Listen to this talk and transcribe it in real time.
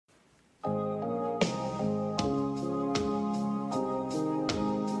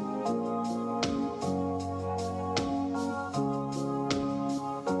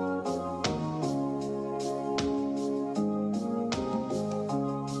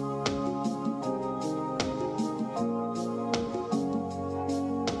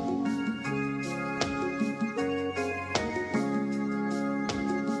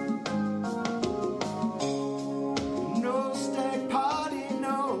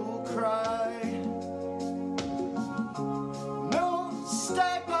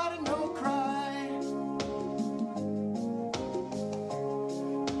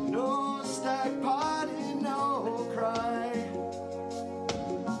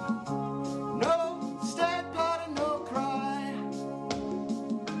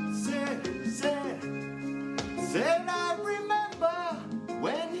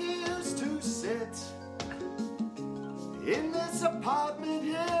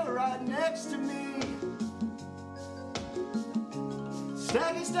right next to me.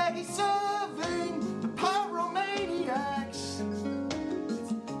 Staggy, staggy serving the pyromaniacs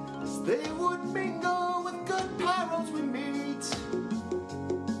as they would mingle with good pyros we meet.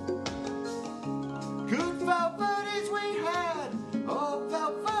 Good Valverdes we had, oh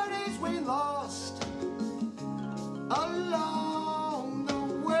Valverdes we lost along the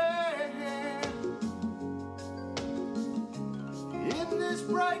way. In this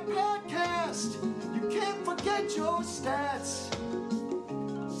bright podcast, you can't forget your stats.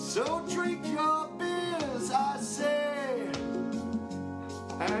 So drink your beers, I say,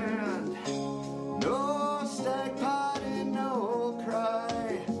 and no stag party, no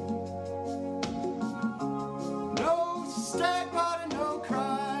cry. No stag party, no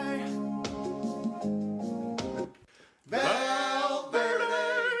cry. Valverde!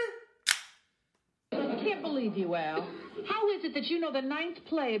 I can't believe you, Al. How is it that you know the ninth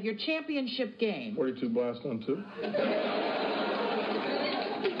play of your championship game? 42 blast on 2.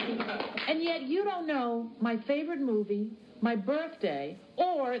 And yet you don't know my favorite movie, my birthday,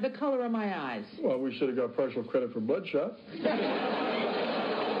 or the color of my eyes. Well, we should have got partial credit for Bloodshot.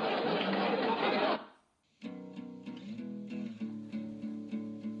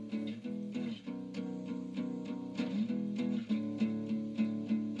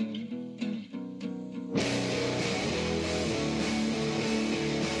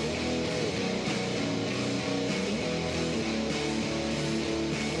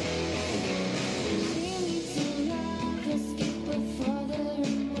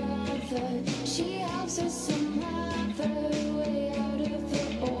 She helps us somehow her way out of the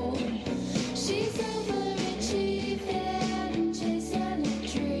hole. She's overachieved and chasing her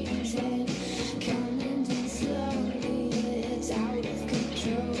dreams and coming down slowly. It's out of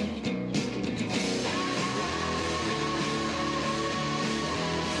control.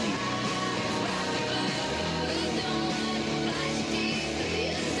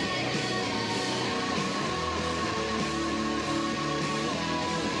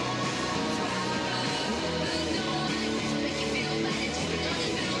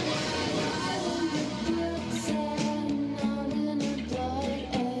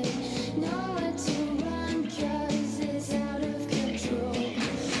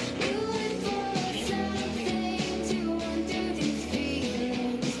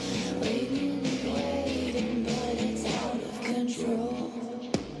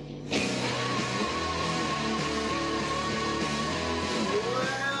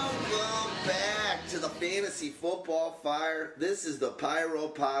 Fantasy Football Fire. This is the Pyro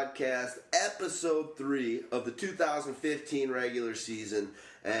Podcast, episode 3 of the 2015 regular season,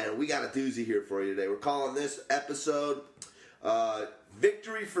 and we got a doozy here for you today. We're calling this episode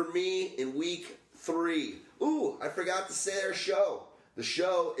Victory for Me in Week 3. Ooh, I forgot to say our show. The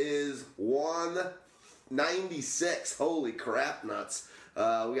show is 196. Holy crap nuts.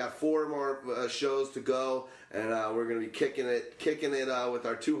 We got 4 more shows to go, and we're going to be kicking it with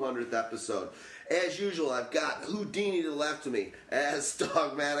our 200th episode. As usual, I've got Houdini to the left of me, as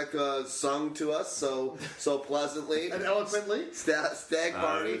Dogmatica sung to us so pleasantly And eloquently. Stag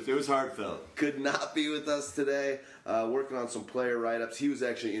Party. It was heartfelt. Could not be with us today. Working on some player write-ups. He was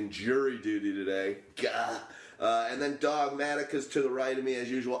actually in jury duty today. Gah. And then Dogmatica's to the right of me,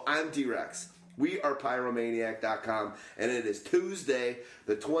 as usual. I'm D-Rex. We are Pyromaniac.com, and it is Tuesday,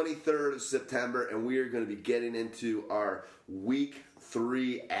 the 23rd of September, and we are going to be getting into our Week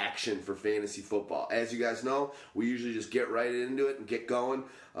 3 action for fantasy football. As you guys know, we usually just get right into it and get going.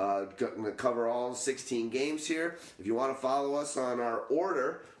 Going to cover all 16 games here. If you want to follow us on our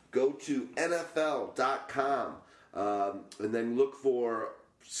order, go to NFL.com and then look for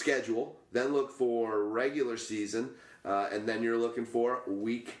schedule, then look for regular season, and then you're looking for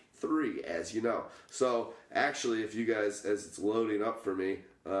Week 3, as you know. So, actually, if you guys, as it's loading up for me,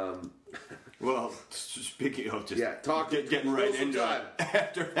 well, speaking of just getting right into it,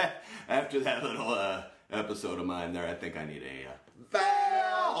 after that little episode of mine there, I think I need a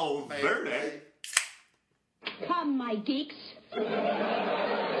Valverde. Come, my geeks. Revenge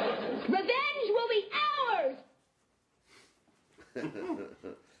will be ours!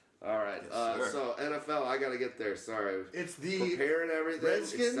 All right, Yes, so NFL, I got to get there. Sorry. It's the preparing everything.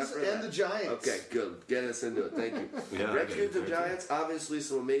 Redskins except for and that. the Giants. Okay, good. Get us into it. Thank you. Yeah, Redskins and okay. Giants, obviously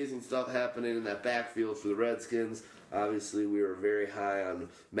some amazing stuff happening in that backfield for the Redskins. Obviously, we were very high on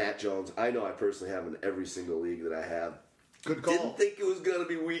Matt Jones. I know I personally have him in every single league that I have. Good call. Didn't think it was going to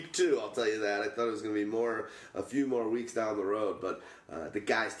be week 2, I'll tell you that. I thought it was going to be a few more weeks down the road. But the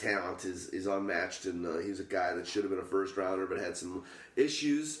guy's talent is unmatched, and he's a guy that should have been a first-rounder but had some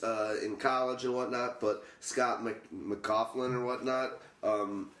issues in college and whatnot. But Scott McLaughlin or whatnot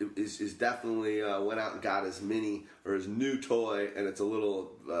is definitely went out and got his mini or his new toy, and it's a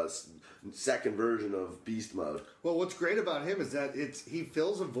little second version of Beast Mode. Well, what's great about him is that he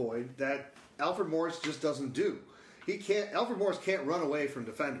fills a void that Alfred Morris just doesn't do. Alfred Morris can't run away from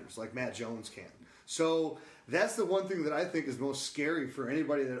defenders like Matt Jones can. So that's the one thing that I think is most scary for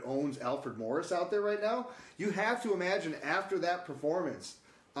anybody that owns Alfred Morris out there right now. You have to imagine after that performance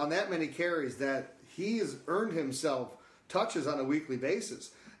on that many carries that he has earned himself touches on a weekly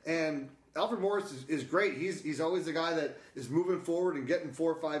basis. And Alfred Morris is great. He's always the guy that is moving forward and getting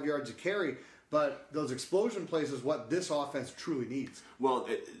 4 or 5 yards of carry. But those explosion plays is what this offense truly needs. Well,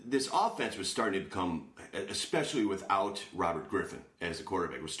 this offense was starting to become, especially without Robert Griffin as the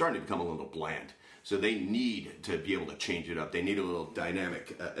quarterback, was starting to become a little bland. So they need to be able to change it up. They need a little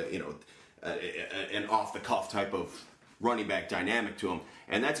dynamic, an off-the-cuff type of running back dynamic to them.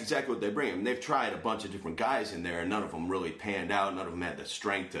 And that's exactly what they bring. I mean, they've tried a bunch of different guys in there, and none of them really panned out. None of them had the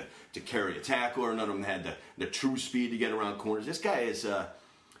strength to carry a tackler. None of them had the true speed to get around corners. This guy is...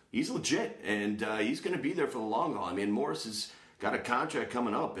 he's legit, and he's going to be there for the long haul. I mean, Morris has got a contract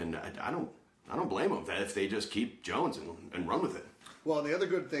coming up, and I don't blame him if they just keep Jones and run with it. Well, the other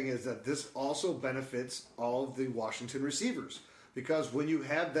good thing is that this also benefits all of the Washington receivers, because when you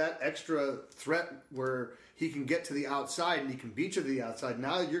have that extra threat where he can get to the outside and he can beat you to the outside,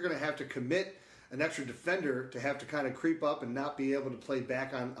 now you're going to have to commit an extra defender to have to kind of creep up and not be able to play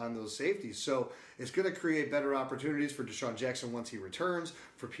back on those safeties. So it's going to create better opportunities for Deshaun Jackson once he returns,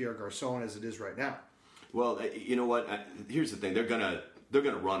 for Pierre Garçon as it is right now. Well, you know what? Here's the thing: they're gonna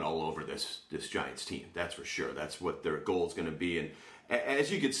run all over this Giants team. That's for sure. That's what their goal is going to be. And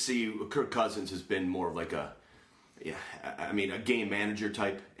as you can see, Kirk Cousins has been more of like a game manager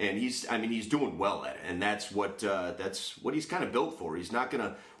type, and he's doing well at it, and that's what he's kind of built for. He's not going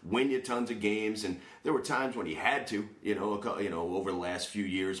to win you tons of games, and there were times when he had to, over the last few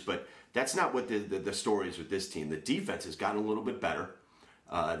years, but that's not what the story is with this team. The defense has gotten a little bit better.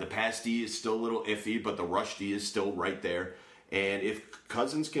 The pass D is still a little iffy, but the rush D is still right there. And if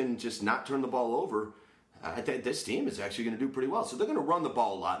Cousins can just not turn the ball over, I think this team is actually going to do pretty well. So they're going to run the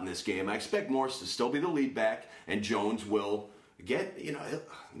ball a lot in this game. I expect Morris to still be the lead back, and Jones will get,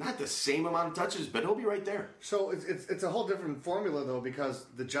 not the same amount of touches, but he'll be right there. So it's a whole different formula, though, because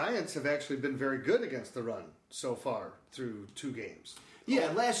the Giants have actually been very good against the run so far through 2 games.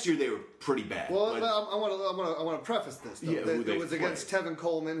 Yeah, last year they were pretty bad. Well, I want to preface this. Though. Yeah, it was against Tevin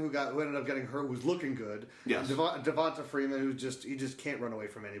Coleman, who ended up getting hurt, who's looking good. Yes. And Devonta Freeman, who just can't run away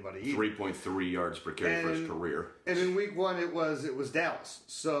from anybody either. 3.3 yards per carry for his career. And in week 1, it was Dallas.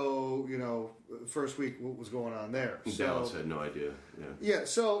 So first week, what was going on there? Dallas had no idea. Yeah.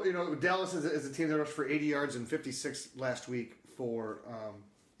 So Dallas is a team that rushed for 80 yards and 56 last week for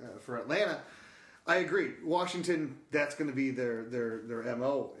Atlanta. I agree. Washington, that's going to be their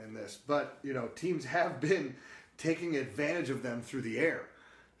MO in this. But, teams have been taking advantage of them through the air.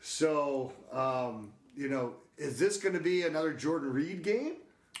 So, is this going to be another Jordan Reed game?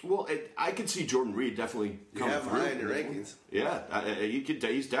 Well, I could see Jordan Reed definitely coming through. High in your rankings. Yeah,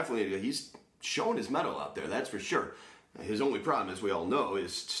 he's showing his mettle out there, that's for sure. His only problem, as we all know,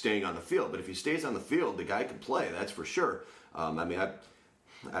 is staying on the field. But if he stays on the field, the guy can play, that's for sure.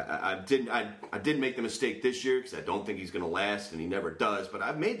 I didn't make the mistake this year because I don't think he's going to last, and he never does. But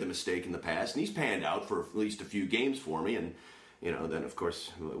I've made the mistake in the past, and he's panned out for at least a few games for me. And then of course,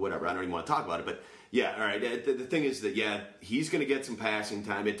 whatever. I don't even want to talk about it. But yeah, all right. The thing is that he's going to get some passing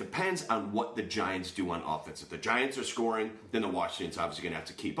time. It depends on what the Giants do on offense. If the Giants are scoring, then the Washington's obviously going to have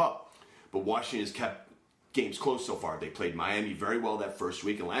to keep up. But Washington has kept games close so far. They played Miami very well that first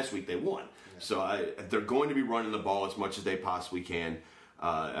week, and last week they won. Yeah. So they're going to be running the ball as much as they possibly can.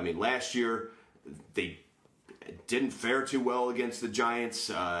 Last year, they didn't fare too well against the Giants.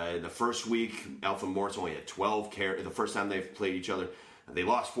 The first week, Alfred Morris only had 12 carries. The first time they played each other, they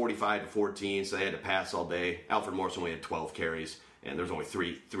lost 45-14, so they had to pass all day. Alfred Morris only had 12 carries, and there's only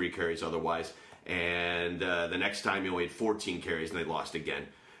three carries otherwise. And the next time, he only had 14 carries, and they lost again.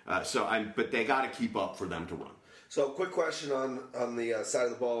 But they got to keep up for them to run. So, quick question on the side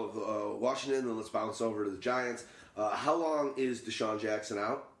of the ball of Washington, and let's bounce over to the Giants. How long is Deshaun Jackson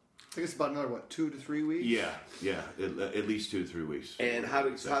out? I think it's about another, 2 to 3 weeks? Yeah, at least 2 to 3 weeks. And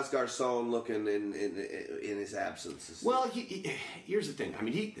how's Garçon looking in his absence? Well, here's the thing.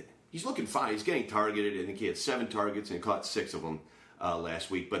 He's looking fine. He's getting targeted. I think he had 7 targets and caught 6 of them last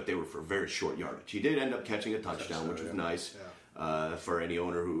week, but they were for very short yardage. He did end up catching a touchdown, which was nice for any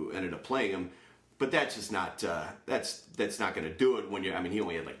owner who ended up playing him. But that's just not that's not going to do it when you're. I mean, he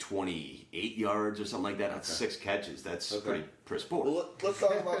only had like 28 yards or something like that on 6 catches. That's pretty piss poor. Well, let's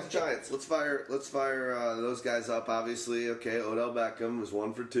talk about the Giants. Let's fire those guys up. Obviously, okay. Odell Beckham was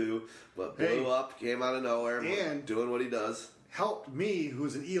 1 for 2, but blew up, came out of nowhere, And doing what he does. Helped me,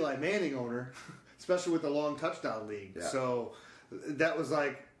 who's an Eli Manning owner, especially with the long touchdown league. Yeah. So that was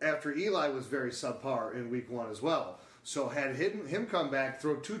like after Eli was very subpar in week 1 as well. So had him come back,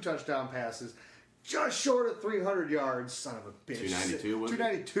 throw 2 touchdown passes, just short of 300 yards, son of a bitch. 292, was it?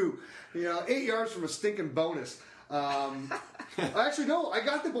 292. 8 yards from a stinking bonus. Actually, no, I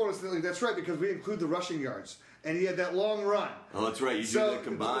got the bonus. That's right, because we include the rushing yards. And he had that long run. Oh, that's right. You do that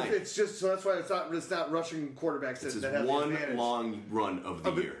combined. It's just so that's why it's not rushing quarterbacks It's that his have one the advantage. long run of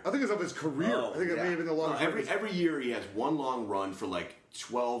the year. I think it's of his career. Oh, I think it may have been the No, longest. every year he has one long run for like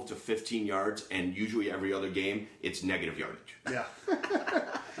 12 to 15 yards, and usually every other game it's negative yardage. Yeah.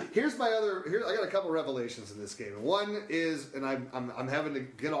 Here's my other. I got a couple revelations in this game. One is, and I'm having to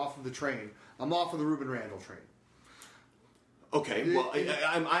get off of the train. I'm off of the Reuben Randall train. Okay, well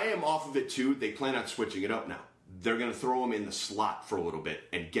I am off of it too. They plan on switching it up now. They're going to throw him in the slot for a little bit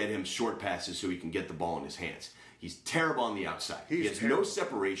and get him short passes so he can get the ball in his hands. He's terrible on the outside. He has no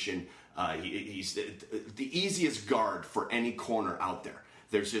separation. He's the easiest guard for any corner out there.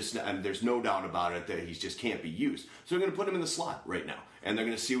 There's no doubt about it that he just can't be used. So they're going to put him in the slot right now, and they're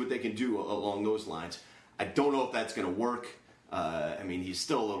going to see what they can do along those lines. I don't know if that's going to work. I mean, he's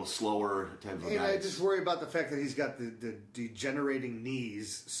still a little slower type of And guy. I just worry about the fact that he's got the degenerating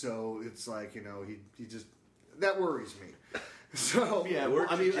knees. So it's like he just that worries me. So yeah, We're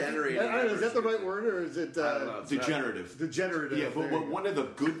I mean, degenerating. I don't know, is that the right word or is it I don't know. It's degenerative. degenerative? Yeah, There you but go. one of the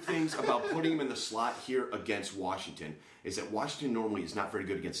good things about putting him in the slot here against Washington is that Washington normally is not very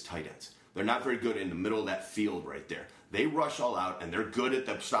good against tight ends. They're not very good in the middle of that field right there. They rush all out, and they're good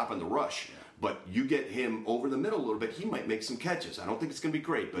at stopping the rush. But you get him over the middle a little bit, he might make some catches. I don't think it's going to be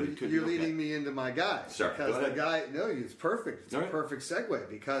great, but it could You're be okay. leading me into my guy. Sorry, because go the ahead. guy, no, it's perfect. It's All a right. perfect segue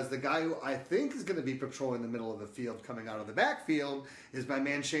because the guy who I think is going to be patrolling the middle of the field coming out of the backfield is my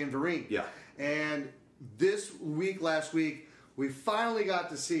man Shane Vereen. Yeah. And last week, we finally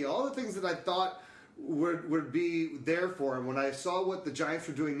got to see all the things that I thought would be there for him when I saw what the Giants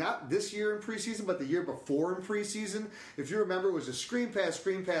were doing, not this year in preseason, but the year before in preseason. If you remember, it was a screen pass,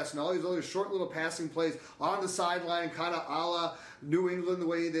 and all these other short little passing plays on the sideline, kind of a la New England, the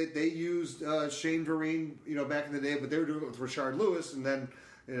way that they used Shane Vereen, back in the day, but they were doing it with Rashard Lewis, and then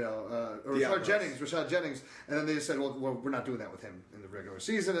Rashard Jennings, and then they said, well, we're not doing that with him in the regular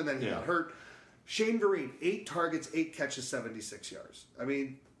season, and then he got hurt. Shane Vereen, 8 targets, 8 catches, 76 yards. I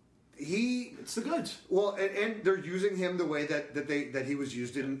mean, it's the goods. Well, and they're using him the way that he was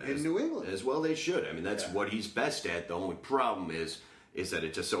used in New England. As well they should. I mean, that's what he's best at. The only problem is that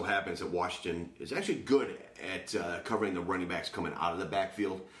it just so happens that Washington is actually good at covering the running backs coming out of the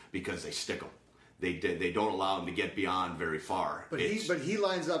backfield because they stick them. They don't allow him to get beyond very far. But he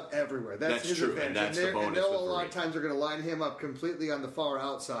lines up everywhere. That's his true, advantage. and that's the bonus And they'll with a lot of Vereen. times they're going to line him up completely on the far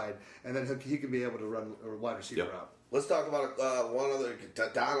outside, and then he can be able to run a wide receiver Yep. out. Let's talk about one other.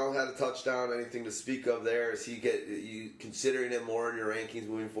 Donald had a touchdown. Anything to speak of there? Is you considering him more in your rankings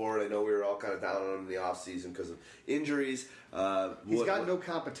moving forward? I know we were all kind of down on him in the offseason because of injuries. He's got no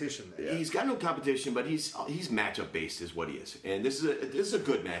competition there. He's got no competition, but he's matchup based is what he is, and this is a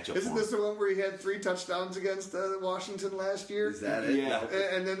good matchup. Isn't for this him. the one where he had 3 touchdowns against Washington last year? Is that it? Yeah. Okay.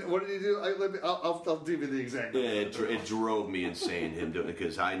 And then what did he do? I'll give you the exact. Yeah, it drove me insane him doing it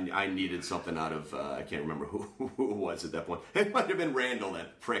because I needed something out of I can't remember who it was at that point. It might have been Randall,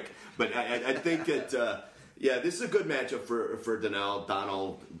 that prick. But I think that this is a good matchup for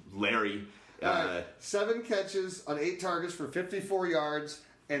Donald, Larry. All right, 7 catches on 8 targets for 54 yards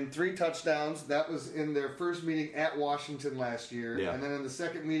and 3 touchdowns. That was in their first meeting at Washington last year. Yeah. And then in the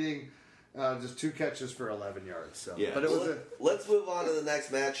second meeting, just 2 catches for 11 yards. So, Yeah. but it was Let's move on to the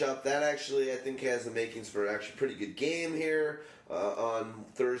next matchup. That actually, I think, has the makings for an actually pretty good game here on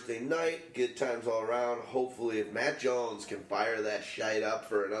Thursday night. Good times all around. Hopefully, if Matt Jones can fire that shite up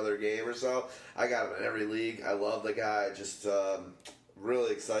for another game or so, I got him in every league. I love the guy. Just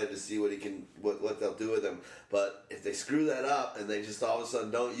really excited to see what they'll do with him. But if they screw that up and they just all of a sudden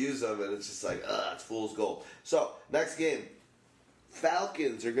don't use him, and it's just like, it's fool's gold. So, next game.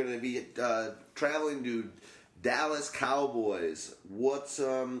 Falcons are going to be traveling to Dallas Cowboys. Let's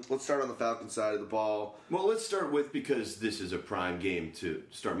start on the Falcons side of the ball. Well, let's start with, because this is a prime game to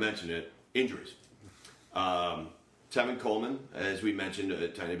start mentioning it, injuries. Tevin Coleman, as we mentioned a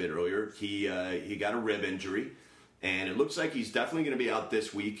tiny bit earlier, he got a rib injury, and it looks like he's definitely going to be out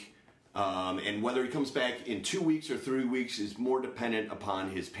this week. And whether he comes back in 2 weeks or 3 weeks is more dependent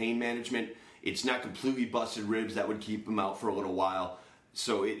upon his pain management It's not completely busted ribs that would keep him out for a little while.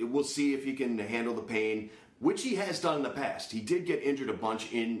 So we'll see if he can handle the pain, which he has done in the past. He did get injured a bunch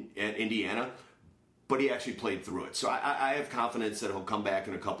at Indiana, but he actually played through it. So I have confidence that he'll come back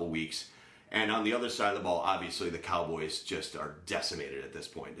in a couple weeks. And on the other side of the ball, obviously the Cowboys just are decimated at this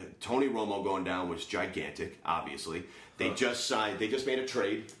point. Tony Romo going down was gigantic, obviously. They just made a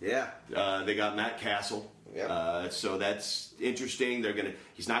trade. Yeah. They got Matt Castle. Yeah. So that's interesting.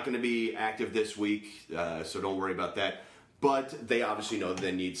 He's not going to be active this week, so don't worry about that. But they obviously know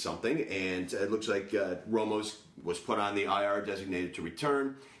they need something, and it looks like Romo was put on the IR, designated to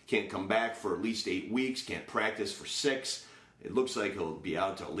return. Can't come back for at least 8 weeks. Can't practice for 6. It looks like he'll be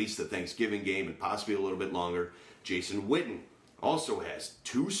out till at least the Thanksgiving game and possibly a little bit longer. Jason Witten also has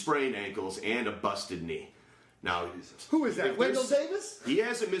 2 sprained ankles and a busted knee. Now, Who is that? Wendell Davis? he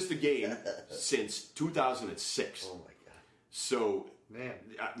hasn't missed a game since 2006. Oh my God. So, Man.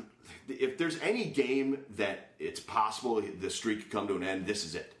 If there's any game that it's possible the streak could come to an end, this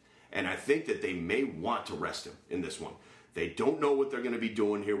is it. And I think that they may want to rest him in this one. They don't know what they're going to be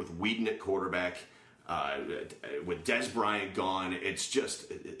doing here with Whedon at quarterback. With Des Bryant gone,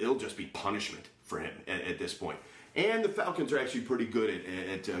 it'll just be punishment for him at this point. And the Falcons are actually pretty good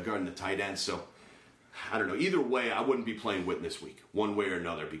at guarding the tight ends, so I don't know. Either way, I wouldn't be playing Witten this week, one way or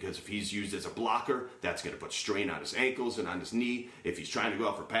another, because if he's used as a blocker, that's going to put strain on his ankles and on his knee. If he's trying to go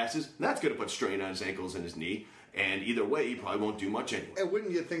out for passes, that's going to put strain on his ankles and his knee. And either way, he probably won't do much anyway. And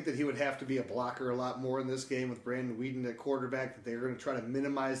wouldn't you think that he would have to be a blocker a lot more in this game with Brandon Whedon at quarterback, that they're going to try to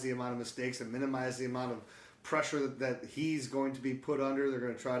minimize the amount of mistakes and minimize the amount of pressure that he's going to be put under? They're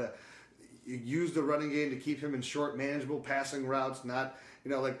going to try to use the running game to keep him in short, manageable passing routes, not,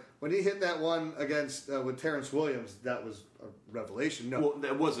 like when he hit that one against with Terrence Williams, that was a revelation. No. Well,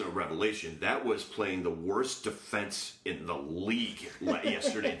 that wasn't a revelation. That was playing the worst defense in the league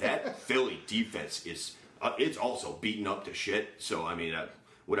yesterday. That Philly defense is... it's also beaten up to shit. So, I mean,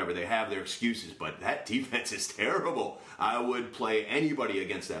 whatever, they have their excuses, but that defense is terrible. I would play anybody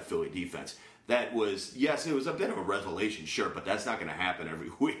against that Philly defense. That was, yes, it was a bit of a revelation, sure, but that's not going to happen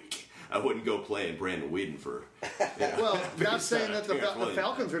every week. I wouldn't go playing Brandon Whedon for... Well, not saying that the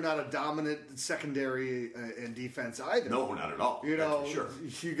Falcons are not a dominant secondary and defense either. No, not at all. That's for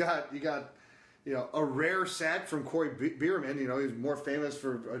sure. You got a rare sack from Corey Bierman. He's more famous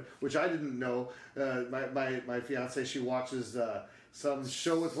for, which I didn't know. My fiance, she watches some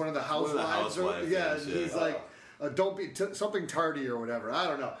show with one of the housewives. He's like, don't be something tardy or whatever. I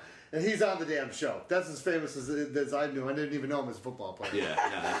don't know. And he's on the damn show. That's as famous as I knew. I didn't even know him as a football player.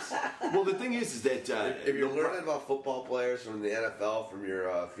 Well, the thing is that if you're learning about football players from the NFL, from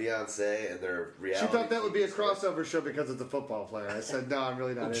your fiance and their reality, she thought that would be a crossover show because it's a football player. I said, no, I'm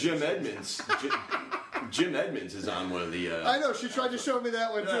really not. Jim Edmonds. Jim Edmonds is on one of the. I know. She tried to show me that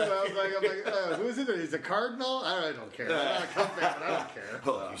one too. I was like, who is it? He's a Cardinal. I don't care. I'm not a Cub fan, but I don't care.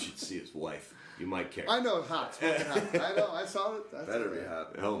 Oh, you should see his wife. You might care. I know it's hot. Smoking hot. I know. I saw it. Better be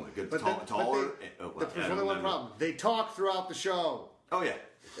hot. Oh my goodness. But taller. There's only one problem. They talk throughout the show. Oh yeah.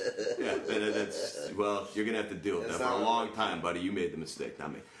 Well, you're gonna have to deal with that for a long time, buddy. You made the mistake,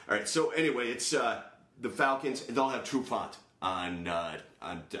 not me. All right. So anyway, it's the Falcons. They'll have Trufant on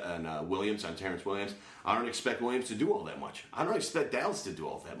Williams, on Terrence Williams. I don't expect Williams to do all that much. I don't expect Dallas to do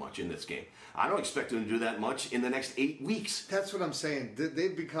all that much in this game. I don't expect them to do that much in the next 8 weeks. That's what I'm saying.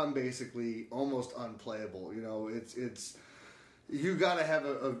 They've become basically almost unplayable. It's you got to have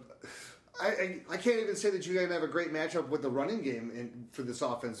I can't even say that you got to have a great matchup with the running game for this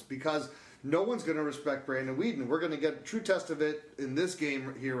offense, because no one's going to respect Brandon Whedon. We're going to get a true test of it in this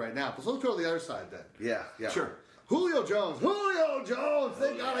game here right now. So let's go to the other side then. Yeah. Sure. Julio Jones.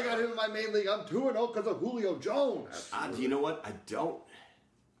 Thank God I got him in my main league. I'm 2-0 because of Julio Jones. You know what?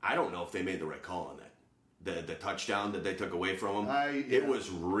 I don't know if they made the right call on that. The touchdown that they took away from him, it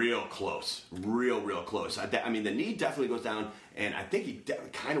was real close. Real close. I mean, the knee definitely goes down, and I think he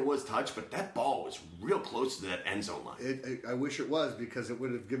kind of was touched, but that ball was real close to that end zone line. I wish it was, because it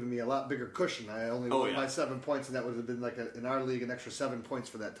would have given me a lot bigger cushion. I only won by 7 points, and that would have been like in our league an extra 7 points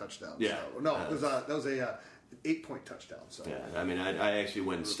for that touchdown. Yeah. So, no, that was a 8-point touchdown. So. Yeah, I mean, I actually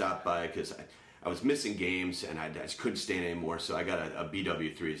went and stopped by because I was missing games and I just couldn't stand anymore. So I got a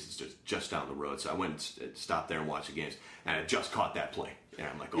BW3 it's just down the road. So I went and stopped there and watched the games, and I just caught that play. And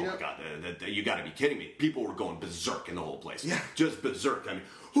I'm like, oh my God, you got to be kidding me! People were going berserk in the whole place. Yeah, just berserk. I mean,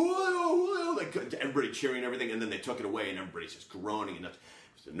 Julio, like everybody cheering and everything, and then they took it away, and everybody's just groaning, and it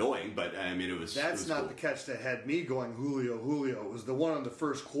was annoying. But I mean, it was. That's not cool. the catch that had me going Julio. It was the one in the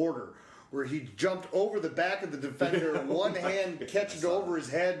first quarter, where he jumped over the back of the defender, one hand catched it over his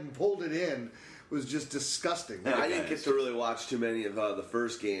head and pulled it in, was just disgusting. I didn't get to really watch too many of the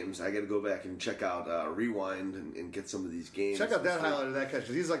first games. I got to go back and check out Rewind and get some of these games. Check out that highlight of that catch.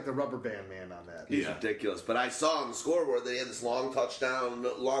 'Cause he's like the rubber band man on that. He's ridiculous. But I saw on the scoreboard they had this long touchdown,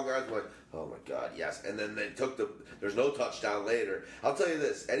 long yards. I'm like, oh my God, yes. And then they took there's no touchdown later. I'll tell you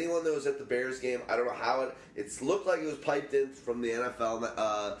this: anyone that was at the Bears game, I don't know how it looked like it was piped in from the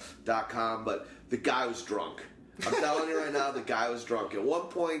NFL.com, but the guy was drunk. I'm telling you right now, the guy was drunk. At one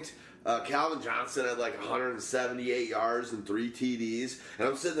point, Calvin Johnson had like 178 yards and 3 TDs, and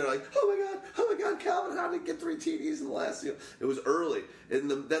I'm sitting there like, oh my God, Calvin, how did he get 3 TDs in the last year? It was early, and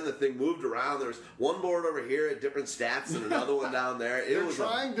then the thing moved around. There was one board over here at different stats and another one down there. It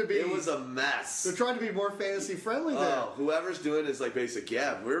was a mess. They're trying to be more fantasy friendly there. Oh, whoever's doing it is like basic.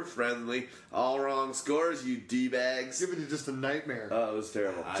 Yeah, we're friendly. All wrong scores, you d-bags. Giving you just a nightmare. Oh, it was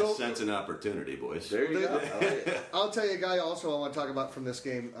terrible. I sense an opportunity, boys. There you go. I like it. I'll tell you a guy also I want to talk about from this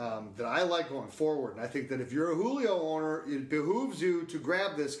game that I like going forward. And I think that if you're a Julio owner, it behooves you to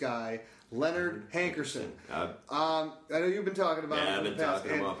grab this guy, Leonard Hankerson. I know you've been talking about him I've in the been past.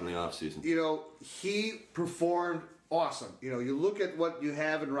 talking him up in the offseason. You know, he performed awesome. You know, you look at what you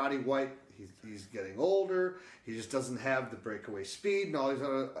have in Roddy White. He's getting older. He just doesn't have the breakaway speed and all these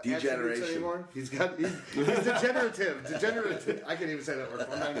other attributes anymore. He's degenerative. Degenerative. I can't even say that word.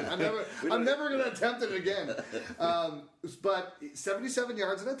 I'm never going to attempt it again. But 77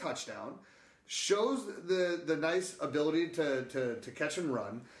 yards and a touchdown shows the nice ability to catch and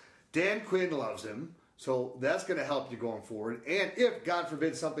run. Dan Quinn loves him. So that's going to help you going forward. And if, God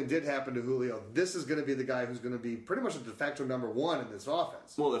forbid, something did happen to Julio, this is going to be the guy who's going to be pretty much a de facto number one in this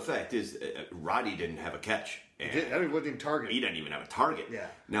offense. Well, the fact is, Roddy didn't have a catch. He wasn't even targeted. He didn't even have a target. Yeah.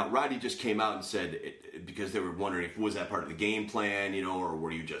 Now, Roddy just came out and said, because they were wondering if was that part of the game plan, or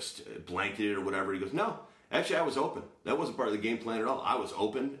were you just blanketed or whatever. He goes, no, actually, I was open. That wasn't part of the game plan at all. I was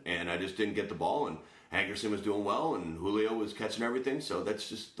open, and I just didn't get the ball, and Hankerson was doing well, and Julio was catching everything, so that's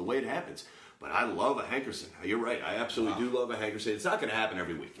just the way it happens. But I love a Hankerson. You're right. I absolutely do love a Hankerson. It's not going to happen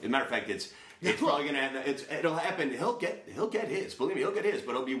every week. As a matter of fact, it's probably going to happen. It'll happen. He'll get his. Believe me, he'll get his.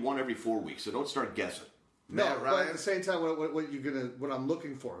 But it'll be one every 4 weeks. So don't start guessing. No, but at the same time, what I'm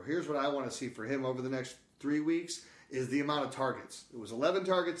looking for. Here's what I want to see for him over the next 3 weeks is the amount of targets. It was 11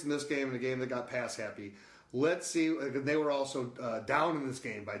 targets in this game, in a game that got pass happy. Let's see. They were also down in this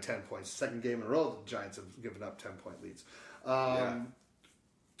game by 10 points. Second game in a row, the Giants have given up 10-point leads.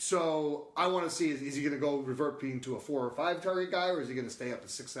 So I want to see, is he going to go revert being to a 4 or 5 target guy, or is he going to stay up to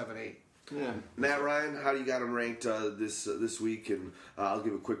 6, 7, 8? Yeah. Matt Ryan, how do you got him ranked this week? And I'll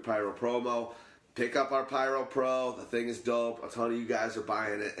give a quick Pyro promo. Pick up our Pyro Pro. The thing is dope. A ton of you guys are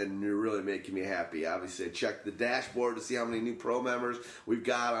buying it, and you're really making me happy. Obviously, I check the dashboard to see how many new Pro members we've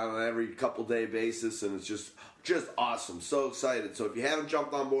got on an every couple-day basis, and it's just awesome. So excited. So if you haven't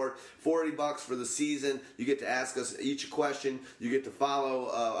jumped on board, $40 for the season. You get to ask us each a question. You get to follow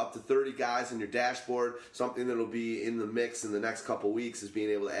up to 30 guys in your dashboard. Something that'll be in the mix in the next couple weeks is being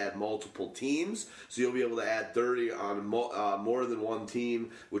able to add multiple teams. So you'll be able to add 30 on more than one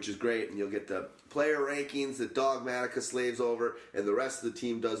team, which is great. And you'll get the player rankings that Dogmatica slaves over, and the rest of the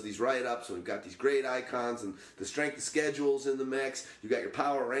team does these write-ups. And we've got these great icons, and the strength of schedules in the mix. You've got your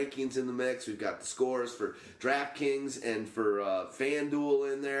power rankings in the mix. We've got the scores for DraftKings and for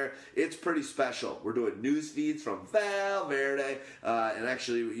FanDuel in there. It's pretty special. We're doing news feeds from Valverde, and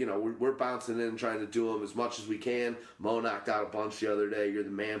actually, we're bouncing in and trying to do them as much as we can. Mo knocked out a bunch the other day. You're the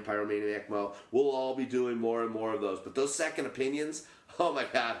man, Pyromaniac Mo. We'll all be doing more and more of those. But those second opinions, oh my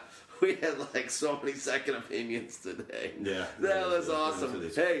God. We had so many second opinions today. Yeah. That was awesome.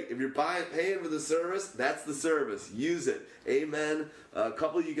 Hey, if you're paying for the service, that's the service. Use it. Amen. A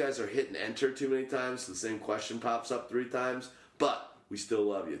couple of you guys are hitting enter too many times, so the same question pops up 3 times. But we still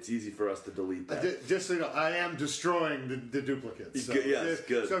love you. It's easy for us to delete that. Just so you know, I am destroying the duplicates. So, yes,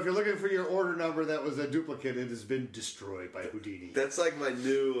 good. So if you're looking for your order number that was a duplicate, it has been destroyed by Houdini. That's like my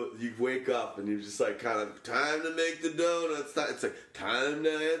new, you wake up and you're just kind of, time to make the donuts. It's like, time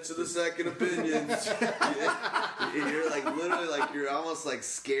to answer the second opinions. You're literally you're almost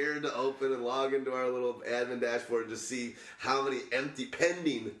scared to open and log into our little admin dashboard and just see how many empty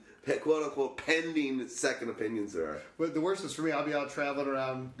pending, quote-unquote, pending second opinions there are. But the worst is for me, I'll be out traveling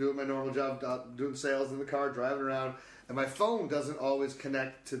around, doing my normal job, doing sales in the car, driving around, and my phone doesn't always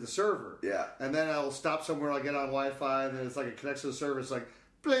connect to the server. Yeah. And then I'll stop somewhere, I'll get on Wi-Fi, and then it's it connects to the server, it's like,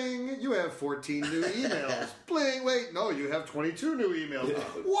 bling, you have 14 new emails. Bling, wait, no, you have 22 new emails.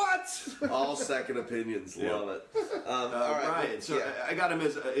 What? All second opinions. Love it. All right. So I got him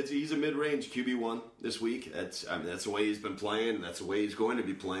he's a mid-range QB1 this week. That's the way he's been playing, and that's the way he's going to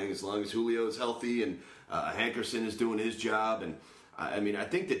be playing as long as Julio is healthy and Hankerson is doing his job. And I mean, I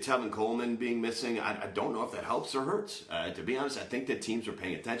think that Tevin Coleman being missing, I don't know if that helps or hurts. To be honest, I think that teams were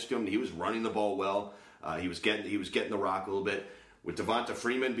paying attention to him. He was running the ball well. He was getting the rock a little bit. With Devonta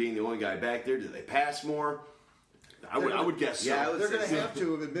Freeman being the only guy back there, did they pass more? I would guess so. Yeah, They're going to have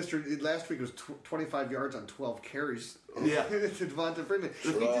to. Last week was 25 yards on 12 carries. Yeah. to Devonta Freeman.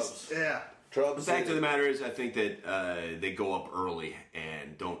 Trubs. The fact of the matter is, I think that they go up early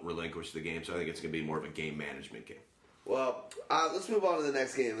and don't relinquish the game. So I think it's going to be more of a game management game. Well, let's move on to the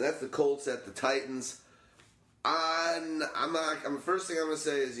next game. That's the Colts at the Titans. First thing I'm going to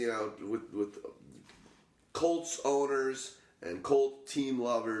say is, with Colts owners and Colt team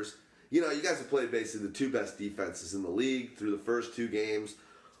lovers, you guys have played basically the two best defenses in the league through the first two games.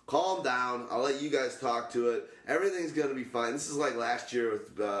 Calm down. I'll let you guys talk to it. Everything's going to be fine. This is like last year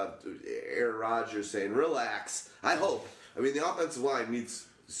with Aaron Rodgers saying, relax. I hope. I mean, the offensive line needs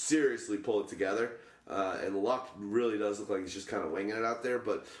to seriously pull it together. And Luck really does look like he's just kind of winging it out there.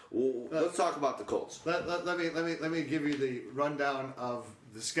 But let's talk about the Colts. Let me give you the rundown of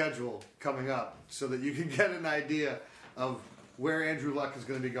the schedule coming up so that you can get an idea of where Andrew Luck is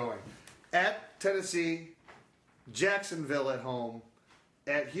going to be going. At Tennessee, Jacksonville at home,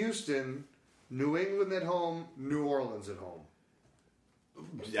 at Houston, New England at home, New Orleans at home.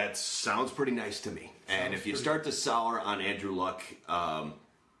 That sounds pretty nice to me. And if you start to sour on Andrew Luck,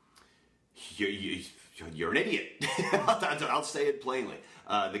 you're an idiot. I'll say it plainly.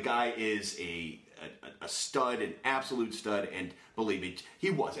 The guy is a stud, an absolute stud, and believe me, he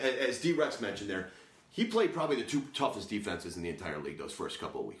was. As D-Rex mentioned there, he played probably the two toughest defenses in the entire league those first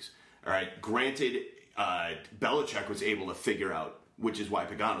couple of weeks. All right, granted, Belichick was able to figure out, which is why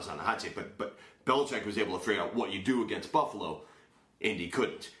Pagano's on the hot seat, but Belichick was able to figure out what you do against Buffalo. Indy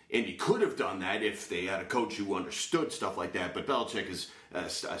couldn't. Indy could have done that if they had a coach who understood stuff like that, but Belichick is a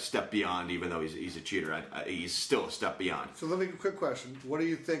step beyond, even though he's a cheater. He's still a step beyond. So let me a quick question. What do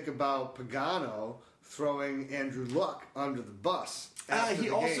you think about Pagano throwing Andrew Luck under the bus?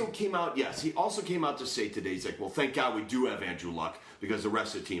 He also came out to say today, he's like, well, thank God we do have Andrew Luck because the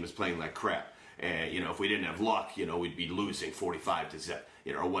rest of the team is playing like crap. And, if we didn't have Luck, we'd be losing 45-0,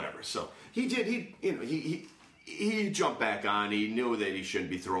 or whatever. So he did, he jumped back on. He knew that he shouldn't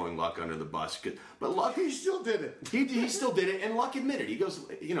be throwing Luck under the bus. But Luck, he still did it. He still did it, and Luck admitted. He goes,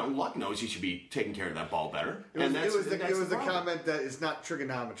 Luck knows he should be taking care of that ball better. It was the comment that it's not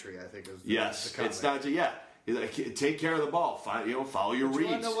trigonometry, I think. Yes, it's not. Yeah, like, take care of the ball. Follow your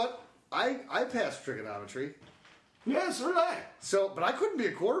reads. You know what? I passed trigonometry. Yeah, so did I. So, but I couldn't be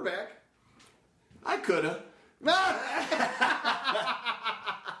a quarterback. I could have.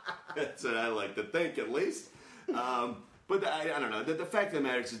 That's what I like to think, at least. But I don't know. The fact of the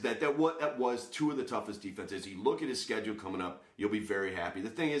matter is that was two of the toughest defenses. You look at his schedule coming up, you'll be very happy. The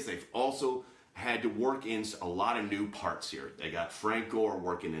thing is, they've also had to work in a lot of new parts here. They got Frank Gore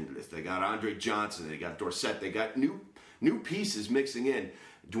working into this. They got Andre Johnson. They got Dorsett. They got new pieces mixing in.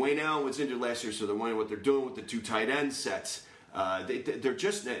 Dwayne Allen was injured last year, so they're wondering what they're doing with the two tight end sets. They're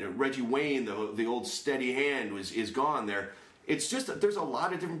just Reggie Wayne, the old steady hand, is gone there. It's just that there's a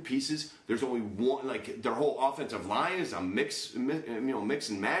lot of different pieces. There's only one, like their whole offensive line is a mix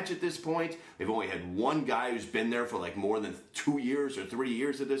and match at this point. They've only had one guy who's been there for like more than 2 years or 3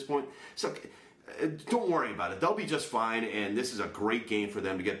 years at this point. So don't worry about it. They'll be just fine, and this is a great game for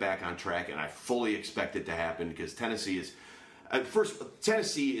them to get back on track, and I fully expect it to happen because Tennessee is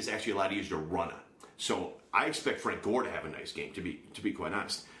actually a lot easier to run on. So I expect Frank Gore to have a nice game, to be quite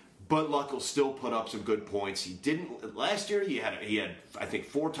honest. But Luck will still put up some good points. He didn't last year. He had I think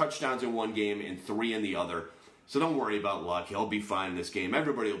 4 touchdowns in one game and 3 in the other. So don't worry about Luck. He'll be fine in this game.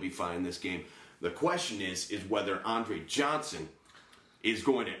 Everybody will be fine in this game. The question is whether Andre Johnson is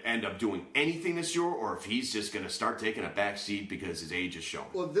going to end up doing anything this year, or if he's just going to start taking a back seat because his age is showing.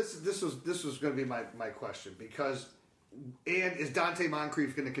 Well, this was going to be my question because, and is Dante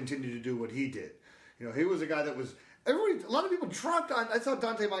Moncrief going to continue to do what he did? He was a guy that was. A lot of people dropped on. I saw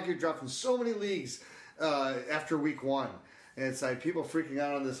Dante Moncrief drop from so many leagues after week 1, and it's like people freaking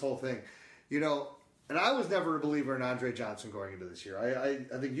out on this whole thing, And I was never a believer in Andre Johnson going into this year. I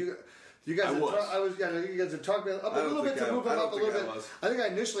think you guys. You guys have talked me up a little bit to move him up a little bit. I think I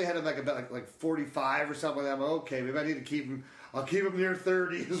initially had him like 45 or something. I'm like, okay, maybe I need to keep him. I'll keep him near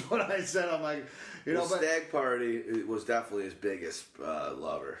 30 is what I said. I'm like, Stag Party was definitely his biggest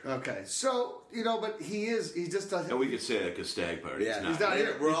lover. Okay, so but he just doesn't. And we could say that because Stag Party. Yeah, he's not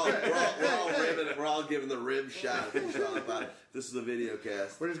here. We're all giving the rib shot. This is the video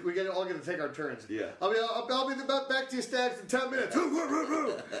cast. We all get to take our turns. Yeah, I'll be back to you, Stags, in 10 minutes.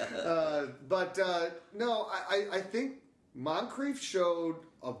 No, I think Moncrief showed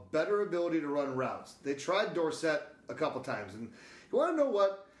a better ability to run routes. They tried Dorsett a couple times, and You want to know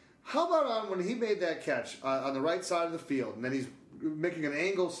what? How about on when he made that catch on the right side of the field, and then he's making an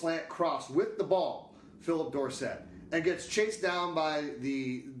angle slant cross with the ball, Philip Dorsett, and gets chased down by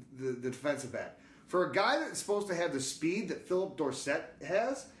the defensive back. For a guy that's supposed to have the speed that Philip Dorsett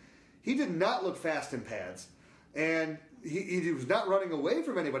has, he did not look fast in pads, and he was not running away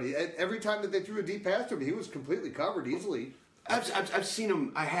from anybody. Every time that they threw a deep pass to him, he was completely covered easily. I've seen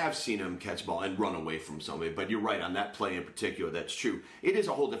him. I have seen him catch ball and run away from somebody. But you're right on that play in particular. That's true. It is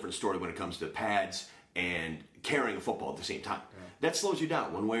a whole different story when it comes to pads and carrying a football at the same time. Yeah. That slows you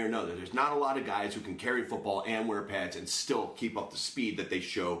down one way or another. There's not a lot of guys who can carry football and wear pads and still keep up the speed that they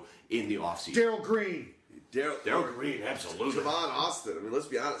show in the offseason. Darryl Green. Darryl Green, absolutely. Javon Austin. I mean, let's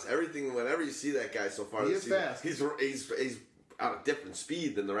be honest. Everything. Whenever you see that guy so far, he is fast. He's at a different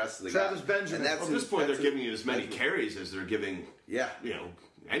speed than the rest of the guys. Travis Benjamin. And at this point, they're giving you as many carries as they're giving,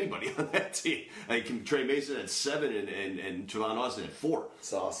 anybody on that team. Like Trey Mason at 7 and Javon Austin at 4.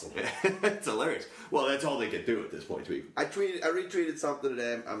 It's awesome. It's hilarious. Well, that's all they can do at this point. I retweeted something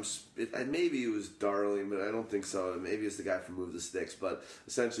today. Maybe it was Darling, but I don't think so. Maybe it's the guy from Move the Sticks. But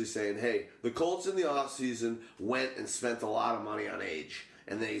essentially saying, hey, the Colts in the offseason went and spent a lot of money on age.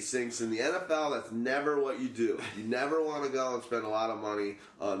 And then he thinks in the NFL, that's never what you do. You never want to go and spend a lot of money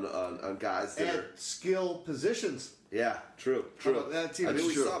on guys that are skill positions. Yeah, true. That team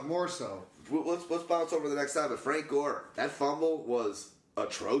is true. More so. Let's bounce over to the next time. But Frank Gore, that fumble was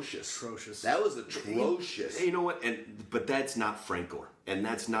atrocious. That was atrocious. You know what? But that's not Frank Gore, and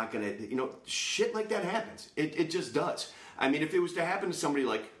that's not gonna. Shit like that happens. It just does. I mean, if it was to happen to somebody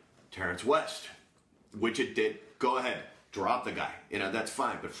like Terrence West, which it did, go ahead. Drop the guy, that's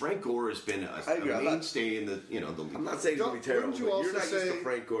fine. But Frank Gore has been a mainstay in the league. I'm not saying it's going to be terrible, but you're not used to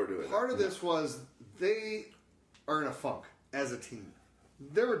Frank Gore doing part of this was they are in a funk as a team.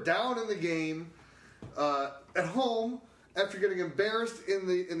 They were down in the game at home after getting embarrassed in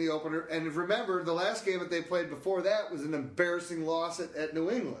the opener. And remember, the last game that they played before that was an embarrassing loss at New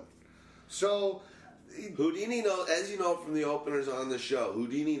England. So Houdini knows, as you know from the openers on the show,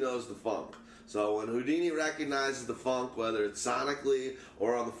 Houdini knows the funk. So when Houdini recognizes the funk, whether it's sonically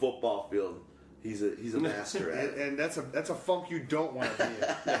or on the football field, he's a master at it. And that's a funk you don't want to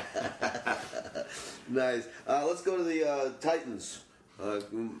be in. Nice. Let's go to the Titans.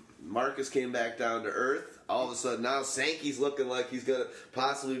 Marcus came back down to earth. All of a sudden now Sankey's looking like he's going to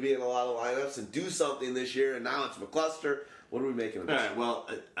possibly be in a lot of lineups and do something this year. And now it's McCluster. What are we making of this? All right. Well,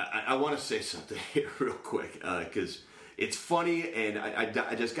 I want to say something here real quick because it's funny, and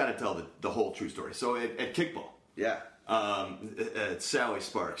I just got to tell the whole true story. So at kickball, Sally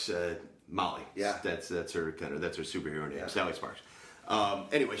Sparks, Molly, that's her superhero name, Sally Sparks.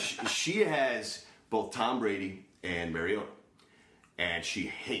 Anyway, she has both Tom Brady and Mariota, and she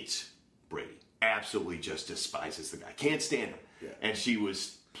hates Brady. Absolutely, just despises the guy. Can't stand him. Yeah. And she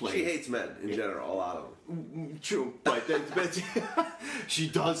was playing. She hates men in general, a lot of them. True, but she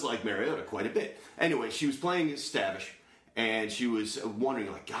does like Mariota quite a bit. Anyway, she was playing Stavish. And she was wondering,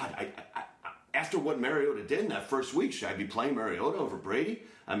 like, God, I after what Mariota did in that first week, should I be playing Mariota over Brady?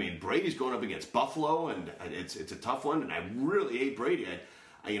 I mean, Brady's going up against Buffalo, and it's a tough one, and I really hate Brady.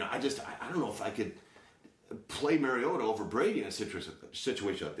 I don't know if I could play Mariota over Brady in a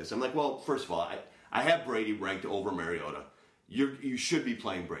situation like this. I'm like, well, first of all, I have Brady ranked over Mariota. You should be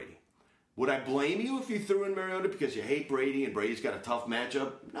playing Brady. Would I blame you if you threw in Mariota because you hate Brady and Brady's got a tough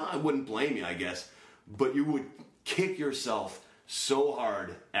matchup? No, I wouldn't blame you, I guess. But you would kick yourself so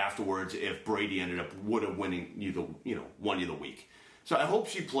hard afterwards if Brady would have won you the week. So I hope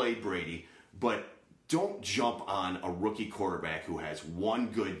she played Brady, but don't jump on a rookie quarterback who has one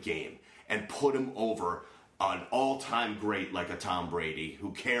good game and put him over an all-time great like a Tom Brady.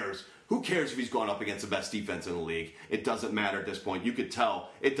 Who cares? Who cares if he's going up against the best defense in the league? It doesn't matter at this point. You could tell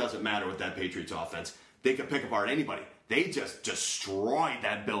it doesn't matter with that Patriots offense. They could pick apart anybody. They just destroyed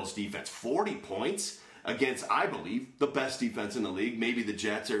that Bills defense. 40 points against, I believe, the best defense in the league. Maybe the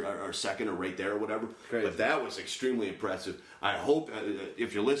Jets are second or right there or whatever. Crazy. But that was extremely impressive. I hope,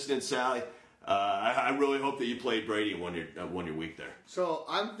 if you're listening, Sally, I really hope that you played Brady and won your week there. So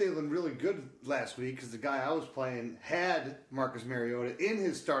I'm feeling really good last week because the guy I was playing had Marcus Mariota in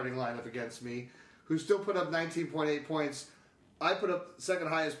his starting lineup against me, who still put up 19.8 points. I put up second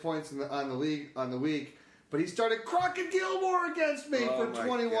highest points on the week. But he started Crockett Gilmore against me for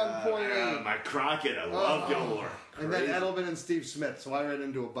 21.8. My Crockett, I love Gilmore. And then Edelman and Steve Smith, so I ran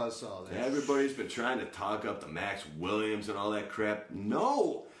into a buzzsaw there. Everybody's been trying to talk up the Max Williams and all that crap.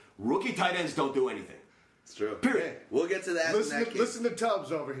 No! Rookie tight ends don't do anything. It's true. Period. Okay. We'll get to that Listen to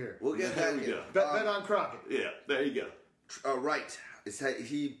Tubbs over here. We'll get there that. we go. Bet on Crockett. Yeah, there you go. Right. Is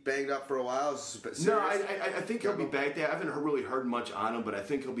he banged up for a while? No, I think he'll be back there. I haven't really heard much on him, but I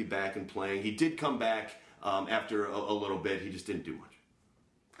think he'll be back and playing. He did come back after a little bit. He just didn't do much.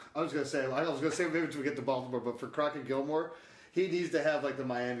 I was gonna say maybe until we get to Baltimore, but for Crockett Gilmore, he needs to have like the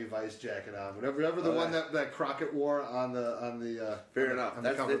Miami Vice jacket on, whatever the one that Crockett wore on the. Fair enough.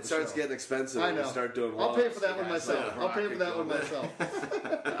 It starts getting expensive. I know. When you start doing. I'll pay for that one myself.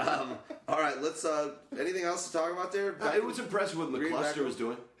 All right, let's. Anything else to talk about there? It was impressive what McCluster was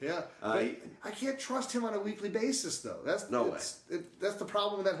doing. Yeah, I can't trust him on a weekly basis though. That's the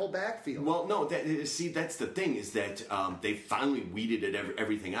problem with that whole backfield. Well, no, that's the thing is that they finally weeded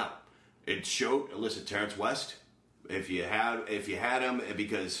everything out. It showed. Listen, Terrence West. If you had him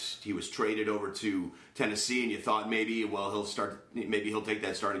because he was traded over to Tennessee and you thought maybe he'll take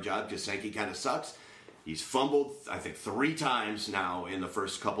that starting job because Sankey kind of sucks. He's fumbled, I think, 3 times now in the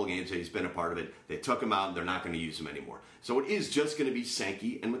first couple games that he's been a part of it. They took him out and they're not going to use him anymore. So it is just going to be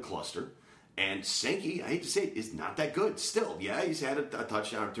Sankey and McCluster. And Sankey, I hate to say it, is not that good still. Yeah, he's had a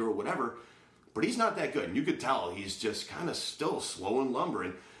touchdown or two or whatever, but he's not that good. And you could tell he's just kind of still slow and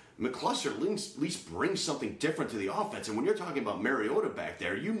lumbering. McCluster at least brings something different to the offense. And when you're talking about Mariota back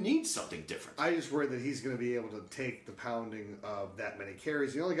there, you need something different. I just worry that he's going to be able to take the pounding of that many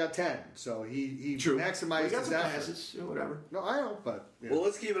carries. He only got 10, so he maximized his passes, whatever. No, I know, but... Well,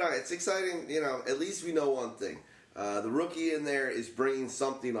 let's keep it on. It's exciting. At least we know one thing. The rookie in there is bringing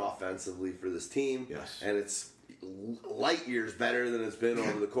something offensively for this team. Yes. And it's light years better than it's been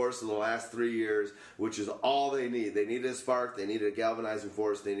over the course of the last 3 years, which is all they need. They needed a spark. They needed a galvanizing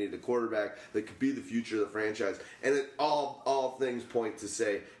force. They needed a quarterback that could be the future of the franchise. And all things point to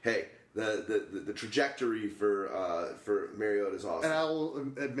say, hey, the trajectory for Mariota is awesome. And I will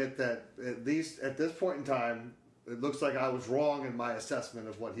admit that at least at this point in time, it looks like I was wrong in my assessment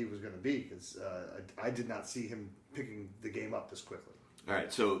of what he was going to be because I did not see him picking the game up this quickly. All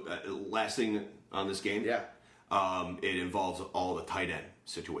right, so last thing on this game. Yeah. It involves all the tight end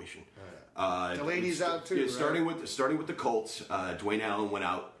situation. Delaney's out too. Yeah, right? starting with the Colts. Dwayne Allen went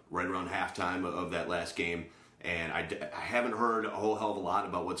out right around halftime of that last game, and I haven't heard a whole hell of a lot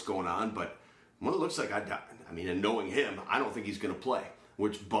about what's going on. But what it looks like, and knowing him, I don't think he's going to play,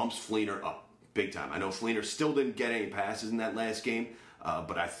 which bumps Fleener up big time. I know Fleener still didn't get any passes in that last game,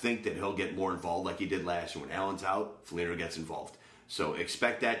 but I think that he'll get more involved like he did last year. When Allen's out, Fleener gets involved. So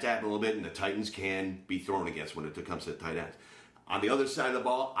expect that to happen a little bit, and the Titans can be thrown against when it comes to the tight ends. On the other side of the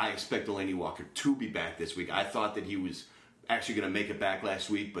ball, I expect Delaney Walker to be back this week. I thought that he was actually going to make it back last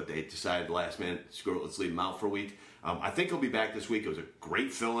week, but they decided last minute, screw it, let's leave him out for a week. I think he'll be back this week. It was a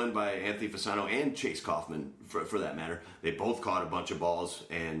great fill-in by Anthony Fasano and Chase Kaufman, for that matter. They both caught a bunch of balls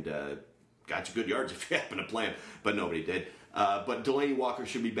and got you good yards if you happen to play him, but nobody did. But Delaney Walker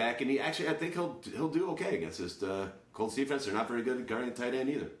should be back, and I think he'll do okay against this Colts defense. They're not very good at guarding tight end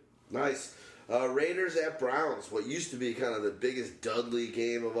either. Nice. Raiders at Browns. What used to be kind of the biggest Dudley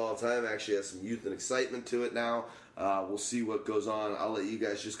game of all time actually has some youth and excitement to it now. We'll see what goes on. I'll let you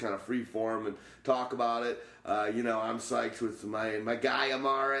guys just kind of free form and talk about it. I'm psyched with my guy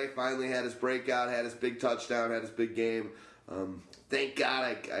Amare. Finally had his breakout, had his big touchdown, had his big game. Thank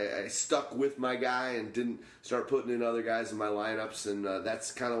God I stuck with my guy and didn't start putting in other guys in my lineups, and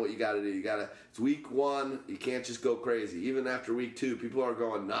that's kind of what you got to do. It's week 1, you can't just go crazy. Even after week 2, people are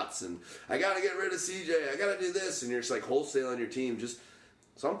going nuts, and I got to get rid of CJ, I got to do this, and you're just like wholesaling your team. Just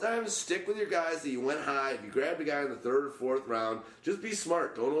sometimes stick with your guys that you went high. If you grabbed a guy in the 3rd or 4th round, just be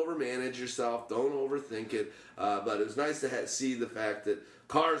smart. Don't overmanage yourself. Don't overthink it. But it was nice to see the fact that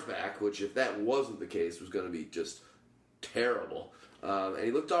Carr's back, which if that wasn't the case was going to be just terrible. And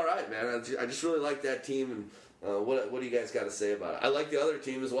he looked all right, man. I just really like that team. And what do you guys got to say about it? I like the other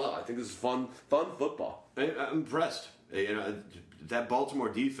team as well. I think this is fun football. I'm impressed. That Baltimore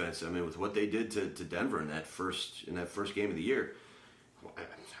defense. With what they did to Denver in that first game of the year,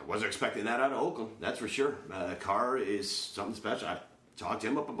 I wasn't expecting that out of Oakland. That's for sure. Carr is something special. I've talked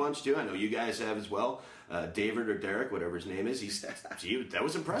him up a bunch too. I know you guys have as well. David or Derek, whatever his name is. That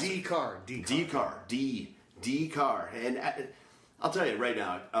was impressive. D Carr. And I'll tell you right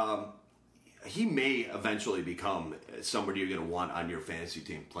now, he may eventually become somebody you're going to want on your fantasy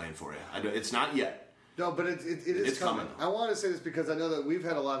team playing for you. It's not yet. No, but it is coming. I want to say this because I know that we've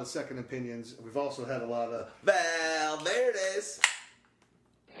had a lot of second opinions. We've also had a lot of... Well, there it is.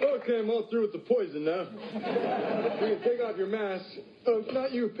 Okay, I'm all through with the poison now. You can take off your mask.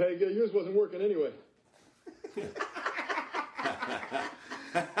 Not you, Peg. Yours wasn't working anyway.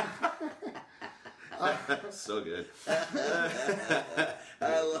 So good.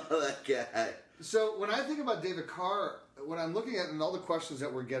 I love that guy. So when I think about David Carr, what I'm looking at and all the questions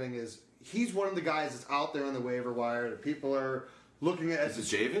that we're getting is he's one of the guys that's out there on the waiver wire that people are looking at.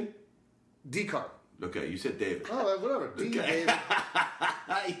 Is it Javen? D-Card. Okay, you said David. Oh, whatever. D. Okay. David.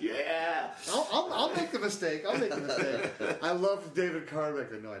 Yeah. I'll make the mistake. I love David Carr.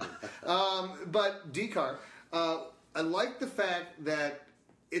 No, I didn't. But D-Card, I like the fact that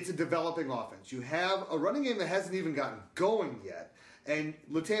it's a developing offense. You have a running game that hasn't even gotten going yet, and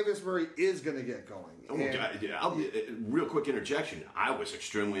Latavius Murray is going to get going. Oh, And- real quick interjection. I was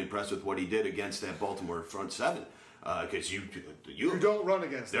extremely impressed with what he did against that Baltimore front seven. Because you don't run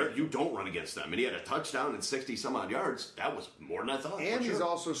against them. You don't run against them, and he had a touchdown and 60 some odd yards. That was more than I thought. And for he's sure.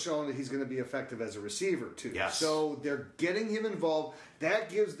 also shown that he's going to be effective as a receiver, too. Yes. So they're getting him involved.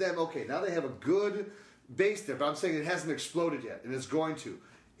 That gives them, okay, now they have a good base there, but I'm saying it hasn't exploded yet, and it's going to.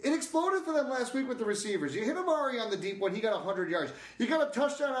 It exploded for them last week with the receivers. You hit Amari on the deep one, he got 100 yards. You got a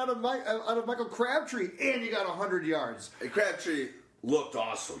touchdown out of Michael Crabtree, and you got 100 yards. And Crabtree looked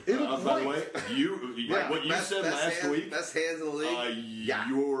awesome. It looked By the way, Yeah. what you said last week, Best hands in the league.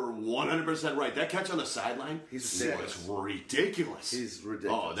 you're 100% right. That catch on the sideline He's was ridiculous. He's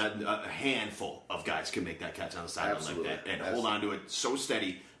ridiculous. Oh, that a handful of guys can make that catch on the sideline Absolutely. like that and hold on to it so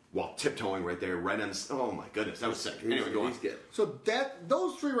steady while tiptoeing right there, right on the. Oh my goodness, that was sick. Anyway, go on. He's good. So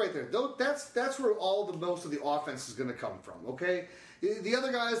those three right there, that's where most of the offense is going to come from. Okay, the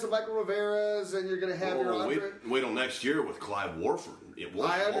other guys, the Michael Rivera's, and you're going to have your Oh, Andre. wait till next year with Clive Warford.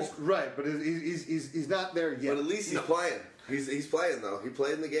 I understand, right? But he's not there yet. But at least he's playing. He's playing though. He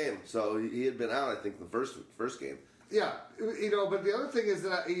played in the game, so he had been out. I think the first game. Yeah, but the other thing is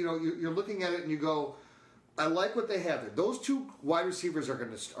that you're looking at it and you go, I like what they have there. Those two wide receivers are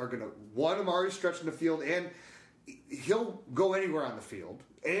going to one Amari stretching the field, and he'll go anywhere on the field,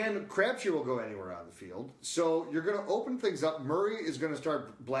 and Crabtree will go anywhere on the field. So you're going to open things up. Murray is going to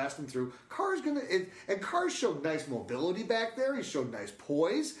start blasting through. Carr's Carr showed nice mobility back there. He showed nice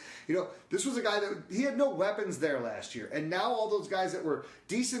poise. This was a guy that he had no weapons there last year, and now all those guys that were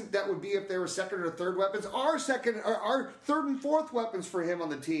decent, that would be if they were second or third weapons, are third and fourth weapons for him on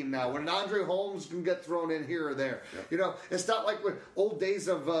the team now. When Andre Holmes can get thrown in here or there, it's not like with old days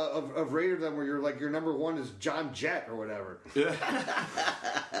of Raider them where you're like your number one is John Jett or whatever. Yeah.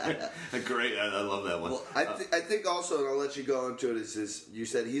 Great, I love that one. Well, I think also, and I'll let you go into it. Is you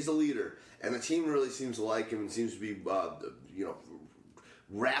said he's a leader, and the team really seems to like him and seems to be,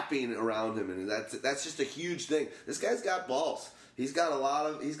 wrapping around him, and that's just a huge thing. This guy's got balls. He's got a lot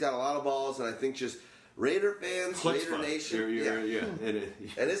of balls, and I think just Raider fans, Raider Nation, yeah.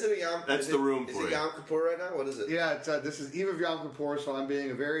 And isn't he Yom? That's the room for Is you. he Yom Kippur right now? What is it? Yeah, this is Eve of Yom Kippur, so I'm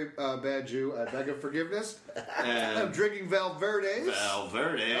being a very bad Jew. I beg of forgiveness. I'm And drinking Valverde's.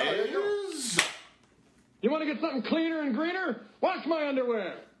 Valverde. You want to get something cleaner and greener? Wash my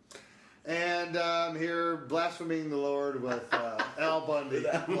underwear. And I'm here blaspheming the Lord with Al Bundy.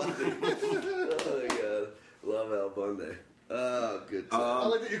 Al Bundy. Oh my God, love Al Bundy. Oh, good. I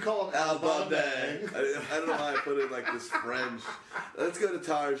like that you call him Al Bundy. I don't know why I put it like this French. Let's go to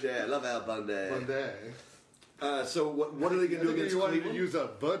Tarjay. I love Al Bundy. Bundy. So what are they going to do against You wanted Cleveland? to use a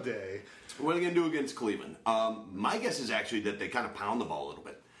Bundy. What are they going to do against Cleveland? My guess is actually that they kind of pound the ball a little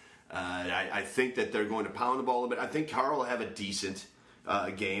bit. I think that they're going to pound the ball a little bit. I think Carl will have a decent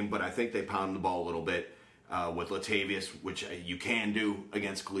game, but I think they pound the ball a little bit with Latavius, which you can do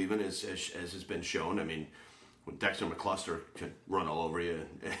against Cleveland, as has been shown. I mean, when Dexter McCluster could run all over you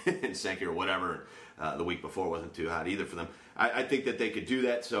and sink you or whatever. The week before wasn't too hot either for them. I think that they could do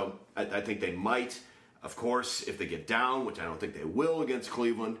that, so I think they might. Of course, if they get down, which I don't think they will against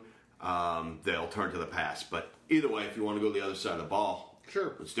Cleveland, they'll turn to the pass. But either way, if you want to go to the other side of the ball,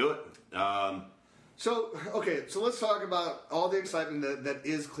 Sure. let's do it. So let's talk about all the excitement that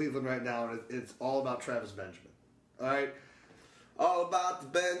is Cleveland right now, and it's all about Travis Benjamin. All right? All about the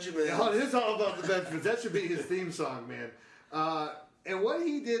Benjamin. Oh, it is all about the Benjamins. That should be his theme song, man. And what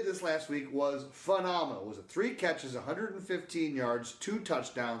he did this last week was phenomenal. It was 3 catches, 115 yards, 2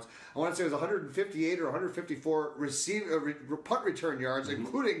 touchdowns. I want to say it was 158 or 154 punt return yards,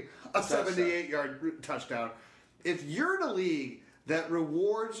 including a 78-yard touchdown. If you're in a league that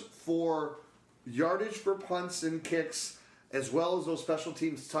rewards for yardage for punts and kicks, as well as those special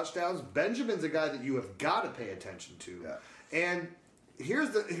teams touchdowns, Benjamin's a guy that you have got to pay attention to. Yeah. And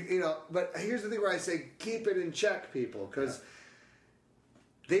here's the thing where I say keep it in check, people, because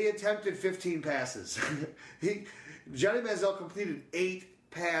they attempted 15 passes. Johnny Manziel completed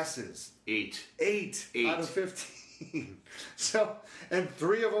 8 passes. 8 out of 15. So, and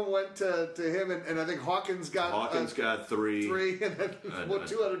 3 of them went to him, and I think Hawkins got 3. 3, and then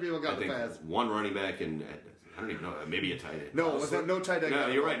 2 other people got I the think pass. one running back and I don't even know, maybe a tight end. No, was that no tight end? No, got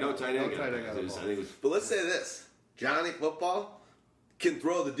the you're ball. right. No tight end. No tight end got the I ball. think it was. But let's say this. Johnny Football can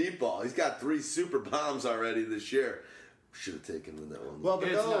throw the deep ball. He's got 3 super bombs already this year. Should have taken him in that one. Well, but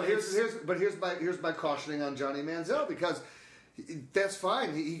It's no, not- here's my cautioning on Johnny Manziel, because that's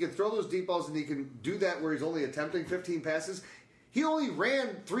fine. He can throw those deep balls, and he can do that where he's only attempting 15 passes. He only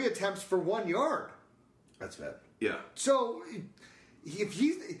ran 3 attempts for 1 yard. That's bad. Yeah. So if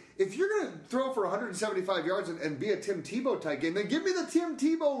you're going to throw for 175 yards and be a Tim Tebow type game, then give me the Tim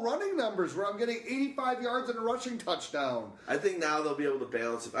Tebow running numbers where I'm getting 85 yards and a rushing touchdown. I think now they'll be able to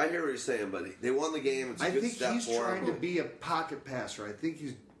balance it. I hear what you're saying, buddy. They won the game. It's a I good think step he's for trying him. to be a pocket passer. I think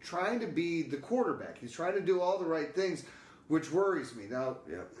he's trying to be the quarterback. He's trying to do all the right things, which worries me. Now,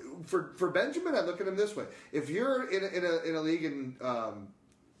 Yeah. for Benjamin, I look at him this way: if you're in a league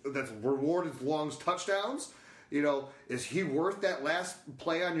that's rewarded long touchdowns, is he worth that last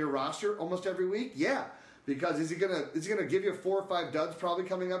play on your roster almost every week? Yeah. Because is he gonna give you 4 or 5 duds probably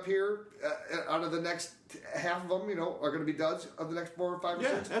coming up here out of the next half of them? Are going to be duds of the next 4 or 5 or Yeah,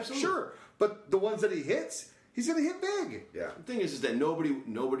 6. absolutely. Sure, but the ones that he hits, he's going to hit big. Yeah. The thing is that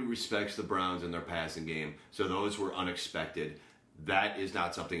nobody respects the Browns in their passing game, so those were unexpected. That is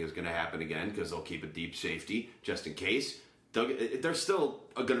not something that's going to happen again because they'll keep a deep safety just in case. They're still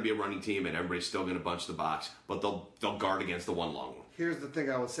going to be a running team, and everybody's still going to bunch the box, but they'll guard against the one long one. Here's the thing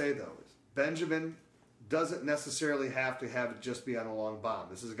I would say though: is Benjamin doesn't necessarily have to have it just be on a long bomb.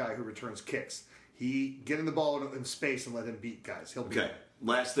 This is a guy who returns kicks. He get in the ball in space and let him beat guys. He'll beat Okay, them.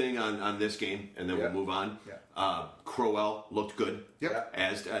 last thing on this game, and then Yeah. we'll move on. Yeah. Crowell looked good. Yep.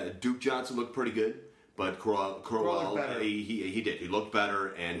 As Duke Johnson looked pretty good, but Crowell looked better. he did. He looked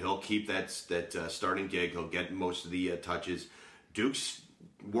better, and he'll keep that starting gig. He'll get most of the touches. Duke's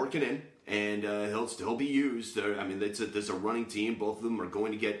working in, and he'll still be used. I mean, there's a running team. Both of them are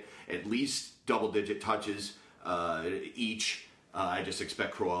going to get at least double-digit touches each. I just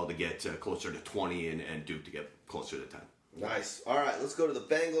expect Crowell to get closer to 20 and Duke to get closer to 10. Nice. All right, let's go to the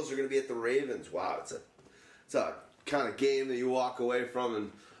Bengals. They're going to be at the Ravens. Wow, it's a kind of game that you walk away from,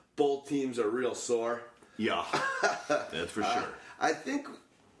 and both teams are real sore. Yeah, that's for sure. I think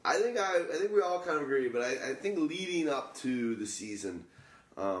we all kind of agree, but I think leading up to the season,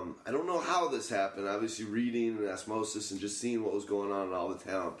 I don't know how this happened. Obviously, reading and osmosis and just seeing what was going on and all the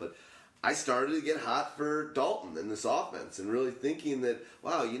talent, but I started to get hot for Dalton in this offense and really thinking that,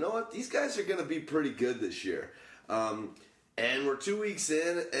 wow, you know what? These guys are going to be pretty good this year. And we're 2 weeks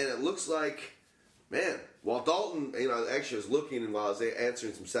in, and it looks like, man, while Dalton, actually I was looking, and while I was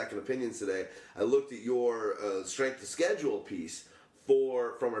answering some second opinions today, I looked at your strength of schedule piece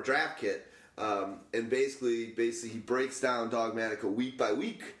from our draft kit, and basically he breaks down Dogmatic a week by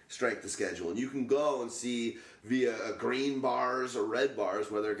week strength of schedule, and you can go and see via green bars or red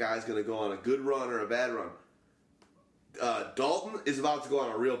bars whether a guy's going to go on a good run or a bad run. Dalton is about to go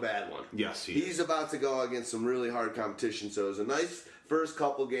on a real bad one. Yes, he's about to go against some really hard competition. So it was a nice first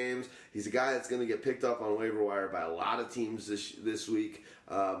couple games. He's a guy that's going to get picked up on waiver wire by a lot of teams this week,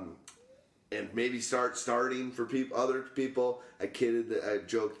 and maybe starting for other people. I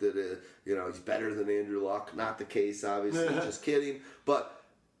joked that he's better than Andrew Luck. Not the case, obviously. Just kidding. But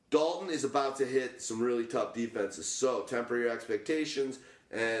Dalton is about to hit some really tough defenses. So temper your expectations.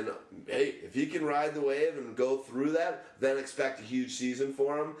 And, hey, if he can ride the wave and go through that, then expect a huge season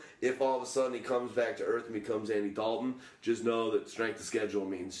for him. If all of a sudden he comes back to earth and becomes Andy Dalton, just know that strength of schedule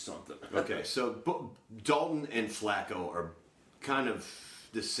means something. Okay, so Dalton and Flacco are kind of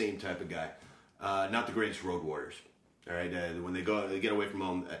the same type of guy. Not the greatest road warriors. All right, when they get away from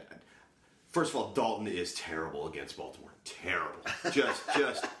home. First of all, Dalton is terrible against Baltimore. Terrible,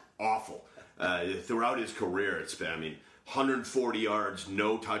 just awful. Throughout his career, it's been 140 yards,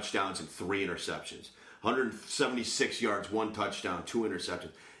 no touchdowns, and 3 interceptions. 176 yards, 1 touchdown, 2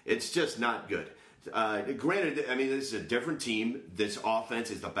 interceptions. It's just not good. Granted, this is a different team. This offense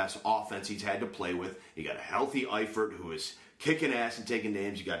is the best offense he's had to play with. You got a healthy Eifert who is kicking ass and taking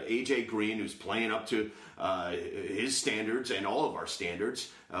names. You got A.J. Green who's playing up to his standards and all of our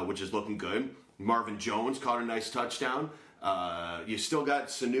standards, which is looking good. Marvin Jones caught a nice touchdown. You still got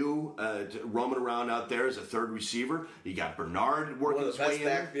Sanu roaming around out there as a third receiver. You got Bernard working his way in. One of the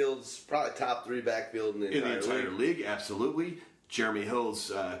best backfields, probably top 3 backfield in the entire league. Absolutely. Jeremy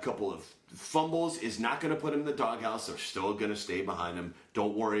Hill's couple of fumbles is not going to put him in the doghouse. They're still going to stay behind him.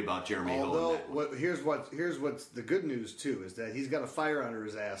 Don't worry about Jeremy Hill. Although, here's what's the good news too is that he's got a fire under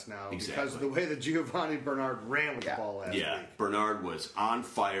his ass now because of the way that Giovanni Bernard ran with the ball last week. Bernard was on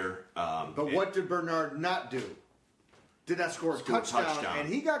fire. But what did Bernard not do? Did not score a touchdown, and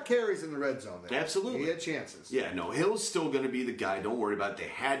he got carries in the red zone there. Absolutely. He had chances. Yeah, no, Hill's still going to be the guy. Don't worry about it. They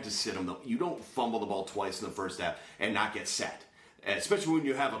had to sit him. You don't fumble the ball twice in the first half and not get set. especially when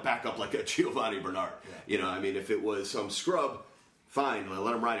you have a backup like a Giovanni Bernard. You know, I mean, if it was some scrub, fine,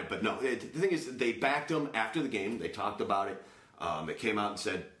 let him ride it. But no, the thing is, they backed him after the game. They talked about it. They came out and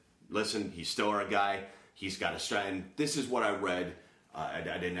said, listen, he's still our guy. He's got to stride. And this is what I read. I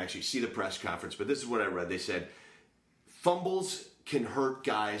didn't actually see the press conference, but this is what I read. They said, fumbles can hurt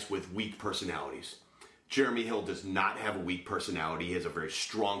guys with weak personalities. Jeremy Hill does not have a weak personality. He has a very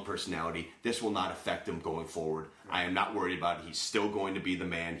strong personality. This will not affect him going forward. I am not worried about it. He's still going to be the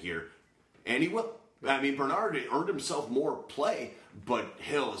man here. And he will. I mean, Bernard earned himself more play, but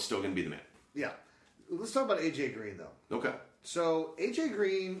Hill is still going to be the man. Yeah. Let's talk about A.J. Green, though. Okay. So, A.J.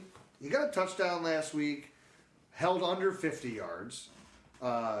 Green, he got a touchdown last week, held under 50 yards.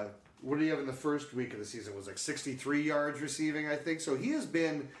 What did he have in the first week of the season? It was like 63 yards receiving, I think. So, he has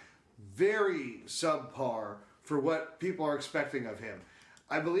been very subpar for what people are expecting of him.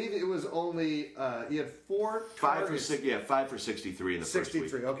 I believe it was only he had 4 targets. 5 for 63 in the first week.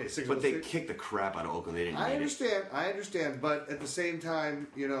 63, okay. 63. But they kicked the crap out of Oakland. They didn't need it. I understand, but at the same time,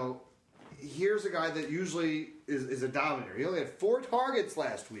 you know, here's a guy that usually is a dominator. He only had 4 targets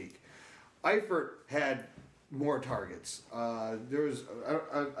last week. Eifert had more targets. There was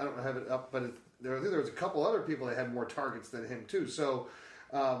I don't have it up, but I think there was a couple other people that had more targets than him too. So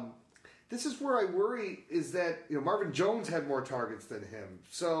this is where I worry is that, you know, Marvin Jones had more targets than him.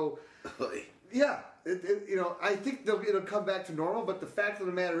 So yeah, you know, I think it'll come back to normal. But the fact of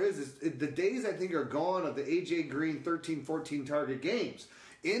the matter is the days I think are gone of the A.J. Green 13, 14 target games.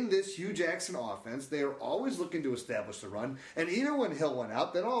 In this Hugh Jackson offense, they are always looking to establish the run. And even when Hill went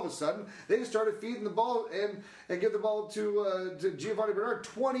out, then all of a sudden, they just started feeding the ball and give the ball to Giovanni Bernard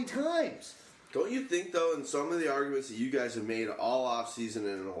 20 times. Don't you think, though, in some of the arguments that you guys have made all offseason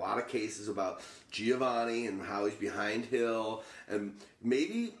and in a lot of cases about Giovanni and how he's behind Hill, and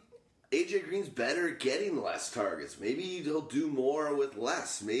maybe A.J. Green's better at getting less targets. Maybe he'll do more with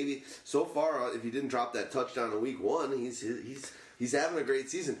less. Maybe so far, if he didn't drop that touchdown in week 1, he's having a great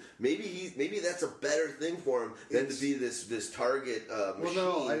season. Maybe that's a better thing for him than to be this target machine.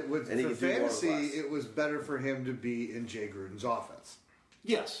 Well, no, and he for can do more with fantasy, less. it was better for him to be in Jay Gruden's offense.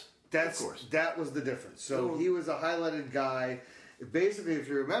 Yes, of course. That was the difference. So he was a highlighted guy. Basically, if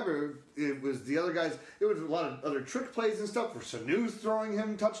you remember, it was the other guys. It was a lot of other trick plays and stuff. Where Sanu's throwing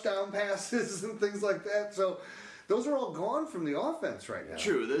him touchdown passes and things like that. So those are all gone from the offense right now.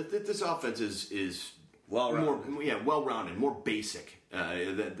 True. This offense is Well-rounded. well-rounded, more basic.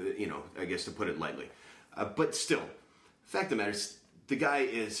 You know, I guess to put it lightly. But still, fact of the matter is, the guy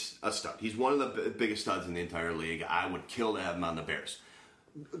is a stud. He's one of the biggest studs in the entire league. I would kill to have him on the Bears.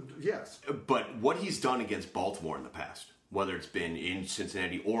 Yes. But what he's done against Baltimore in the past, whether it's been in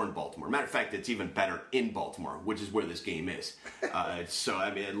Cincinnati or in Baltimore. Matter of fact, it's even better in Baltimore, which is where this game is. So,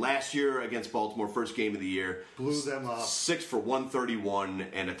 I mean, last year against Baltimore, first game of the year. Blew them up. 6 for 131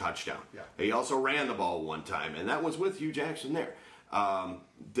 and a touchdown. Yeah. He also ran the ball one time, and that was with Hugh Jackson there.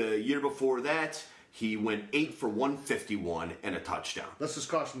 The year before that, he went 8 for 151 and a touchdown. Let's just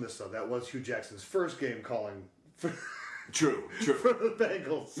caution this, though. That was Hugh Jackson's first game calling for True. for the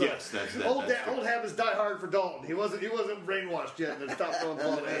Bengals. So Yes, that's old true. habits die hard for Dalton. He wasn't brainwashed yet and stopped throwing the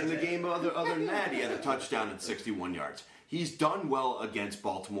ball. In the game other than that, he had a touchdown at 61 yards. He's done well against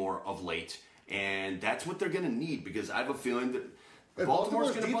Baltimore of late, and that's what they're going to need because I have a feeling that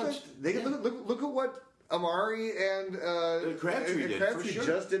Baltimore's going to punch. Look at what Amari and Crabtree did, for sure.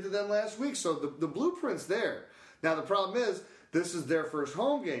 just did to them last week. So the blueprint's there. Now the problem is this is their first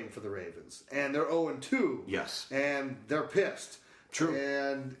home game for the Ravens, and they're 0-2. Yes, and they're pissed. True.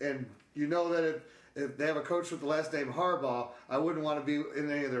 And you know that if they have a coach with the last name Harbaugh, I wouldn't want to be in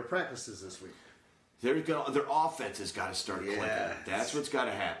any of their practices this week. their offense has got to start clicking. That's what's got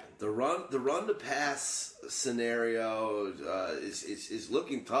to happen. The run to pass scenario is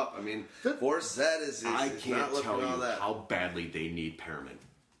looking tough. I mean, Forsett is I not can't looking tell all you that. how badly they need Perriman.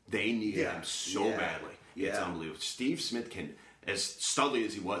 They need him so badly. It's unbelievable. Steve Smith can, as studly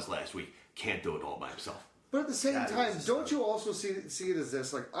as he was last week, can't do it all by himself. But at the same That time, is don't you also see it as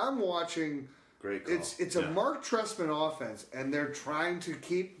this? Like, I'm watching. Great call. It's a Mark Trestman offense, and they're trying to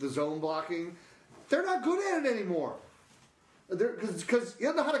keep the zone blocking. They're not good at it anymore. Because you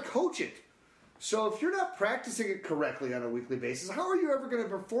don't know how to coach it. So if you're not practicing it correctly on a weekly basis, how are you ever going to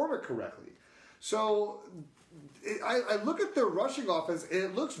perform it correctly? So I look at their rushing offense, and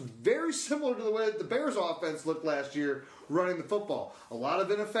it looks very similar to the way that the Bears' offense looked last year running the football. A lot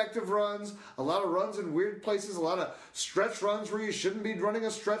of ineffective runs, a lot of runs in weird places, a lot of stretch runs where you shouldn't be running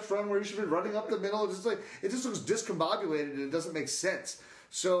a stretch run, where you should be running up the middle. It just looks discombobulated, and it doesn't make sense.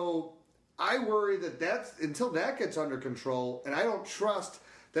 So I worry that until that gets under control, and I don't trust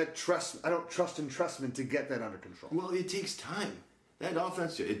in Trestman to get that under control. Well, it takes time. That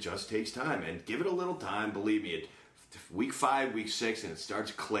offense, it just takes time, and give it a little time. Believe me, week 5, week 6, and it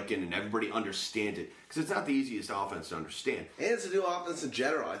starts clicking, and everybody understands it because it's not the easiest offense to understand. And it's a new offense in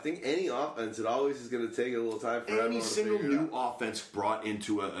general. I think any offense, it always is going to take a little time for everyone Any to single figure it new out. offense brought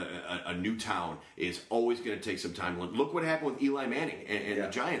into a new town is always going to take some time. Look what happened with Eli Manning and the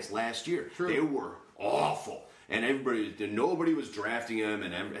Giants last year. True. They were awful, and nobody was drafting him.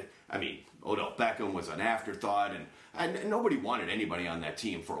 And Odell Beckham was an afterthought, and nobody wanted anybody on that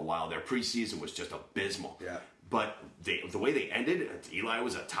team for a while. Their preseason was just abysmal. Yeah. But the way they ended, Eli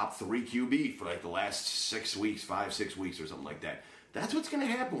was a top 3 QB for like the last 6 weeks, 5-6 weeks or something like that. That's what's going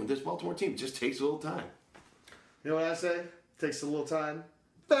to happen with this Baltimore team. It just takes a little time. You know what I say? Takes a little time.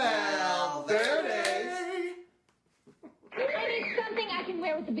 Valverde. I need something I can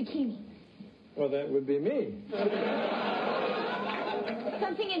wear with a bikini. Well, that would be me.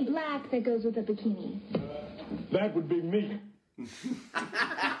 Something in black that goes with a bikini. That would be me.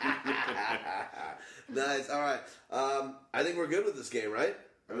 Nice. All right. I think we're good with this game, right?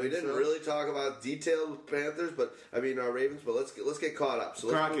 I mean, we didn't really talk about detailed Panthers, but Ravens. But let's get caught up. So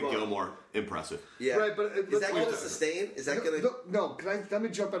let's Crockett move on. Gilmore, impressive. Yeah. Right, but is that going to sustain? Is that going to? No, let me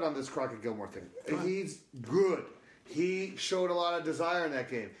jump in on this Crockett Gilmore thing. He's good. He showed a lot of desire in that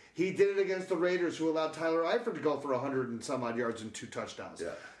game. He did it against the Raiders, who allowed Tyler Eifert to go for 100 and some odd yards and 2 touchdowns.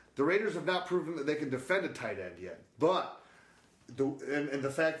 Yeah. The Raiders have not proven that they can defend a tight end yet, but. And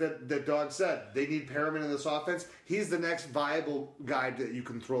the fact that Dog said they need Perriman in this offense, he's the next viable guy that you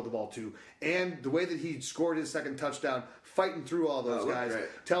can throw the ball to. And the way that he scored his second touchdown, fighting through all those guys,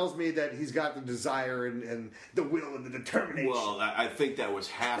 tells me that he's got the desire and the will and the determination. Well, I think that was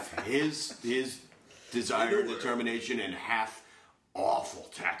half his desire and determination and half awful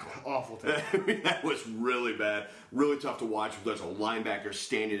tackle. Awful tackle. I mean, that was really bad. Really tough to watch. There's a linebacker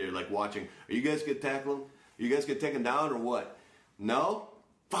standing there like watching. Are you guys get tackled? You guys get taken down or what? No?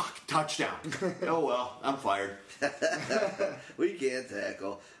 Fuck, touchdown. Oh, well, I'm fired. We can't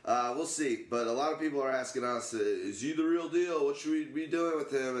tackle. We'll see. But a lot of people are asking us, is he the real deal? What should we be doing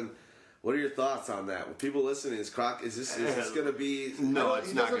with him? And what are your thoughts on that? With people listening, is this going to be... No,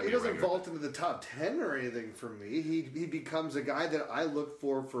 it's not going to be He doesn't regular. vault into the top 10 or anything for me. He becomes a guy that I look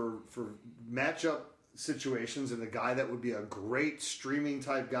for matchup situations and a guy that would be a great streaming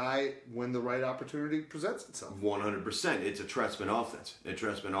type guy when the right opportunity presents itself. 100%. It's a Trestman offense. A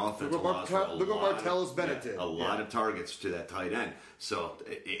Trestman offense Look what allows for look what Martellus Bennett did. A lot of targets to that tight end. So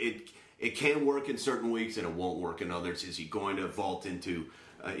it can work in certain weeks and it won't work in others. Is he going to vault into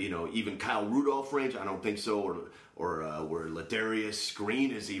even Kyle Rudolph range? I don't think so. Or where Ladarius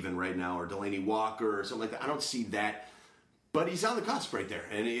Green is even right now, or Delaney Walker or something like that. I don't see that. But he's on the cusp right there,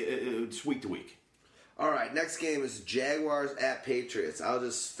 and it's week to week. All right, next game is Jaguars at Patriots. I'll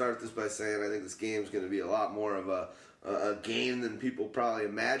just start this by saying I think this game is going to be a lot more of a game than people probably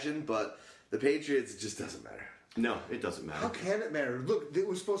imagine, but the Patriots, it just doesn't matter. No, it doesn't matter. How can it matter? Look, it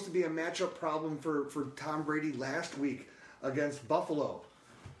was supposed to be a matchup problem for Tom Brady last week against Buffalo.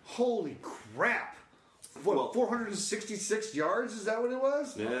 Holy crap. What, 466 yards? Is that what it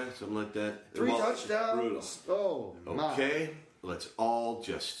was? Yeah, something like that. 3 touchdowns. Brutal. Oh, my. Okay, let's all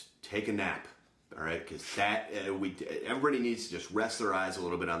just take a nap. All right, because everybody needs to just rest their eyes a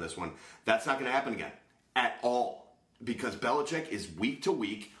little bit on this one. That's not going to happen again at all, because Belichick is week to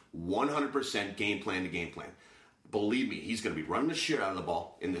week, 100% game plan to game plan. Believe me, he's going to be running the shit out of the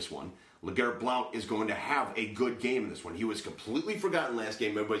ball in this one. LeGarrette Blount is going to have a good game in this one. He was completely forgotten last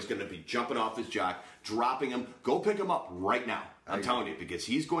game. Everybody's going to be jumping off his jock, dropping him. Go pick him up right now. I'm telling you, because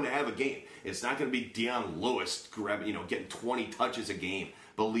he's going to have a game. It's not going to be Deion Lewis getting 20 touches a game.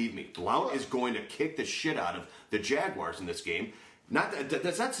 Believe me, Blount is going to kick the shit out of the Jaguars in this game.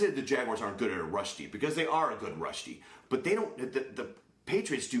 That's not to say the Jaguars aren't good at a rush D, because they are a good rush D. But they don't. The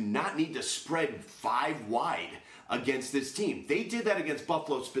Patriots do not need to spread 5 wide against this team. They did that against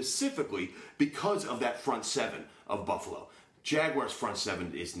Buffalo specifically because of that front 7 of Buffalo. Jaguars' front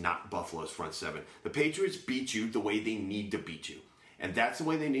 7 is not Buffalo's front 7. The Patriots beat you the way they need to beat you. And that's the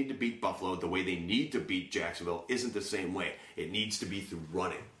way they need to beat Buffalo. The way they need to beat Jacksonville isn't the same way. It needs to be through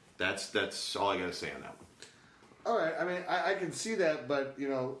running. That's all I got to say on that one. All right, I mean, I can see that, but,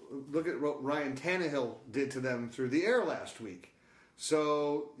 look at what Ryan Tannehill did to them through the air last week.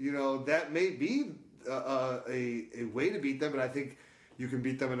 So, that may be a way to beat them, but I think you can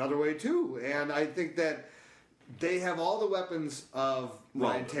beat them another way, too. And I think that they have all the weapons of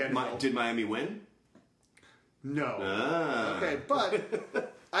Ryan Tannehill. Did Miami win? No. Ah. Okay, but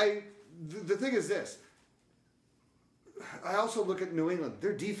the thing is this. I also look at New England.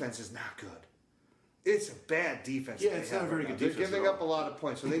 Their defense is not good. It's a bad defense. Yeah, it's not a very good defense They're giving at all. up a lot of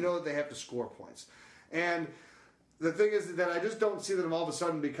points, so they know that they have to score points. And the thing is that I just don't see them all of a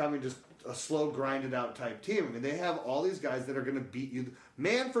sudden becoming just a slow, grinded out type team. I mean, they have all these guys that are going to beat you.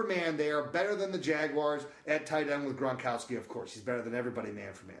 Man for man, they are better than the Jaguars at tight end with Gronkowski, of course. He's better than everybody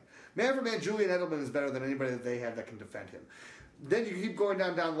man for man. Man for man, Julian Edelman is better than anybody that they have that can defend him. Then you keep going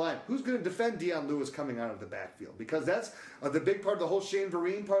down the line. Who's going to defend Deion Lewis coming out of the backfield? Because that's the big part of the whole Shane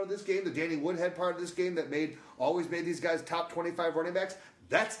Vereen part of this game, the Danny Woodhead part of this game that always made these guys top 25 running backs.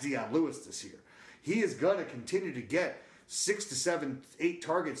 That's Deion Lewis this year. He is going to continue to get 6 to 7, 8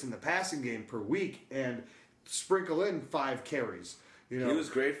 targets in the passing game per week and sprinkle in 5 carries. You know, he was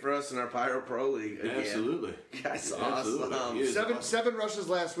great for us in our Pyro Pro League. Again. Absolutely. That's Absolutely. awesome. He is awesome. 7 rushes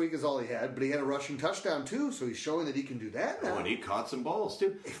last week is all he had, but he had a rushing touchdown too, so he's showing that he can do that now. Oh, and he caught some balls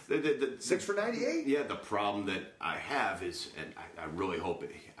too. 6 for 98. Yeah, the problem that I have is, and I really hope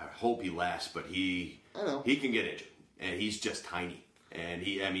he lasts, but he can get injured, and he's just tiny. And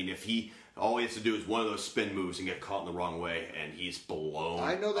if he all he has to do is one of those spin moves and get caught in the wrong way, and he's blown.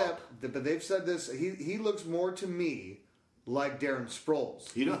 I know up. that, but they've said this. He looks more to me like Darren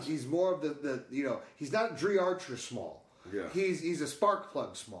Sproles. He does. He's more of the he's not Dree Archer small. Yeah. He's a spark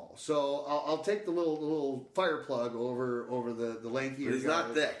plug small. So I'll take the little fire plug over the lanky. But he's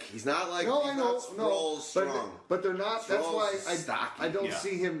not thick. He's not like Sproles strong. But they're not. That's Sproles why is stocky. I don't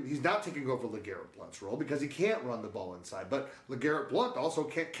see him. He's not taking over LeGarrette Blount's role because he can't run the ball inside. But LeGarrette Blount also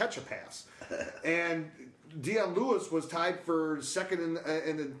can't catch a pass. And Deion Lewis was tied for second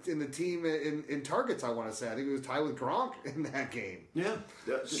in the team in targets. I want to say. I think he was tied with Gronk in that game. Yeah.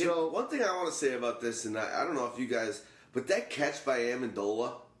 So one thing I want to say about this, and I don't know if you guys, but that catch by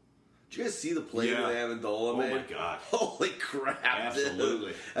Amendola. Did you guys see the play with Amendola, man? Oh my god! Holy crap!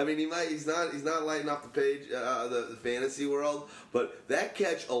 Absolutely. Dude. I mean, he's not lighting off the page, the fantasy world, but that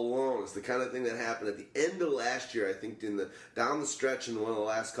catch alone is the kind of thing that happened at the end of last year. I think down the stretch in one of the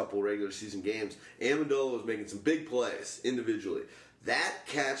last couple regular season games, Amendola was making some big plays individually. That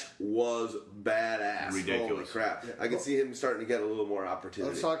catch was badass. Ridiculous. Holy crap! Yeah. I can see him starting to get a little more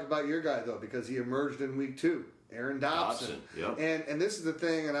opportunity. Let's talk about your guy though, because he emerged in week 2. Aaron Dobson. Yep. And this is the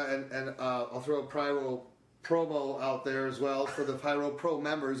thing, and I'll throw a Pyro promo out there as well for the Pyro Pro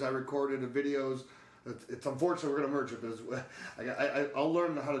members. I recorded a videos. It's unfortunate we're going to merge it because I'll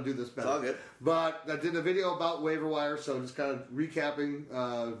learn how to do this better. It's all good. But I did a video about waiver wire, so just kind of recapping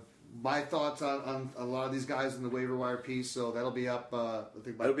my thoughts on a lot of these guys in the waiver wire piece. So that'll be up. I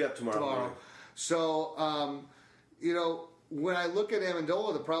think It'll be up tomorrow morning. So when I look at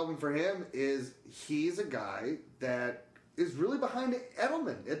Amendola, the problem for him is he's a guy that is really behind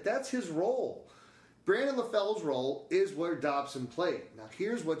Edelman. That's his role. Brandon LaFell's role is where Dobson played. Now,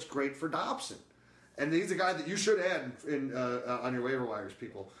 here's what's great for Dobson. And he's a guy that you should add on your waiver wires,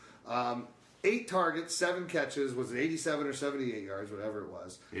 people. 8 targets, 7 catches. Was it 87 or 78 yards, whatever it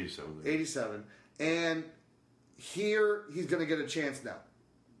was? 87. And here he's going to get a chance now.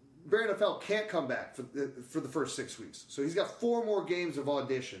 Brandon LaFell can't come back for the first 6 weeks. So he's got 4 more games of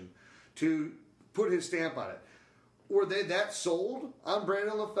audition to put his stamp on it. Were they that sold on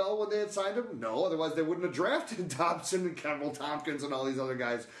Brandon LaFell when they had signed him? No, otherwise they wouldn't have drafted Dobson and Kendall Tompkins and all these other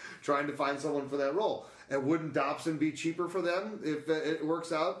guys trying to find someone for that role. And wouldn't Dobson be cheaper for them if it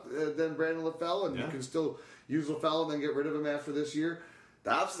works out than Brandon LaFell? And you can still use LaFell and then get rid of him after this year?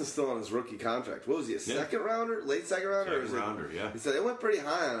 Dobson's still on his rookie contract. What was he, a second rounder? Late second rounder? Second rounder, yeah. He said they went pretty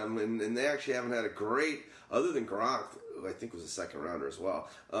high on him, and they actually haven't had a great, other than Gronk, who I think was a second rounder as well.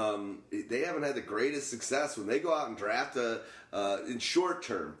 They haven't had the greatest success when they go out and draft in short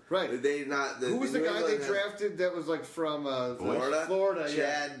term. Right. Who was the guy they drafted that was like from Florida? Florida,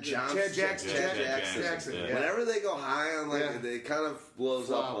 Chad Johnson. Chad Jackson. Jackson. Yeah. Whenever they go high on, it kind of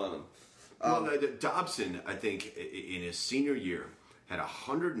blows up on them. Well, Dobson, I think, in his senior year, had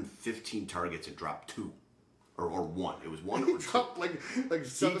 115 targets and dropped 2. Or 1. It was 1 or 2. He dropped like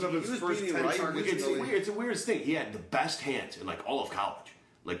 7 of his first 10 targets. It's the weirdest thing. He had the best hands in all of college.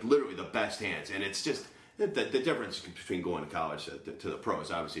 Literally the best hands. And it's just the difference between going to college to the pro is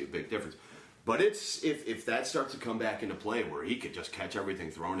obviously a big difference. But it's if that starts to come back into play where he could just catch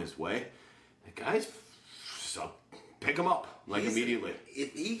everything thrown his way, the guys pick him up immediately.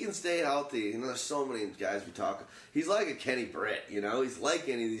 If he can stay healthy, there's so many guys we talk. He's like a Kenny Britt, He's like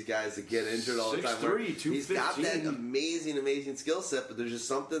any of these guys that get injured all the time. 6'3", He's got that amazing skill set, but there's just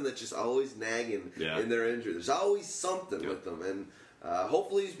something that's just always nagging in their injury. There's always something with them, and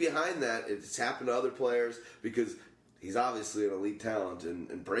hopefully he's behind that. It's happened to other players because he's obviously an elite talent,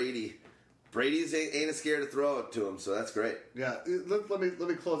 and Brady's ain't scared to throw it to him, so that's great. Yeah, let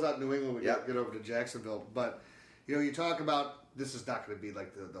me close out New England. We get over to Jacksonville, but you talk about this is not going to be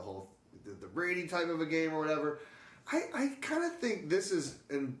like the whole the Brady type of a game or whatever. I kind of think this is,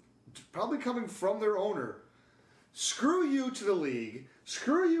 and probably coming from their owner, screw you to the league,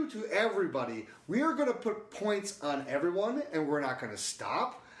 screw you to everybody. We are going to put points on everyone, and we're not going to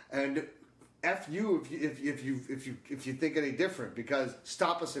stop. And F you if you think any different, because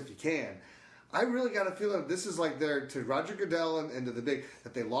stop us if you can. I really got a feeling that this is like to Roger Goodell and to the big,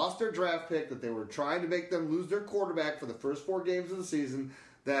 that they lost their draft pick, that they were trying to make them lose their quarterback for the first 4 games of the season.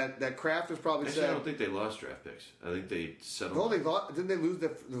 That Kraft was probably Actually, saying. I don't think they lost draft picks. I think they settled. No, didn't they lose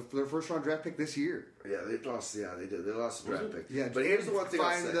their first round draft pick this year? Yeah, they lost. Yeah, they did. They lost the draft pick. Yeah, but here's the one thing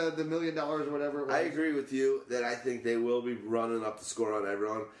I'll find say. the $1 million or whatever it was. I agree with you that I think they will be running up the score on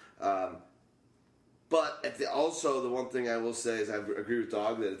everyone. But also the one thing I will say is I agree with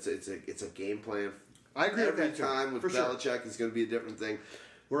Dog that it's a game plan. I agree with Every that too, time with for sure. Belichick is going to be a different thing.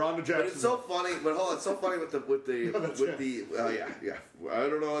 We're on to Jackson. But it's so funny. But hold on, it's so funny with the yeah. I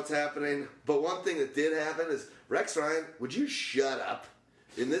don't know what's happening. But one thing that did happen is Rex Ryan. Would you shut up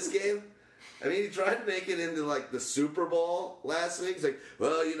in this game? I mean, he tried to make it into like the Super Bowl last week. He's like,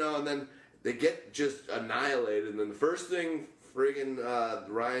 well, and then they get just annihilated. And then the first thing friggin'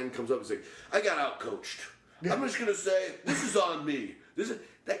 Ryan comes up and says, I got outcoached. I'm just gonna say this is on me.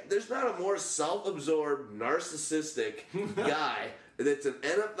 There's not a more self-absorbed, narcissistic guy that's an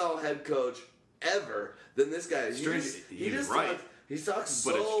NFL head coach ever than this guy. He talks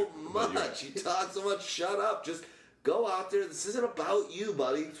so much. He talks so much. Shut up. Just go out there. This isn't about you,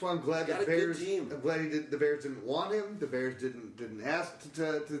 buddy. That's why I'm glad you got the Bears. A good team. I'm glad the Bears didn't want him. The Bears didn't ask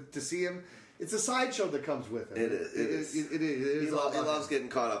to see him. It's a sideshow that comes with him. It is. He loves getting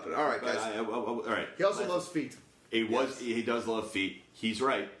caught up in it. All right, guys. All right. He also loves feet. He does love feet. He's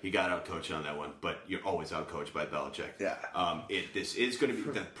right. He got outcoached on that one, but you're always outcoached by Belichick. Yeah. This is going to be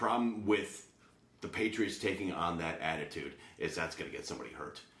the problem with the Patriots taking on that attitude is that's going to get somebody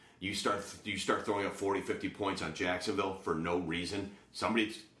hurt. You start throwing up 40, 50 points on Jacksonville for no reason.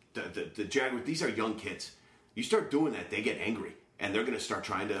 The Jaguars, these are young kids. You start doing that, they get angry. And they're going to start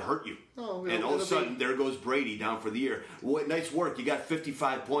trying to hurt you. And all of a sudden, there goes Brady down for the year. Nice work. You got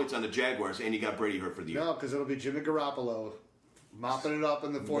 55 points on the Jaguars, and you got Brady hurt for the year. No, because it'll be Jimmy Garoppolo mopping it up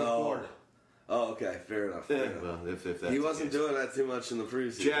in the fourth quarter. Oh, okay. Fair enough. Well, if that's he wasn't doing that too much in the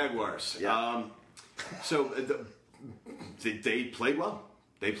preseason. Jaguars. Yeah. They played well.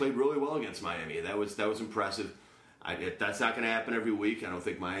 They played really well against Miami. That was impressive. That's not going to happen every week. I don't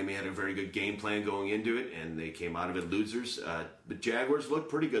think Miami had a very good game plan going into it, and they came out of it losers. The Jaguars looked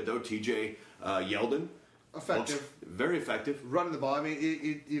pretty good, though. TJ Yeldon. Effective. Very effective. Running the ball. I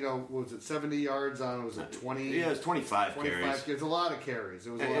mean, what was it, 70 yards on, was it 20? Yeah, it was 25 carries. It was a lot of carries.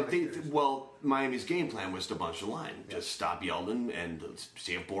 It was a lot of carries. Well, Miami's game plan was to bunch the line. Yeah. Just stop Yeldon and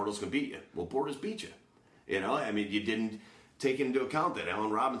see if Bortles can beat you. Well, Bortles beat you. I mean, you didn't take into account that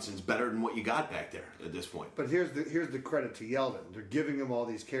Allen Robinson's better than what you got back there at this point. But here's the credit to Yeldon. They're giving him all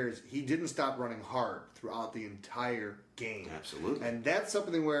these carries. He didn't stop running hard throughout the entire game. Absolutely. And that's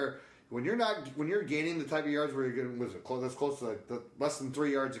something where when you're gaining the type of yards where you're getting that's close to the less than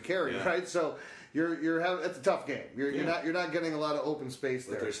 3 yards a carry, right? So you're having, it's a tough game. You're not getting a lot of open space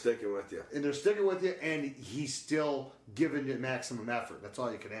there. But they're sticking with you. And they're sticking with you, and he's still giving you maximum effort. That's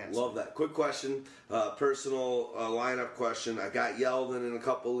all you can ask. Love that. Quick question, personal lineup question. I got Yeldon in a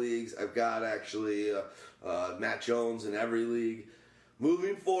couple leagues. I've got actually Matt Jones in every league.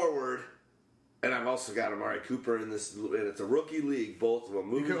 Moving forward, and I've also got Amari Cooper in this, and it's a rookie league, both of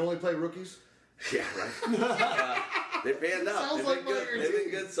them. You can only play rookies? Yeah, right. They panned out. Sounds They've been like good. They've been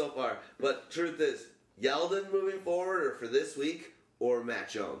good so far. But truth is, Yeldon moving forward, or for this week, or Matt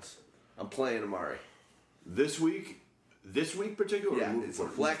Jones. I'm playing Amari. This week particularly. Yeah, it's a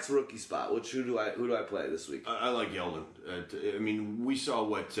flex rookie spot. Who do I play this week? I like Yeldon. I mean, we saw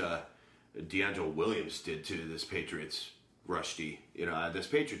what D'Angelo Williams did to this Patriots rush D. This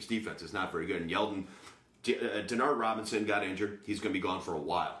Patriots defense is not very good. And Yeldon, Denard Robinson got injured. He's going to be gone for a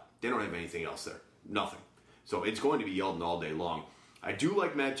while. They don't have anything else there. Nothing. So it's going to be Yeldon all day long. I do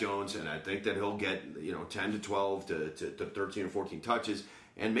like Matt Jones, and I think that he'll get 10 to 12 to 13 or 14 touches,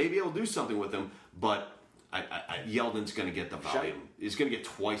 and maybe he'll do something with them. But Yeldon's going to get the volume. He's going to get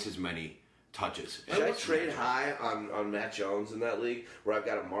twice as many touches. Should I trade high on Matt Jones in that league where I've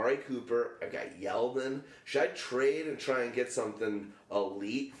got Amari Cooper, I've got Yeldon? Should I trade and try and get something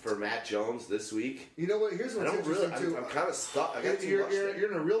elite for Matt Jones this week? You know what? Here's what's interesting too. I'm kind of stuck. I got too much there.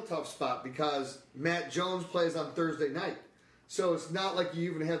 You're in a real tough spot because Matt Jones plays on Thursday night, so it's not like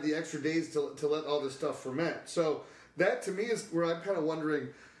you even have the extra days to let all this stuff ferment. So that to me is where I'm kind of wondering.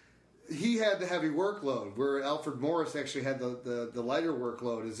 He had the heavy workload, where Alfred Morris actually had the lighter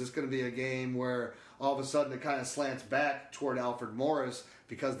workload. Is this going to be a game where all of a sudden it kind of slants back toward Alfred Morris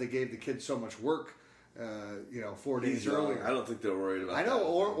because they gave the kid so much work 4 He's days young. earlier. I don't think they're worried about I that. know,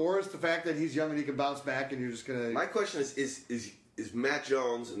 or it's the fact that he's young and he can bounce back, and you're just gonna. My question is Matt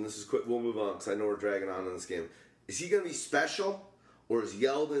Jones, and this is quick. We'll move on because I know we're dragging on in this game. Is he going to be special, or is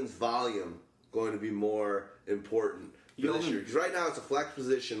Yeldon's volume going to be more important for this year? Because right now it's a flex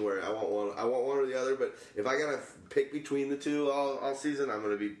position where I want one or the other. But if I got to pick between the two all season, it's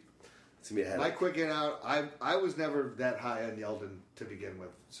going to be ahead. My quick in out. I was never that high on Yeldon to begin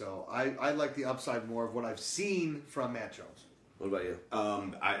with, so I like the upside more of what I've seen from Matt Jones. What about you?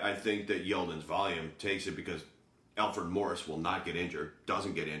 I think that Yeldon's volume takes it because Alfred Morris will not get injured,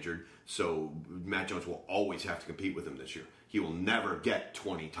 doesn't get injured, so Matt Jones will always have to compete with him this year. He will never get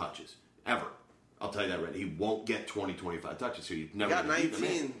 20 touches, ever. I'll tell you that right. He won't get 20, 25 touches, so he's never Got gonna be the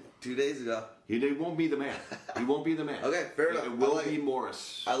man. 19 2 days ago. He won't be the man. He won't be the man. Okay, fair enough. It will I like be it.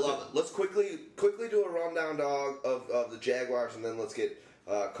 Morris. I love it. Let's quickly do a rundown, dog, of the Jaguars, and then let's get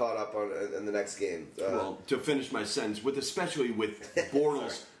caught up on in the next game. Well, to finish my sentence, especially with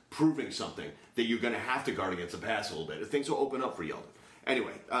Bortles proving something that you're going to have to guard against the pass a little bit, things will open up for Yeldon.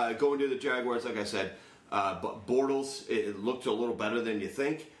 Anyway, going to the Jaguars, like I said, but Bortles, it looked a little better than you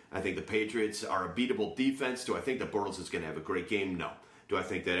think. I think the Patriots are a beatable defense. Do I think that Bortles is going to have a great game? No. Do I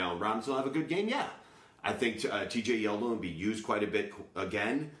think that Allen Robinson will have a good game? Yeah. I think T.J. Yeldon will be used quite a bit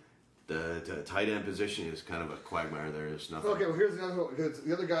again. The tight end position is kind of a quagmire. There is nothing. Okay, well here's another one. Because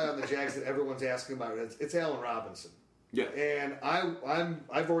the other guy on the Jags that everyone's asking about it's Allen Robinson. Yeah. And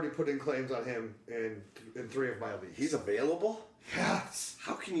I've already put in claims on him in 3 of my leagues. He's available? Yes.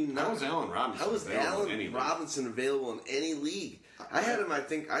 How can you not? How is Allen Robinson How is available in any Allen league? Robinson available in any league? I had him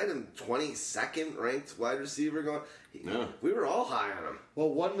 22nd ranked wide receiver going. Yeah. We were all high on him. Well,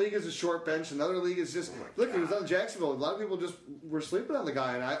 one league is a short bench, another league is just look. He was on Jacksonville. A lot of people just were sleeping on the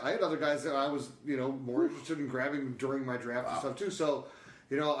guy, and I had other guys that I was more interested in grabbing during my draft and stuff too. So,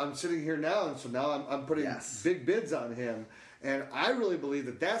 I'm sitting here now, and so now I'm putting big bids on him, and I really believe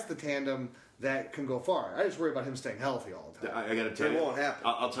that that's the tandem that can go far. I just worry about him staying healthy all the time. I got to tell It you, won't happen.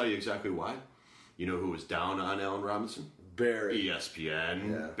 I'll tell you exactly why. You know who was down on Allen Robinson? Barry.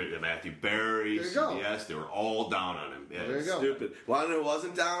 ESPN, Matthew Berry, There you go. CBS, they were all down on him. Yeah, There you go. Stupid. Well, who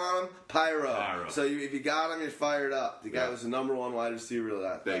wasn't down on him? Pyro. Pyro. So if you got him, you're fired up. The guy was the number 1 wide receiver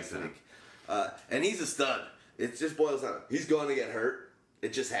last Thanks, week. And he's a stud. It just boils down. He's going to get hurt.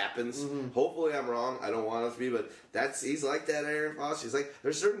 It just happens. Mm-hmm. Hopefully I'm wrong. I don't want us to be, but he's like that Aaron Foster. He's like,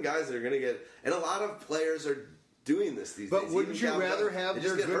 there's certain guys that are going to get, and a lot of players are doing this these But days. wouldn't Even you Calvin rather Johnson. have They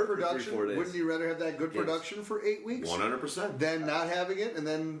their just get good hurt for 3-4 production? days. Wouldn't you rather have that good Yes. production for 8 weeks 100%. than not having it and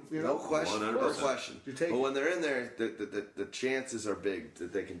then No question. 100%. No question. You take but it. when they're in there, the chances are big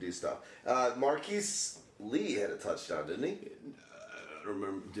that they can do stuff. Marquise Lee had a touchdown, didn't he? I don't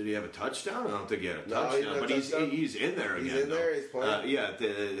remember. Did he have a touchdown? I don't think he had a No, he didn't touchdown, have but a touchdown. he's in there He's again. in there, he's playing. Yeah,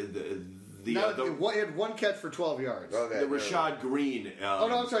 he had one catch for 12 yards. Okay. the Rashad Green. Oh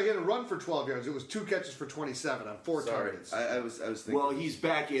no, I'm sorry. He had a run for 12 yards. It was 2 catches for 27 on 4 Sorry. targets. I was thinking. Well, he's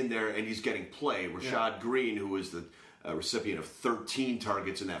back in there and he's getting play. Rashad Green, who was the recipient of 13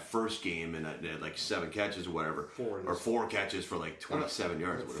 targets in that first game and had like 7 catches or whatever, 4 catches for like 27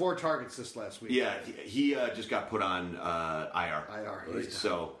 yards. or whatever. 4 targets this last week. Yeah, he just got put on IR. IR.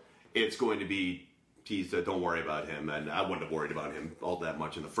 So it's going to be. Don't worry about him, and I wouldn't have worried about him all that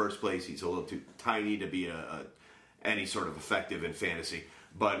much in the first place. He's a little too tiny to be any sort of effective in fantasy.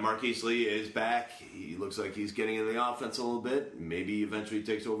 But Marquise Lee is back. He looks like he's getting in the offense a little bit. Maybe eventually he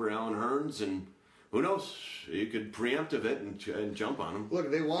takes over Alan Hearns, and who knows? You could preemptive it and jump on him.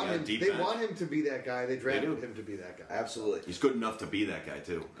 Look, they want Yeah, him. They defense. want him to be that guy. They drafted do. him to be that guy. Absolutely. He's good enough to be that guy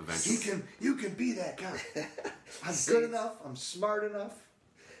too. Eventually, You can be that guy. I'm good enough. I'm smart enough.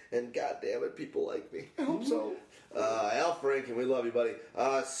 And goddamn it, people like me. I hope so. Al Franken, we love you, buddy.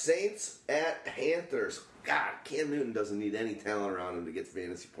 Saints at Panthers. God, Cam Newton doesn't need any talent around him to get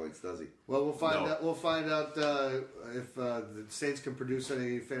fantasy points, does he? Well, we'll find No. out. We'll find out if the Saints can produce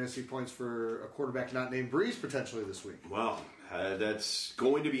any fantasy points for a quarterback not named Breeze potentially this week. well, that's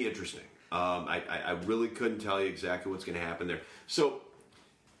going to be interesting. I really couldn't tell you exactly what's going to happen there. So,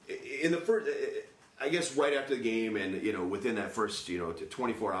 in the first, I guess right after the game, and within that first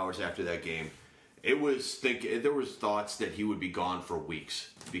 24 hours after that game, there was thoughts that he would be gone for weeks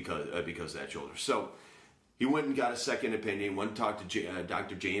because of that shoulder. So he went and got a second opinion. Went and talked to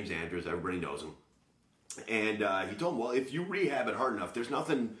Dr. James Andrews. Everybody knows him, and he told him, well, if you rehab it hard enough, there's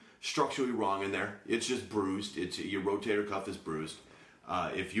nothing structurally wrong in there. It's just bruised. Your rotator cuff is bruised.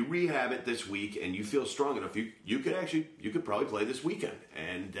 If you rehab it this week and you feel strong enough, you could probably play this weekend,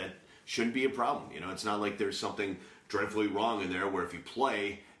 and that shouldn't be a problem. It's not like there's something dreadfully wrong in there where if you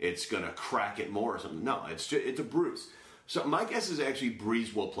play, it's gonna crack it more or something. No, it's a bruise. So my guess is actually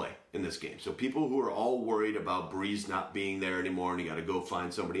Breeze will play in this game. So people who are all worried about Breeze not being there anymore and you got to go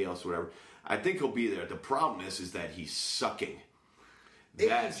find somebody else or whatever, I think he'll be there. The problem is that he's sucking.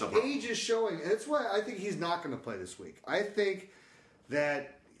 That's the problem. Age is showing, and that's why I think he's not going to play this week. I think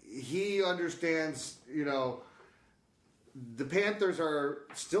that he understands, the Panthers are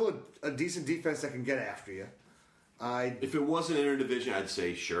still a decent defense that can get after you. If it wasn't interdivision, I'd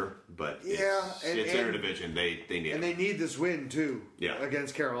say sure, but it's interdivision. They need it. And they need this win, too,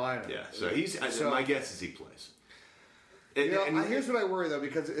 against Carolina. Yeah, so my guess is he plays. Here's what I worry, though,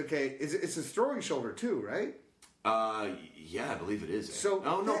 because, it's his throwing shoulder, too, right? Yeah, I believe it is. So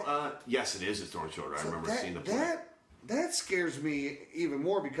yes, it is his throwing shoulder. I remember seeing the play. That scares me even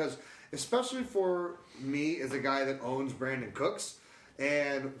more because, especially for me as a guy that owns Brandon Cooks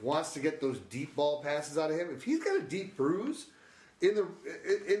and wants to get those deep ball passes out of him, if he's got a deep bruise in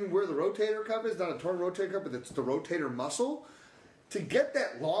where the rotator cuff is, not a torn rotator cuff, but it's the rotator muscle, to get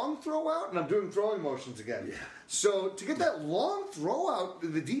that long throw out, and I'm doing throwing motions again. Yeah. So to get that long throw out,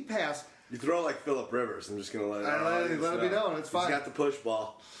 the deep pass. You throw like Phillip Rivers. I'm just going to let it be known. It's fine. He's got the push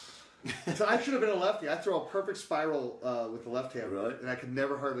ball. So I should have been a lefty. I throw a perfect spiral with the left hand. Really? And I could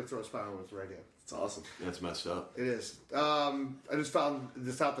never hardly throw a spiral with the right hand. It's awesome. That's messed up. It is. I just found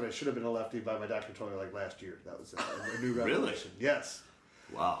this out that I should have been a lefty by my doctor told me like last year. That was a new revelation. Really? Yes.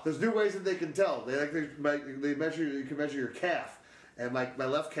 Wow. There's new ways that they can tell. They measure. You can measure your calf. And my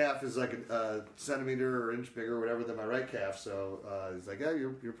left calf is like a centimeter or inch bigger or whatever than my right calf. So it's like, yeah,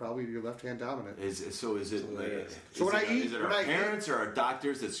 you're probably your left hand dominant. Is it our our parents or our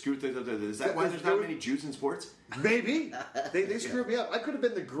doctors that screw things up? Is that why there's not many Jews in sports? Maybe. They screwed me up. I could have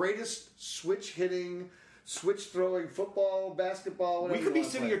been the greatest switch hitting, switch throwing football, basketball, whatever. We could be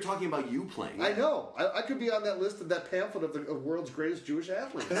sitting here talking about you playing. I know. I could be on that list of that pamphlet of the world's greatest Jewish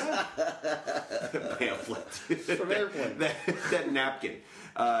athletes. Pamphlet. From Airplane. that napkin.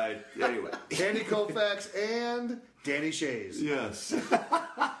 Anyway. Andy Koufax and Danny Shays. Yes.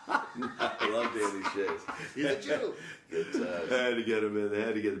 I love Danny Shays. He's a Jew. I had to get him in. I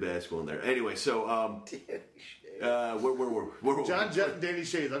had to get the basketball in there. Anyway, so where John Jett and Danny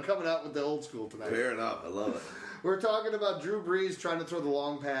Shays. I'm coming out with the old school tonight. Fair enough. I love it. We're talking about Drew Brees trying to throw the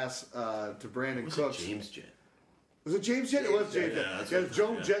long pass to Brandon Cooks. James Jett. Was it James Jett? It was James Jett. Yeah, it was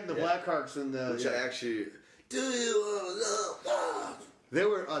Joan Jett and the Blackhawks. And Which I actually... Do you love? They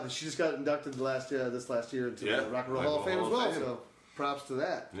were. She just got inducted this last year into the Rock and Roll Hall of Fame as well. So props to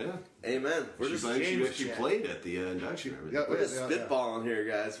that. Yeah. Amen. She actually played at the induction. We're just spitballing here,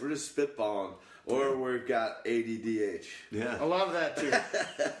 guys. We're just spitballing. Or we've got ADDH. Yeah. A lot of that too.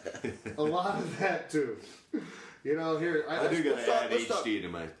 A lot of that too. Here I do got to add HD to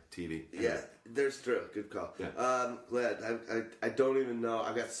my TV. Yeah, there's true. Good call. Yeah. Glad. I don't even know.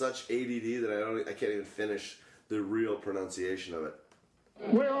 I've got such ADD that I can't even finish the real pronunciation of it.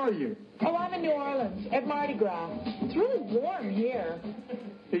 Where are you? Oh, I'm in New Orleans at Mardi Gras. It's really warm here.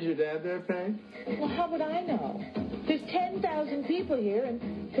 Is your dad there, Peg? Well, how would I know? There's 10,000 people here,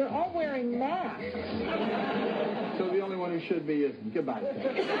 and they're all wearing masks. So the only one who should be isn't. Goodbye.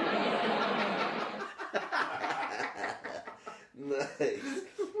 Nice.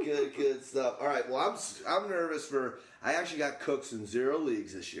 Good stuff. All right, well, I'm nervous I actually got Cooks in 0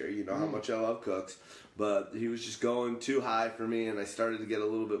 leagues this year. You know how much I love Cooks. But he was just going too high for me, and I started to get a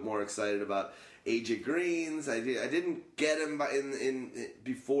little bit more excited about AJ Greens. I didn't get him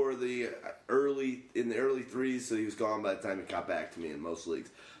before the early threes, so he was gone by the time he got back to me in most leagues.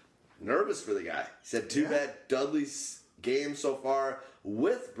 Nervous for the guy. He said too bad Dudley's game so far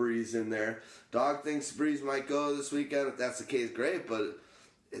with Breeze in there. Dog thinks Breeze might go this weekend. If that's the case, great, but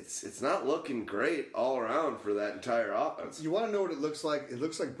it's not looking great all around for that entire offense. You want to know what it looks like? It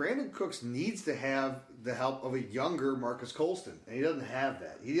looks like Brandon Cooks needs to have the help of a younger Marcus Colston, and he doesn't have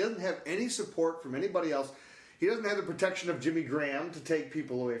that. He doesn't have any support from anybody else. He doesn't have the protection of Jimmy Graham to take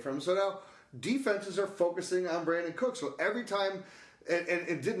people away from him. So now defenses are focusing on Brandon Cooks. So every time, and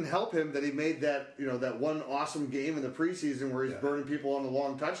it didn't help him that he made that that one awesome game in the preseason where he's burning people on the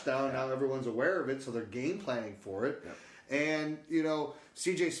long touchdown. Yeah. Now everyone's aware of it, so they're game planning for it. Yeah. And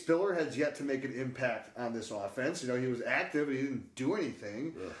C.J. Spiller has yet to make an impact on this offense. He was active, but he didn't do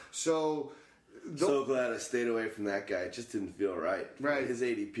anything. Yeah. So glad I stayed away from that guy. It just didn't feel right. Right. His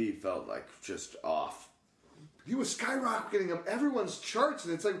ADP felt like just off. He was skyrocketing up everyone's charts,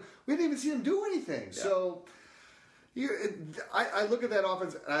 and it's like we didn't even see him do anything. Yeah. So I look at that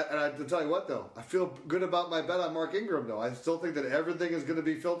offense, and I to tell you what, though, I feel good about my bet on Mark Ingram, though. I still think that everything is going to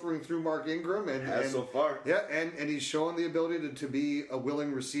be filtering through Mark Ingram. And so far. Yeah, and he's showing the ability to be a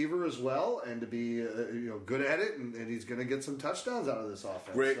willing receiver as well, and to be good at it, and he's going to get some touchdowns out of this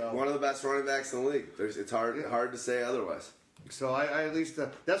offense. Great, so. one of the best running backs in the league. It's hard to say otherwise. So I at least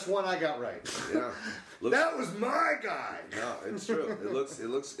that's one I got right. Yeah, that was my guy. No, it's true.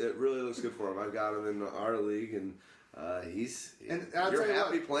 It really looks good for him. I've got him in our league, and you're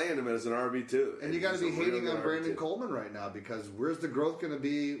happy playing him as an RB too. And you got to be hating on Brandon Coleman right now, because where's the growth going to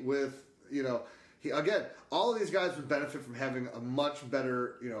be with again, all of these guys would benefit from having a much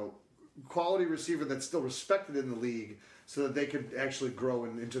better quality receiver that's still respected in the league, so that they could actually grow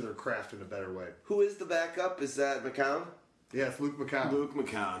into their craft in a better way. Who is the backup? Is that McCown? Yeah, it's Luke McCown. Luke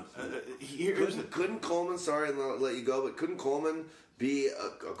McCown. Couldn't Coleman? Sorry, I'll let you go, but couldn't Coleman be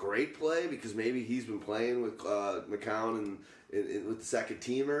a great play, because maybe he's been playing with McCown and with the second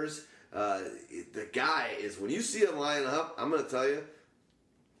teamers. The guy is, when you see him line up, I'm going to tell you,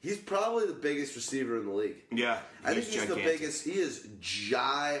 he's probably the biggest receiver in the league. Yeah, I think he's the biggest. He is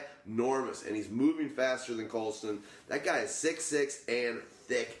ginormous, and he's moving faster than Colston. That guy is 6'6" and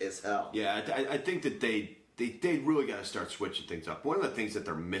thick as hell. Yeah, I think that they really got to start switching things up. One of the things that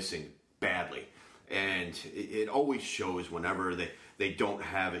they're missing badly, and it always shows whenever they don't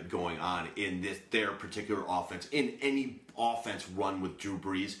have it going on in their particular offense, in any offense run with Drew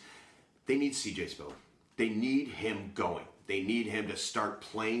Brees, they need C.J. Spiller. They need him going. They need him to start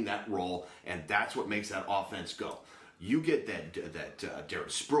playing that role, and that's what makes that offense go. You get that Darren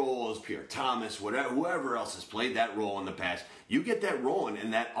Sproles, Pierre Thomas, whoever else has played that role in the past, you get that rolling,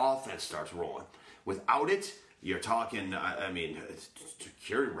 and that offense starts rolling. Without it, you're talking,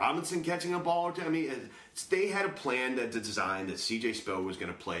 Kerry Robinson catching a ball or two. I mean, they had a plan, to design that C.J. Spiller was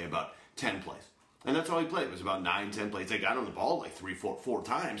going to play about 10 plays. And that's all he played. It was about 9-10 plays. They got on the ball like 3-4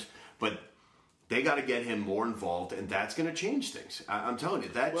 times, but they got to get him more involved, and that's going to change things. I'm telling you,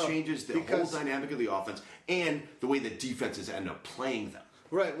 that changes the whole dynamic of the offense and the way the defenses end up playing them.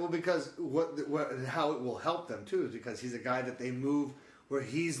 Right, well, because how it will help them, too, is because he's a guy that they move where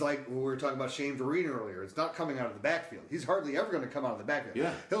he's like, we were talking about Shane Vereen earlier. It's not coming out of the backfield. He's hardly ever going to come out of the backfield.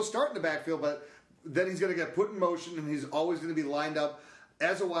 Yeah. He'll start in the backfield, but then he's going to get put in motion, and he's always going to be lined up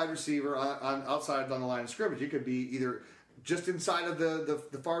as a wide receiver outside on the line of scrimmage. He could be either just inside of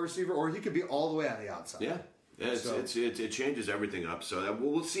the far receiver, or he could be all the way on the outside. Yeah, it changes everything up. So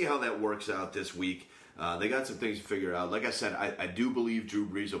we'll see how that works out this week. They got some things to figure out. Like I said, I do believe Drew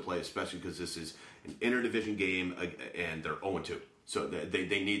Brees will play, especially because this is an interdivision game, and they're 0-2. So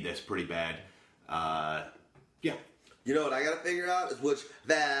they need this pretty bad. Yeah. You know what I got to figure out is which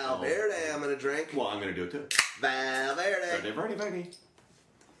Valverde I'm going to drink. Well, I'm going to do it too. Valverde. Valverde.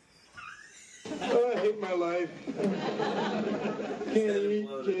 Oh, I hate my life. Can't eat,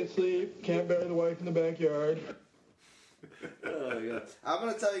 can't sleep, can't bury the wife in the backyard. Oh, God. I'm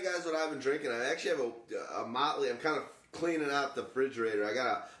going to tell you guys what I've been drinking. I actually have a Motley. I'm kind of cleaning out the refrigerator. I got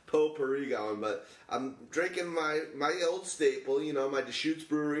a potpourri going, but I'm drinking my old staple, my Deschutes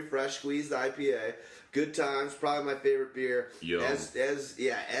Brewery Fresh Squeezed IPA. Good times, probably my favorite beer. Yum. As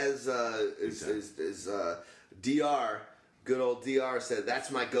DR, good old DR said,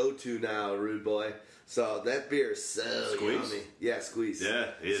 that's my go-to now, Rude Boy. So that beer is so yummy. Yeah, Squeeze.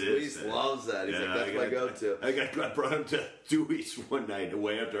 Yeah, Squeeze loves that. He's like, that's my go-to. I brought him to Dewey's one night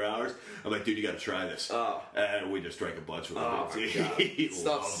way after hours. I'm like, dude, you got to try this. Oh. And we just drank a bunch of it. Oh, my God. He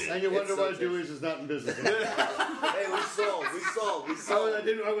loved it. And you wonder why Dewey's is not in business. Hey, we sold. I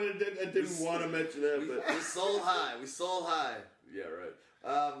didn't want to mention that, but We sold high. Yeah, right.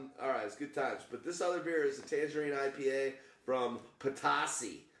 All right, it's good times. But this other beer is a Tangerine IPA from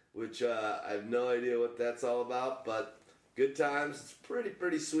Potassi, which I have no idea what that's all about, but good times. It's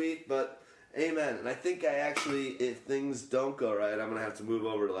pretty sweet, but amen. And I think if things don't go right, I'm going to have to move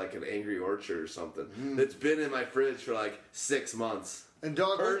over to like an Angry Orchard or something that's been in my fridge for like 6 months. And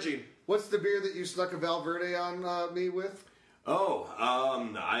Dog, Purging. what's the beer that you stuck a Valverde on me with?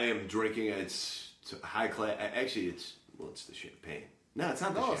 I am drinking, it's high class. Actually, it's the champagne. No, it's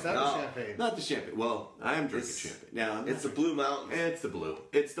not the champagne. It's not the champagne. Not the champagne. Well, I am drinking champagne. Now, It's the Blue Mountains. It's the blue.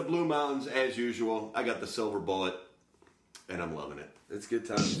 It's the Blue Mountains as usual. I got the silver bullet, and I'm loving it. It's good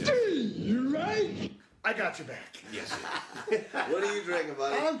times. You right? I got you back. Yes. What are you drinking,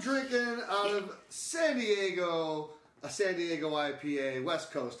 buddy? I'm drinking out of San Diego, a San Diego IPA,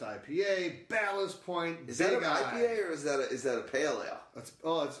 West Coast IPA, Ballast Point. Is that an IPA or is that a pale ale? It's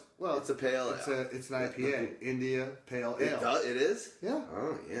a pale ale. It's an IPA, India Pale Ale. It is? Yeah.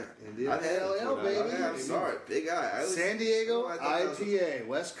 Oh, yeah. India I've had Pale it Ale, before. baby. I'm sorry. Big eye. San Diego I thought that was IPA,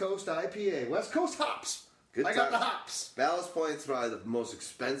 West Coast IPA, West Coast hops. Good I got time. the hops. Ballast Point's probably the most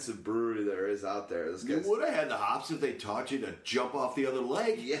expensive brewery there is out there. This You guy's would have had the hops if they taught you to jump off the other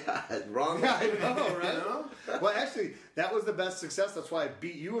leg. yeah, wrong. Yeah, I know, You right? know? Well, actually, that was the best success. That's why I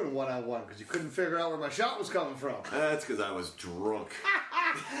beat you in one-on-one, because you couldn't figure out where my shot was coming from. That's because I was drunk.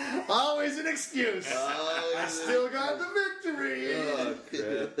 Always an excuse. Oh, I still got the victory. oh,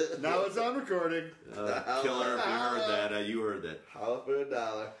 crap. Now it's on recording. Killer, if you heard that, you heard that. Holla for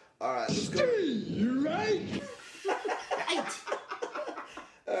 $1. All right, let's go. You right?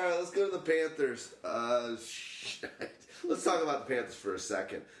 All right, let's go to the Panthers. Let's talk about the Panthers for a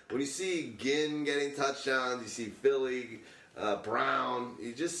second. When you see Ginn getting touchdowns, you see Philly, Brown,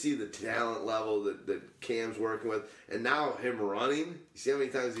 you just see the talent level that Cam's working with, and now him running. You see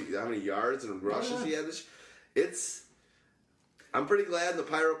how many yards and rushes he had this. I'm pretty glad in the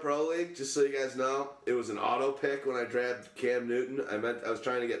Pyro Pro League, just so you guys know, it was an auto pick when I drafted Cam Newton. I was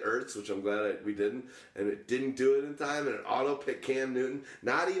trying to get Ertz, which I'm glad we didn't, and it didn't do it in time, and it auto picked Cam Newton,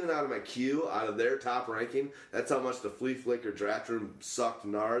 not even out of my queue, out of their top ranking. That's how much the Flea Flicker draft room sucked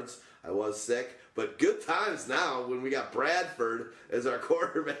nards. I was sick. But good times now when we got Bradford as our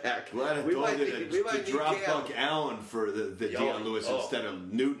quarterback. Glad I we told might you need- to, we might to need drop Cam. Buck Allen for the Deion Lewis instead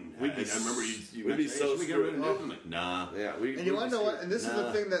of Newton. I remember you we'd be mentioned, so "Hey, should we get rid of screwed." Newton?" I'm like, nah. Yeah, And you want to know what? And this is the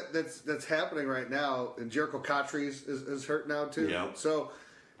Nah. thing that's happening right now. And Jericho Cotry is hurt now too. Yeah. So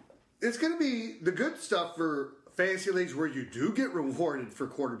it's going to be the good stuff for fantasy leagues where you do get rewarded for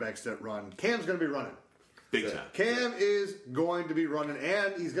quarterbacks that run. Cam's going to be running. Big time. Cam is going to be running,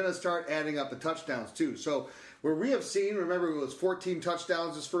 and he's going to start adding up the touchdowns too. So where we have seen, remember, it was 14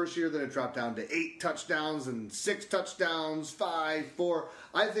 touchdowns his first year, then it dropped down to 8 touchdowns and 6 touchdowns, 5, 4.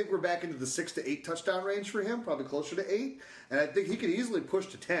 I think we're back into the 6 to 8 touchdown range for him, probably closer to 8, and I think he could easily push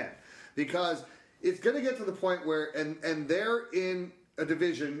to 10 because it's going to get to the point where, and they're in a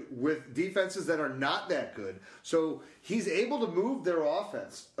division with defenses that are not that good, so he's able to move their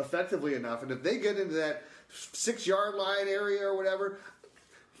offense effectively enough, and if they get into that 6-yard line area or whatever,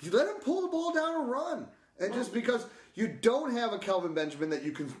 you let him pull the ball down and run. And just because you don't have a Kelvin Benjamin that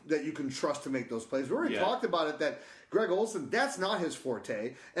you can trust to make those plays. We already talked about it that Greg Olsen, that's not his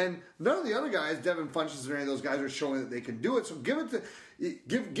forte. And none of the other guys, Devin Funches or any of those guys, are showing that they can do it. So give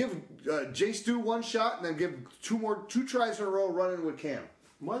Jay Stu one shot and then give two tries in a row running with Cam.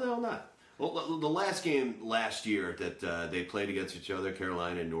 Why the hell not? Well, the last game last year that they played against each other,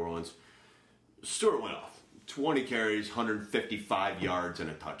 Carolina and New Orleans, Stewart went off. 20 carries, 155 yards, and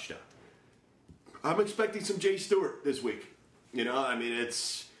a touchdown. I'm expecting some Jay Stewart this week. You know, I mean,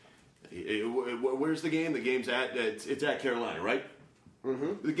 where's the game? The game's it's at Carolina, right?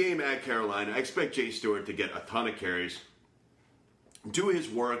 Mm-hmm. The game at Carolina. I expect Jay Stewart to get a ton of carries, do his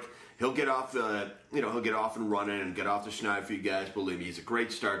work. He'll get off he'll get off and running and get off the schneid for you guys. Believe me, he's a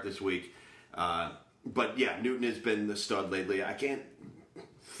great start this week. But yeah, Newton has been the stud lately. I can't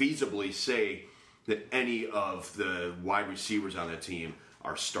feasibly say that any of the wide receivers on that team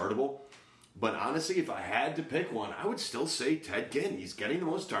are startable. But honestly, if I had to pick one, I would still say Ted Ginn. He's getting the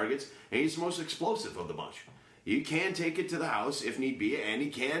most targets, and he's the most explosive of the bunch. He can take it to the house if need be, and he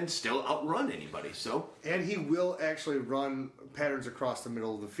can still outrun anybody. So, And he will actually run patterns across the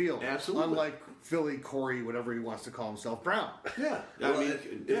middle of the field. Absolutely. Unlike Philly, Corey, whatever he wants to call himself, Brown. yeah. Well,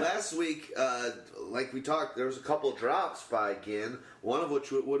 last week, like we talked, there was a couple of drops by Ginn, one of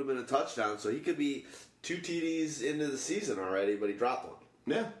which would have been a touchdown, so he could be 2 TDs into the season already, but he dropped one.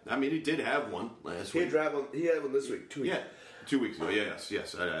 Yeah, I mean, he did have one last week. He had one this week, 2 weeks. Yeah, 2 weeks ago.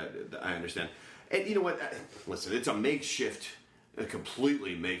 Yes, I understand. And you know what? Listen, it's a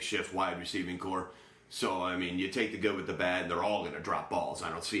completely makeshift wide receiving core. So, I mean, you take the good with the bad, and they're all going to drop balls. I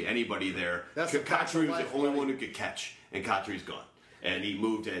don't see anybody there. That's the Kotry was life, the only buddy. one who could catch, and Kotry's gone. And he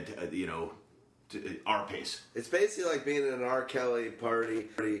moved at, to our pace. It's basically like being at an R. Kelly party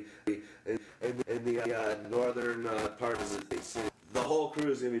in the northern part of the city. The whole crew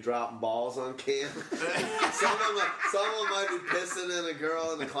is going to be dropping balls on Cam. some of them might be pissing in a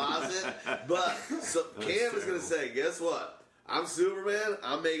girl in the closet. But Cam is going to say, guess what? I'm Superman.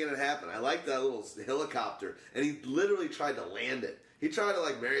 I'm making it happen. I like that little helicopter. And he literally tried to land it. He tried to,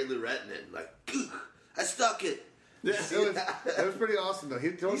 like, Mary Lou Retton it. Like, I stuck it. It was pretty awesome, though.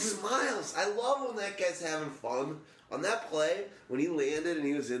 He smiles. I love when that guy's having fun. On that play, when he landed and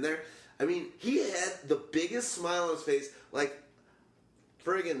he was in there, I mean, he had the biggest smile on his face, like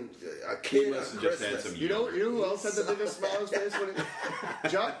friggin' a He kid on must have just had Christmas. some You know who else had the biggest smile on his face?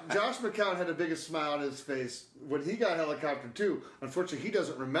 Josh McCown had the biggest smile on his face when he got helicoptered, too. Unfortunately, he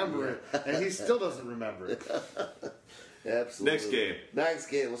doesn't remember it, and he still doesn't remember it. Absolutely. Next game. Next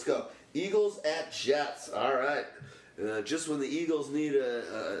game. Let's go. Eagles at Jets. All right. just when the Eagles need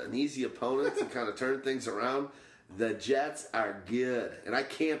an easy opponent to kind of turn things around, the Jets are good. And I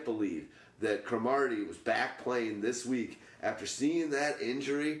can't believe that Cromartie was back playing this week after seeing that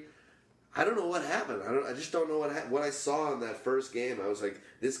injury. I don't know what happened. I just don't know what happened. What I saw in that first game, I was like,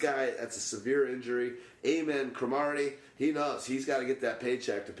 this guy, that's a severe injury. Amen, Cromartie. He knows. He's got to get that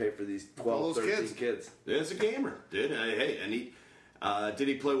paycheck to pay for these 12, 13 kids. It's a gamer, dude. Hey, and he did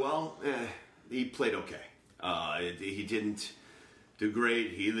he play well? He played okay. He didn't do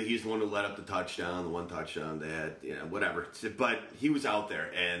great. He's the one who led up the one touchdown they had, whatever. But he was out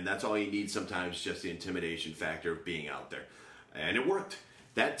there, and that's all you need sometimes, just the intimidation factor of being out there. And it worked.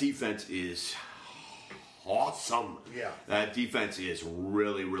 That defense is awesome. Yeah. That defense is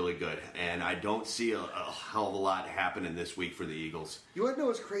really, really good. And I don't see a hell of a lot happening this week for the Eagles. You want to know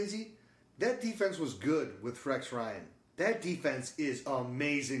what's crazy? That defense was good with Rex Ryan. That defense is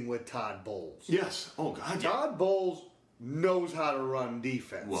amazing with Todd Bowles. Yes. Oh, God, yeah. Todd Bowles knows how to run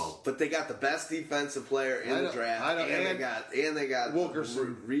defense. Well, But they got the best defensive player in the draft, and they got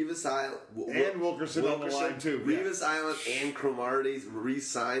Wilkerson. Revis Island And Wilkerson on the line, too. Revis Island and Cromartie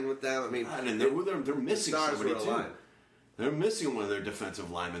re-signed with them. I mean, and they're missing stars somebody were too. aligned. They're missing one of their defensive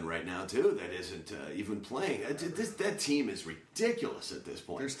linemen right now too. That isn't even playing. That team is ridiculous at this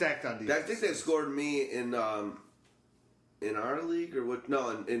point. They're stacked on defense. I think they scored me in our league or what?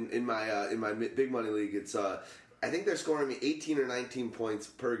 No, in my big money league. It's I think they're scoring me 18 or 19 points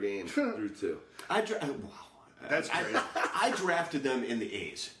per game through two. Wow, That's crazy. I drafted them in the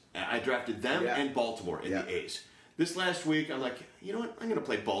A's. I drafted them and Baltimore in the A's. This last week, I'm like, you know what? I'm going to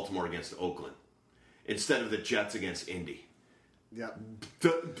play Baltimore against Oakland instead of the Jets against Indy. Yeah.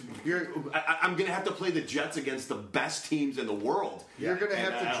 I'm going to have to play the Jets against the best teams in the world. You're going to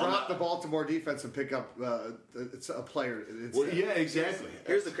have And to drop the Baltimore defense and pick up it's a player. Yeah, exactly.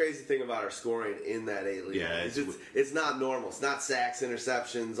 Here's the crazy thing about our scoring in that A league. Yeah, it's not normal. It's not sacks,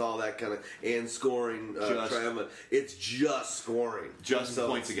 interceptions, all that kind of, and scoring triumphant. It's just scoring. Just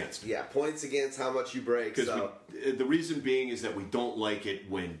points against. Yeah, points against how much you break. So. The reason being is that we don't like it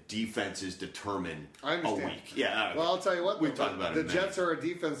when defenses determine a week. Yeah. Well, I'll tell you what. We've talked about the it. Jets are a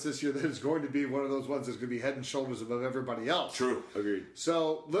defense this year that is going to be one of those ones that's going to be head and shoulders above everybody else. True. Agreed.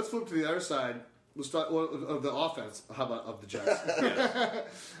 So let's flip to the other side. Let's start of the offense. How about of the Jets?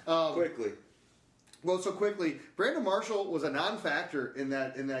 Quickly. Well, so quickly, Brandon Marshall was a non-factor in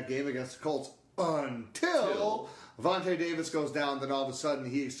that game against the Colts until Vontae Davis goes down. Then all of a sudden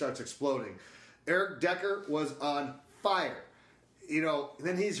he starts exploding. Eric Decker was on fire.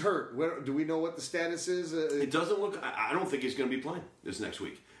 Then he's hurt. Do we know what the status is? It doesn't look. I don't think he's going to be playing this next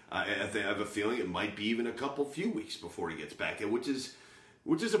week. I have a feeling it might be even a few weeks before he gets back, which is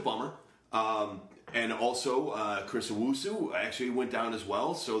a bummer. And also, Chris Owusu actually went down as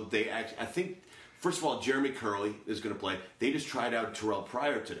well. So I think, first of all, Jeremy Curley is going to play. They just tried out Terrell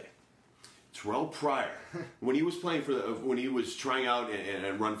Pryor today. Terrell Pryor, when he was when he was trying out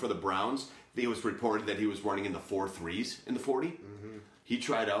and run for the Browns, it was reported that he was running in the 4.3s in the 40. Mm-hmm. He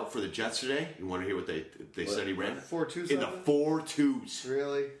tried out for the Jets today. You want to hear what they said he ran? 4.2s? In the 4.2s.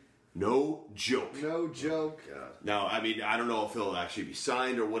 Really? No joke. No joke. God. Now, I mean, I don't know if he'll actually be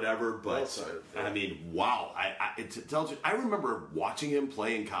signed or whatever, but I mean, wow. It tells you. I remember watching him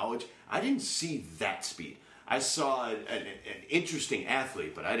play in college. I didn't see that speed. I saw an interesting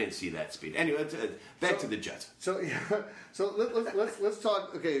athlete, but I didn't see that speed. Anyway, back to the Jets. So let's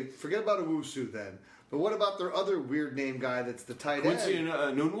talk. Okay, forget about Owusu then. But what about their other weird name guy? That's the tight end. Quincy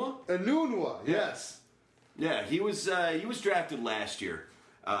Enunwa? Enunwa, yes. Yeah, he was drafted last year,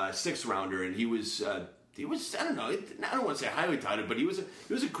 6th rounder, and he was I don't know. I don't want to say highly touted, but he was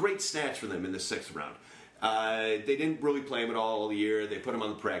a great snatch for them in the 6th round. They didn't really play him at all year. They put him on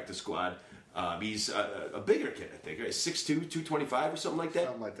the practice squad. He's a bigger kid, I think. 6'2", 225 or something like that.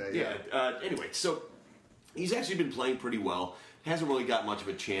 Something like that, yeah. Anyway, so he's actually been playing pretty well. Hasn't really got much of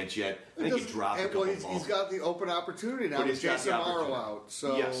a chance yet. I think he dropped a couple balls. He's got the open opportunity now with Jason Morrow out.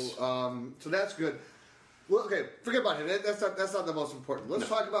 So, yes. So that's good. Well, okay, forget about him. That's not the most important. Let's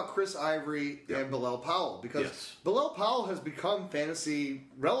talk about Chris Ivory and Bilal Powell, because Bilal Powell has become fantasy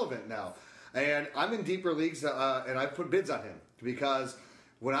relevant now. And I'm in deeper leagues, and I put bids on him because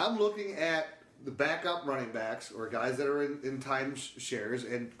when I'm looking at the backup running backs or guys that are in time shares,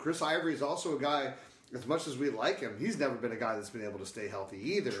 and Chris Ivory is also a guy, as much as we like him, he's never been a guy that's been able to stay healthy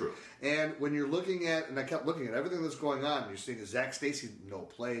either. True. And when you're looking at, and I kept looking at everything that's going on, you're seeing Zach Stacy no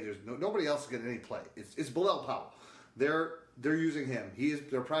play. There's nobody else getting any play. It's Bilal Powell. They're using him. He is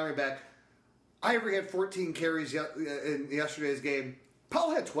their primary back. Ivory had 14 carries in yesterday's game.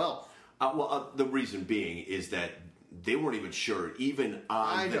 Powell had 12. The reason being is that they weren't even sure, even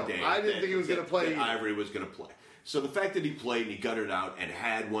on the day. I didn't think he was going to play. That Ivory was going to play. So the fact that he played and he gutted it out and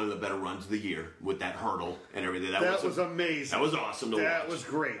had one of the better runs of the year with that hurdle and everything, That was amazing. That was awesome to watch. That was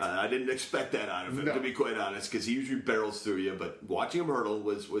great. I didn't expect that out of him, No. to be quite honest, because he usually barrels through you. But watching him hurdle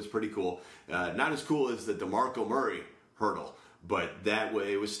was pretty cool. Not as cool as the DeMarco Murray hurdle, but that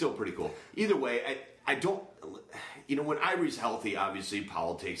way it was still pretty cool. Either way, I don't. When Ivory's healthy, obviously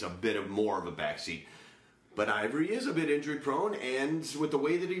Powell takes a bit more of a backseat. But Ivory is a bit injury prone, and with the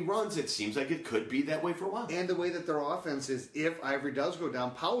way that he runs, it seems like it could be that way for a while. And the way that their offense is, if Ivory does go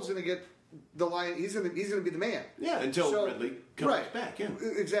down, Powell's going to get the line. He's going to be the man. Yeah, until Ridley comes back. Yeah,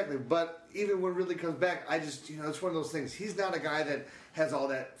 exactly. But even when Ridley comes back, I just it's one of those things. He's not a guy that has all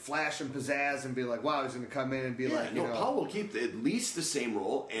that flash and pizzazz and be like, wow, he's going to come in and be like, Powell will keep at least the same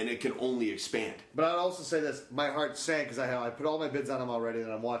role, and it can only expand. But I'd also say this: my heart sank because I put all my bids on him already,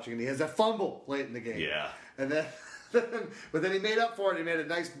 and I'm watching, and he has that fumble late in the game. Yeah. And then, but then he made up for it. He made a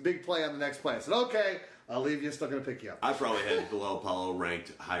nice big play on the next play. I said, okay, I'll leave you. Still going to pick you up. I probably had Bilal Powell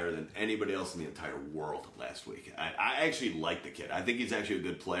ranked higher than anybody else in the entire world last week. I actually like the kid. I think he's actually a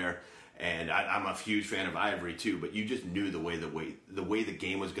good player, and I'm a huge fan of Ivory too. But you just knew the way the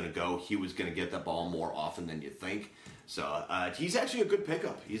game was going to go. He was going to get the ball more often than you think. So he's actually a good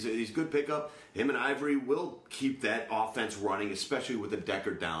pickup. He's a good pickup. Him and Ivory will keep that offense running, especially with the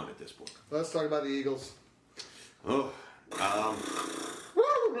Decker down at this point. Let's talk about the Eagles. Oh,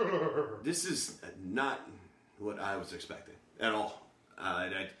 this is not what I was expecting at all.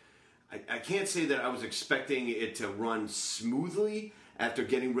 I can't say that I was expecting it to run smoothly after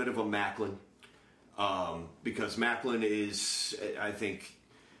getting rid of a Macklin, because Macklin is, I think,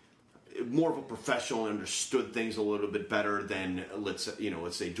 more of a professional and understood things a little bit better than let's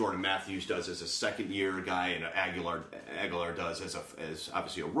say Jordan Matthews does as a second-year guy and Aguilar does as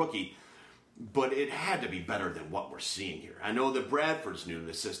obviously a rookie. But it had to be better than what we're seeing here. I know that Bradford's new to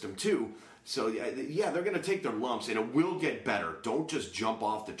the system too, so yeah, they're going to take their lumps, and it will get better. Don't just jump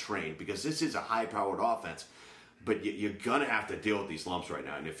off the train, because this is a high-powered offense. But you're going to have to deal with these lumps right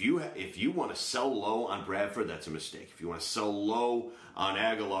now. And if you want to sell low on Bradford, that's a mistake. If you want to sell low on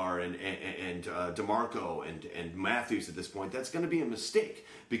Aguilar and DeMarco and Matthews at this point, that's going to be a mistake,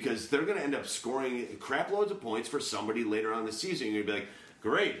 because they're going to end up scoring crap loads of points for somebody later on in the season. You're going to be like,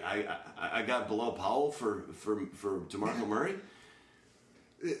 great, I got Bilal Powell for DeMarco Murray.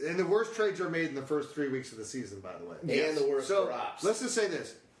 And the worst trades are made in the first 3 weeks of the season, by the way. And the worst drops. Let's just say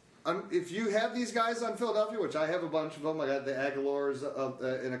this. If you have these guys on Philadelphia, which I have a bunch of them, I got the Aguilars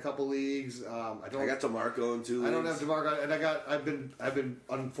in a couple leagues. I got DeMarco in 2 leagues. I don't have DeMarco, and I've been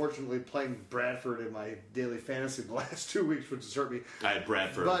unfortunately playing Bradford in my daily fantasy the last 2 weeks, which has hurt me. I had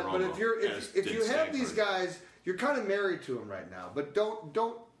Bradford. But if you have these guys, you're kind of married to them right now. But don't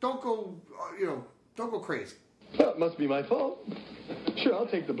go crazy. Well, it must be my fault. Sure, I'll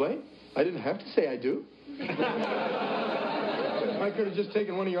take the blame. I didn't have to say I do. I could have just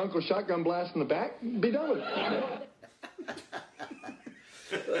taken one of your uncle's shotgun blasts in the back and be done with it.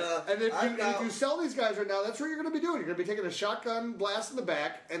 And if you sell these guys right now, that's what you're going to be doing. You're going to be taking a shotgun blast in the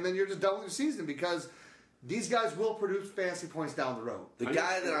back, and then you're just done with your season, because these guys will produce fantasy points down the road.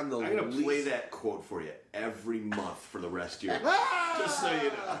 I'm going to play that quote for you every month for the rest of your life. Just so you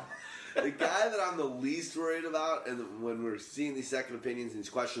know. The guy that I'm the least worried about, and when we're seeing these second opinions and these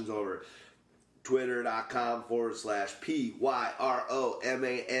questions over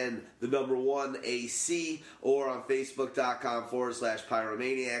Twitter.com/PYROMAN, the number 1AC, or on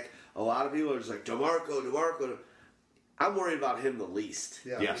Facebook.com/Pyromaniac. A lot of people are just like, DeMarco. I'm worried about him the least.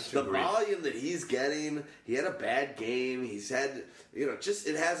 Yeah. Yes, The agreed. volume that he's getting, he had a bad game. He's had,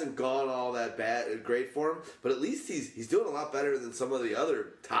 it hasn't gone all that great for him. But at least he's doing a lot better than some of the other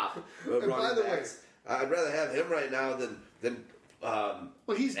top running backs. I'd rather have him right now than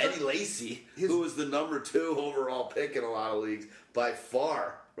Eddie Lacy, who was the number 2 overall pick in a lot of leagues by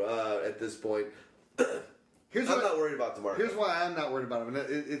far at this point. I'm not worried about DeMarco. Here's why I'm not worried about him.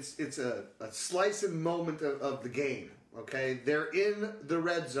 It's a slice and moment of the game. Okay, they're in the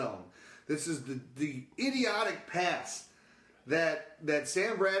red zone. This is the idiotic pass that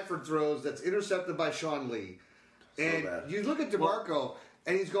Sam Bradford throws that's intercepted by Sean Lee. And you look at DeMarco,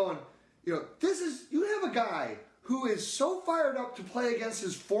 and he's going, you have a guy who is so fired up to play against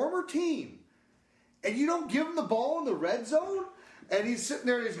his former team, and you don't give him the ball in the red zone? And he's sitting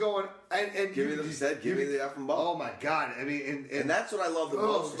there and he's going, give me the effing ball. Oh my God. I mean, and that's what I love the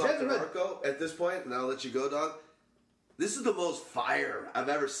most about DeMarco at this point, and I'll let you go, dog. This is the most fire I've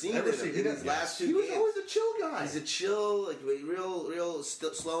ever seen in these last 2 games. He was always a chill guy. He's a chill, real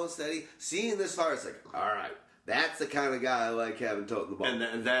slow and steady. Seeing this fire, it's like, all right, that's the kind of guy I like having toting the ball.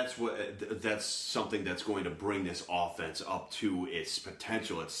 And that's something that's going to bring this offense up to its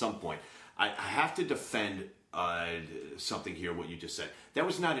potential at some point. I have to defend something here, what you just said. That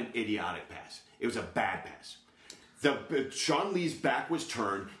was not an idiotic pass. It was a bad pass. Sean Lee's back was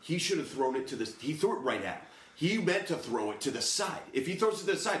turned. He should have thrown it to the... He threw it right at him. He meant to throw it to the side. If he throws it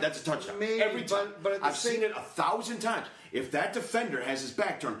to the side, that's a touchdown. Maybe, every time. but I've seen it 1,000 times. If that defender has his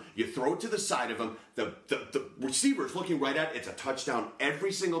back turned, you throw it to the side of him. The receiver's looking right at it. It's a touchdown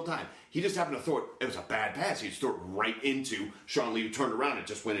every single time. He just happened to throw it. It was a bad pass. He just threw it right into Sean Lee, who turned around and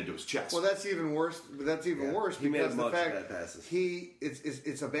just went into his chest. Well, that's even worse. That's even worse He made because a the bunch of fact bad passes.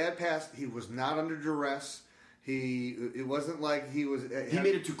 it's a bad pass. He was not under duress. It wasn't like he was. He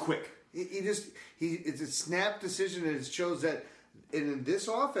made it too quick. It's a snap decision, and it shows that in this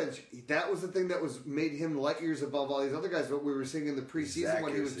offense, that was the thing that made him light years above all these other guys. What we were seeing in the preseason,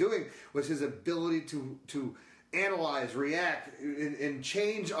 what he was doing was his ability to analyze, react, and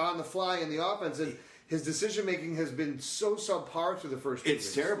change on the fly in the offense. And his decision making has been so subpar through the first 2 weeks.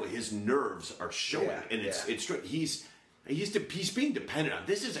 It's terrible. His nerves are showing, and it's he's being dependent on.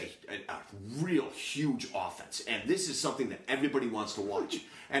 This is a real huge offense, and this is something that everybody wants to watch.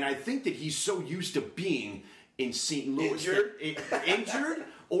 And I think that he's so used to being in St. Louis, injured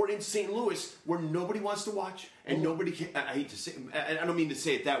or in St. Louis, where nobody wants to watch, and nobody can. I hate to say, I don't mean to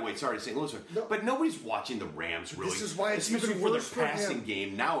say it that way. Sorry, St. Louis, but nobody's watching the Rams really. This is why it's especially even for worse their for passing him.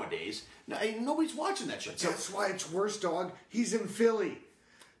 game nowadays. Nobody's watching that shit. So, That's why it's worse, dog. He's in Philly.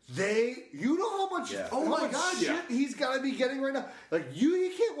 You know how much, Oh my God, shit he's got to be getting right now. Like he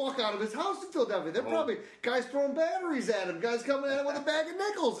can't walk out of his house in Philadelphia. They're probably guys throwing batteries at him, guys coming at him with a bag of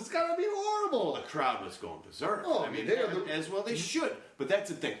nickels. It's got to be horrible. the crowd was going berserk. Oh, I mean, they're as well they should. But that's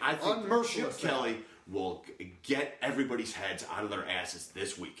the thing. I think Unmerciless Chip Kelly will get everybody's heads out of their asses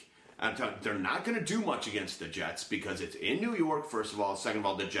this week. I'm telling you, they're not going to do much against the Jets because it's in New York, first of all. Second of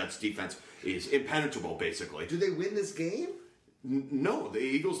all, the Jets' defense is impenetrable, basically. Do they win this game? No, the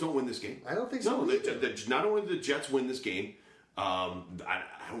Eagles don't win this game. I don't think so No, either. not only do the Jets win this game, I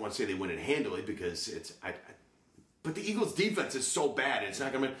don't want to say they win it handily because but the Eagles' defense is so bad, it's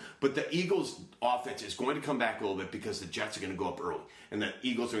not going to. But the Eagles' offense is going to come back a little bit because the Jets are going to go up early, and the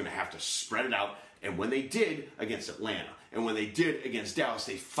Eagles are going to have to spread it out. And when they did against Atlanta, and when they did against Dallas,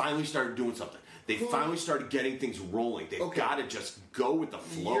 they finally started doing something. They finally started getting things rolling. They've got to just go with the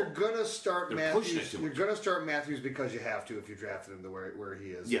flow. You're gonna start They're pushing it Matthews. too You're much. gonna start Matthews because you have to if you drafted him to where he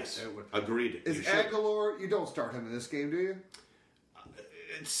is. Yes, agreed. Is You should. Aguilar? You don't start him in this game, do you?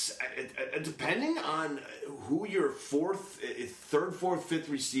 It's depending on who your third, fourth, fifth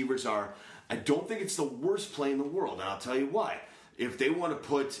receivers are. I don't think it's the worst play in the world, and I'll tell you why. If they want to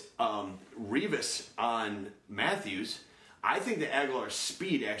put Revis on Matthews, I think that Aguilar's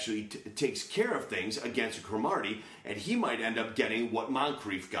speed actually takes care of things against Cromartie, and he might end up getting what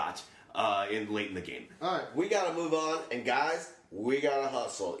Moncrief got late in the game. All right. We got to move on, and guys, we got to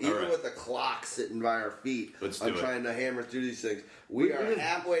hustle. Even right. with the clock sitting by our feet, Let's do I'm it. trying to hammer through these things. We are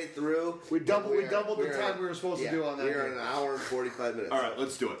halfway through. We doubled the time we were supposed to do on that We are game. an hour and 45 minutes. All right,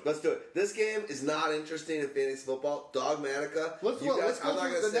 let's do it. Let's do it. This game is not interesting in fantasy football. Dogmatica. Let's you go guys, I'm not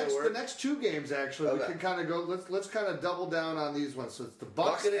through gonna say a the word. next two games. Actually, we Okay. can kind of go. Let's kind of double down on these ones. So it's the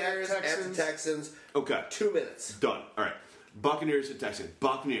Bucks Buccaneers at at the Texans. Texans. Okay. 2 minutes. Done. All right. Buccaneers and Texans.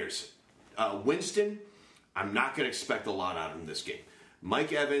 Buccaneers. Winston, I'm not going to expect a lot out of him this game.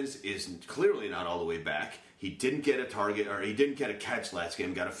 Mike Evans is clearly not all the way back. He didn't get a target, or he didn't get a catch last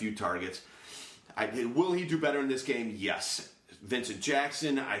game, got a few targets. Will he do better in this game? Yes. Vincent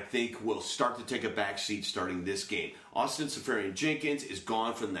Jackson, I think, will start to take a back seat starting this game. Austin Seferian-Jenkins is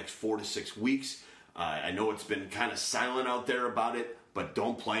gone for the next 4 to 6 weeks. I know it's been kind of silent out there about it, but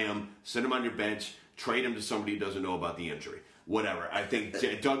don't play him. Sit him on your bench. Trade him to somebody who doesn't know about the injury. Whatever. I think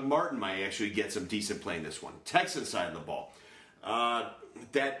Doug Martin might actually get some decent play in this one. Texans side of the ball.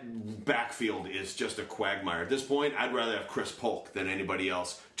 That backfield is just a quagmire. At this point, I'd rather have Chris Polk than anybody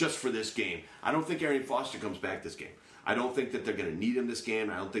else just for this game. I don't think Arian Foster comes back this game. I don't think that they're going to need him this game.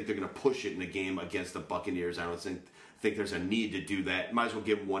 I don't think they're going to push it in a game against the Buccaneers. I don't think there's a need to do that. Might as well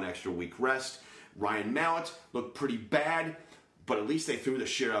give him one extra week rest. Ryan Mallett looked pretty bad, but at least they threw the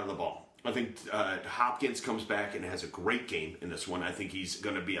shit out of the ball. I think Hopkins comes back and has a great game in this one. I think he's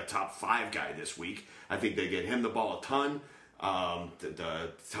going to be a top 5 guy this week. I think they get him the ball a ton.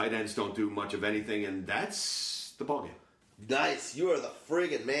 The tight ends don't do much of anything, and that's the ball game. Nice. You are the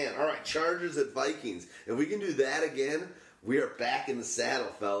friggin' man. All right, Chargers at Vikings. If we can do that again, we are back in the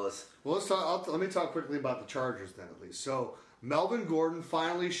saddle, fellas. Well, let me talk quickly about the Chargers then, at least. So Melvin Gordon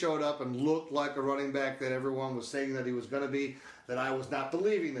finally showed up and looked like a running back that everyone was saying that he was going to be, that I was not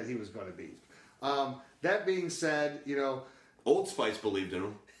believing that he was going to be. That being said, Old Spice believed in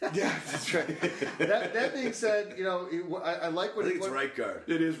him. Yeah, that's right. That being said, I like what I think it's right guard.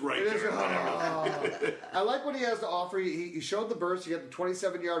 It is right It is- there. I like what he has to offer. He showed the burst. He got the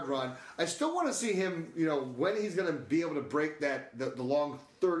 27-yard run. I still want to see him, when he's going to be able to break the long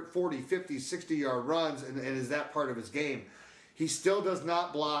 30, 40, 50, 60-yard runs, and is that part of his game. He still does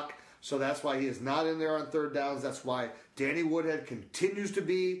not block, so that's why he is not in there on third downs. That's why Danny Woodhead continues to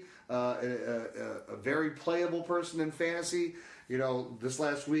be a very playable person in fantasy. This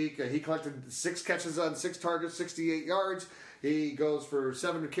last week, he collected 6 catches on 6 targets, 68 yards. He goes for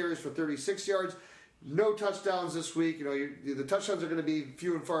 7 carries for 36 yards. No touchdowns this week. The touchdowns are going to be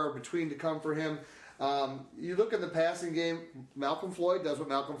few and far between to come for him. You look in the passing game, Malcolm Floyd does what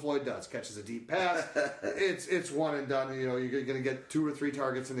Malcolm Floyd does. Catches a deep pass. It's one and done. You're going to get 2 or 3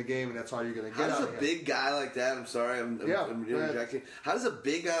 targets in the game, and that's all you're going to get. How does out a of him. big guy like that, I'm sorry, I'm interjecting. How does a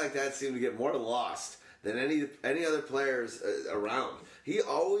big guy like that seem to get more lost than any other players around? He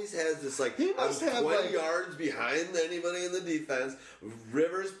always has this, He must I'm have, 20 yards behind anybody in the defense.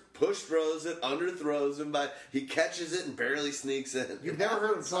 Rivers push throws it, underthrows him, but he catches it and barely sneaks in. You've never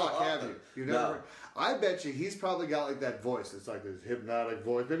heard him So talk, have often. you? You've never No. heard. I bet you he's probably got like that voice. It's like this hypnotic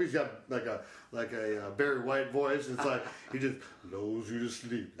voice. Maybe he's got like a Barry White voice. It's like he just lulls you to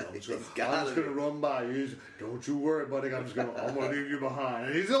sleep. I'm just gonna run by you. Don't you worry, buddy. I'm gonna leave you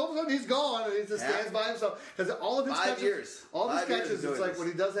behind. And all of a sudden he's gone, and he just stands by himself because all of his 5 catches, years. all of his 5 years catches. of It's doing like this. when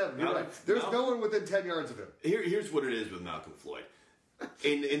he does have. You're right. There's no one within 10 yards of him. Here's what it is with Malcolm Floyd.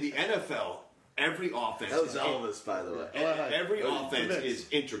 In the NFL, every offense. That was Elvis, by the way. Every Oh, offense mix. is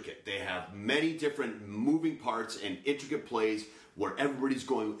intricate. They have many different moving parts and intricate plays where everybody's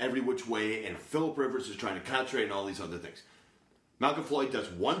going every which way, and Phillip Rivers is trying to concentrate on all these other things. Malcolm Floyd does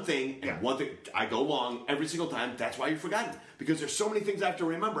one thing, and one thing. I go long every single time. That's why you're forgotten. Because there's so many things I have to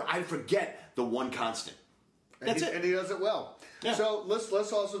remember. I forget the one constant. That's it. And he does it well. Yeah. So let's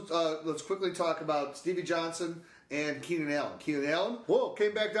also let's quickly talk about Stevie Johnson and Keenan Allen. Keenan Allen,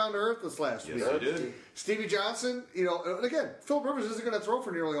 came back down to earth this last week. Yes, he did. Stevie Johnson, and again, Phillip Rivers isn't going to throw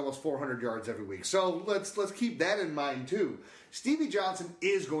for nearly almost 400 yards every week. So let's keep that in mind too. Stevie Johnson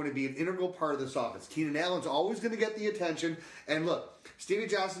is going to be an integral part of this offense. Keenan Allen's always going to get the attention. And look, Stevie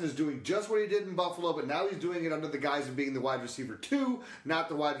Johnson is doing just what he did in Buffalo, but now he's doing it under the guise of being the wide receiver 2, not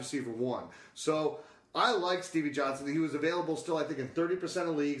the wide receiver 1. So I like Stevie Johnson. He was available still, I think, in 30%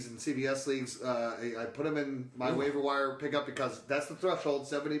 of leagues, in CBS leagues. I put him in my waiver wire pickup because that's the threshold,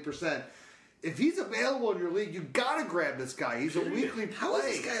 70%. If he's available in your league, you got to grab this guy. He's a weekly play. How is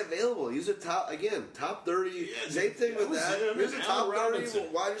this guy available? He's a top 30. Same thing with that. He's a top 30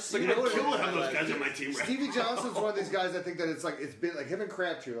 wide receiver. Look at killing how those guys on my team right Stevie Johnson's one of these guys. I think that it's been like him and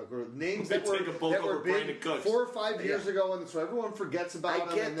Crabtree, like names that They take a bulk over big Brandon Cooks. 4 or 5 years ago, and so everyone forgets about him.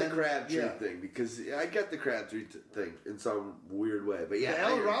 I get and the then, Crabtree thing because I get the Crabtree thing in some weird way, but yeah,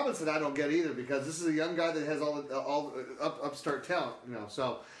 Allen Robinson, I don't get either because this is a young guy that has all upstart talent,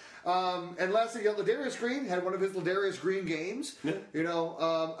 So, and lastly, Ladarius Green had one of his Ladarius Green games. Yeah.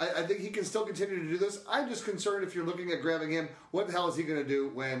 I think he can still continue to do this. I'm just concerned if you're looking at grabbing him, what the hell is he going to do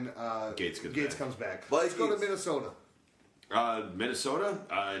when Gates comes back? Well, Let's go to Minnesota. Minnesota,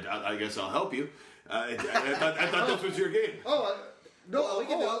 I guess I'll help you. I thought this was your game. Oh, no, Well, we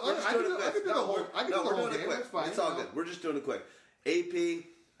can do it. I can do the whole we're doing it game. quick. That's fine. It's all good. We're just doing it quick. AP,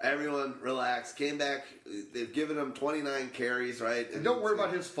 everyone relax. Came back. They've given him 29 carries, right? And don't worry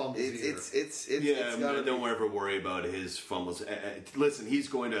about his fumbles It's Yeah, don't ever worry about his fumbles. Listen, he's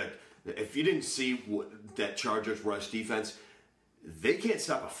going to. If you didn't see that Chargers rush defense, they can't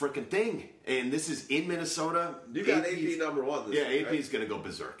stop a freaking thing. And this is in Minnesota. You got AP number 1 this week, AP is going to go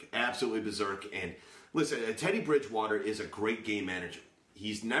berserk. Absolutely berserk. And listen, Teddy Bridgewater is a great game manager.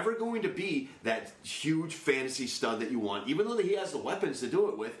 He's never going to be that huge fantasy stud that you want, even though he has the weapons to do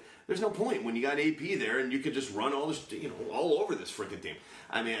it with. There's no point when you got AP there and you could just run all this, all over this freaking team.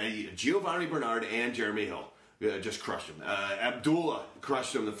 I mean, Giovanni Bernard and Jeremy Hill just crushed him. Abdullah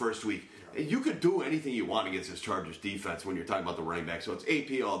crushed him the first week. You could do anything you want against this Chargers defense when you're talking about the running back. So it's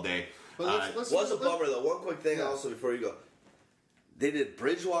AP all day. Was a bummer though. One quick thing also before you go. They did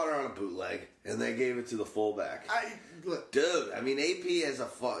Bridgewater on a bootleg, and they gave it to the fullback. Dude, I mean, AP is a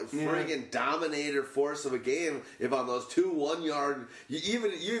friggin' dominator force of a game. If on those 2 1-yard, you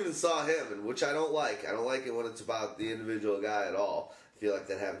even saw him, and which I don't like. I don't like it when it's about the individual guy at all. I feel like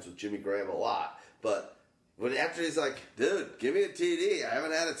that happens with Jimmy Graham a lot. But when after he's like, dude, give me a TD. I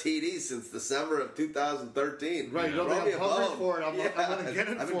haven't had a TD since December of 2013. Right, you don't Throw me think a I'm hungry bone. for it. I'm going to get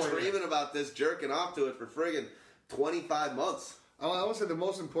it I've for been you. dreaming about this, jerking off to it for friggin' 25 months. I would say the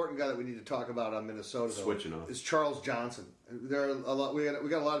most important guy that we need to talk about on Minnesota though, Switching off. is Charles Johnson. There are a lot. We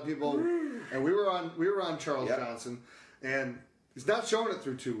got a lot of people, and we were on Charles Johnson, and He's not showing it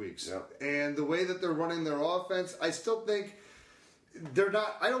through 2 weeks. Yep. And the way that they're running their offense, I still think they're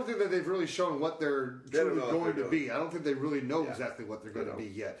not. I don't think that they've really shown what they're don't truly know what going they're to doing. be. I don't think they really know exactly what they're going to be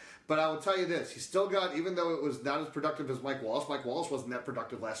yet. But I will tell you this: he's still got, even though it was not as productive as Mike Wallace. Mike Wallace wasn't that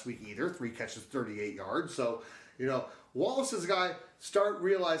productive last week either. 3 catches, 38 yards. So, Wallace is a guy. Start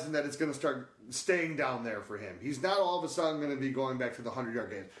realizing that it's going to start staying down there for him. He's not all of a sudden going to be going back to the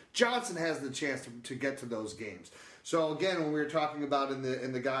 100-yard games. Johnson has the chance to get to those games. So again, when we were talking about in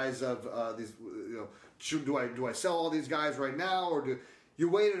the guise of these, do I sell all these guys right now, or do you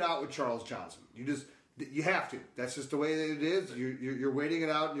wait it out with Charles Johnson? You have to. That's just the way that it is. You're waiting it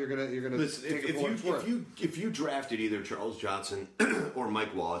out, and you're gonna Listen, take it for what it's worth. if you drafted either Charles Johnson or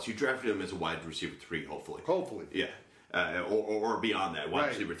Mike Wallace, you drafted him as a wide receiver 3, hopefully. Hopefully. Yeah. Or beyond that, wide Right.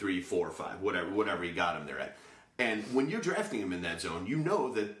 receiver 3, 4, 5, whatever you got him there at. And when you're drafting him in that zone, you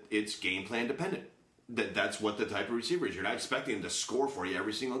know that it's game plan dependent. That's what the type of receiver is. You're not expecting him to score for you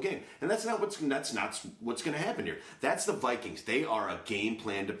every single game, and that's not what's going to happen here. That's the Vikings. They are a game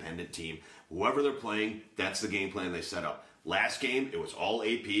plan dependent team. Whoever they're playing, that's the game plan they set up. Last game, it was all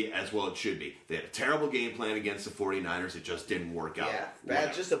AP, as well it should be. They had a terrible game plan against the 49ers. It just didn't work out. Yeah,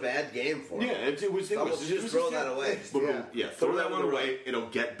 Whatever. just a bad game for him. Yeah, it was Almost just throw that away. Throw that one away. away. It'll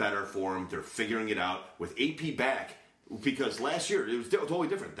get better for them. They're figuring it out with AP back. Because last year it was totally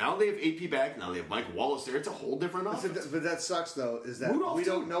different. Now they have AP back. Now they have Mike Wallace there. It's a whole different offense. But that sucks, though, is that Rudolph we too.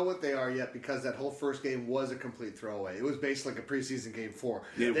 don't know what they are yet because that whole first game was a complete throwaway. It was basically like a preseason game 4.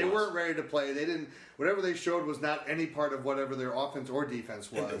 It They was. weren't ready to play. They didn't. Whatever they showed was not any part of whatever their offense or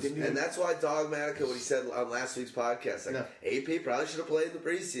defense was. And that's why Dogmatica, what he said on last week's podcast, AP probably should have played in the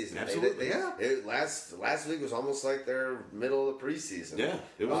preseason. Absolutely. Last week was almost like their middle of the preseason. Yeah,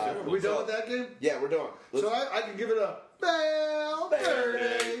 it was terrible. Are we done with that game? Yeah, we're done. So I can give it a Bell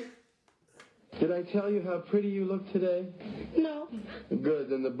Verde. Did I tell you how pretty you look today? No. Good,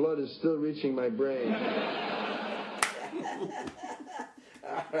 then the blood is still reaching my brain.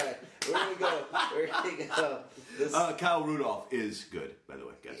 All right, we're gonna go. We're gonna go. This, Kyle Rudolph is good, by the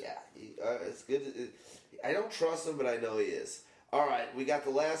way, guys. yeah, it's good. I don't trust him, but I know he is. All right, we got the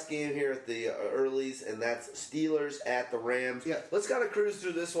last game here at the earlies, and that's Steelers at the Rams. Yeah. Let's kind of cruise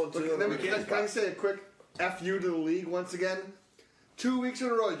through this one too. Look, and let we me, can- can I say a quick F you to the league once again? 2 weeks in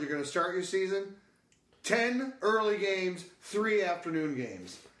a row, you're going to start your season. 10 early games, 3 afternoon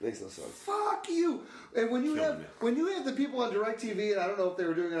games. Makes no sense. Fuck you! And when you Killing have me. when you have the people on DirecTV, and I don't know if they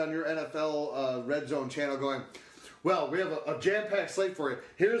were doing it on your NFL Red Zone channel, going, well, we have a jam-packed slate for you.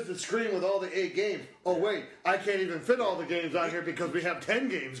 Here's the screen with all the 8 games. Oh wait, I can't even fit all the games on here because we have 10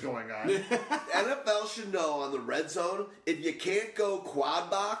 games going on. NFL should know on the red zone, if you can't go quad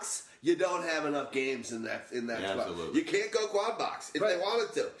box, you don't have enough games in that spot. Absolutely. You can't go quad box if Right. they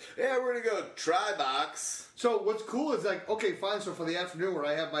wanted to. Yeah, we're gonna go try box. So what's cool is like, okay, fine. So for the afternoon, where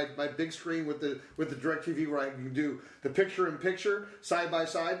I have my big screen with the DirecTV, where I can do the picture-in-picture side by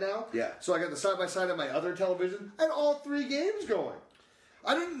side now. Yeah. So I got the side by side on my other television. I had all 3 games going.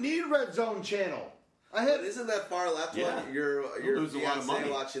 I didn't need Red Zone channel. I had But isn't that far left Yeah. one? Your You'll lose a lot of fiancé money.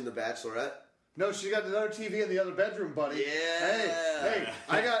 watching The Bachelorette. no. She got another TV in the other bedroom, buddy. Yeah. Hey,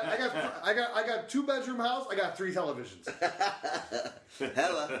 I got 2-bedroom house. I got 3 televisions.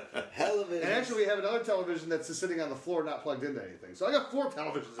 Hella And actually, we have another television that's just sitting on the floor, not plugged into anything. So I got 4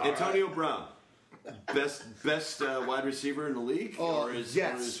 televisions. Antonio Brown, best wide receiver in the league, Oh, or is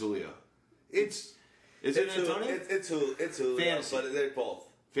yes. Julio? It's Is it Antonio? It's Julio, Fantasy. but they're both.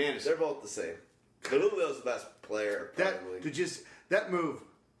 Fantasy. They're both the same. But Julio's the best player. Probably. that move.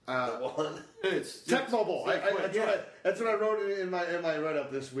 The one. It's Tech Mobile. yeah. That's what I wrote in my write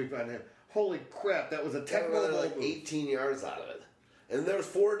up this week on him. Holy crap! That was a Tech They Mobile were like move. 18 yards out of it, and there was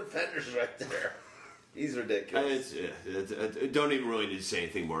 4 defenders right there. He's ridiculous. Don't even really need to say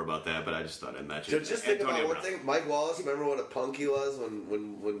anything more about that, but I just thought I'd mention it. Just think Antonio about one Brown. thing. Mike Wallace, remember what a punk he was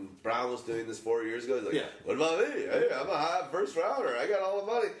when Brown was doing this 4 years ago? He's like, Yeah. what about me? Hey, I'm a high first rounder. I got all the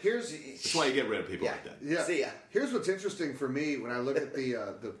money. That's why you get rid of people Yeah. like that. Yeah. See ya. Here's what's interesting for me when I look at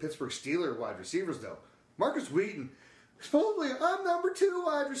the Pittsburgh Steelers wide receivers, though. Marcus Wheaton, supposedly I'm number 2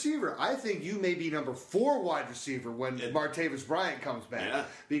 wide receiver. I think you may be number 4 wide receiver when Martavis Bryant comes back. Yeah.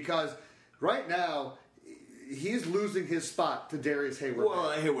 Because right now, he's losing his spot to Darius Hayward.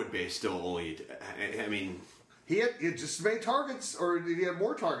 Well, Hayward Bay still only. I mean, He just made targets, or he had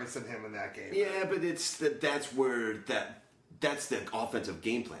more targets than him in that game. yeah, but that's where that's the offensive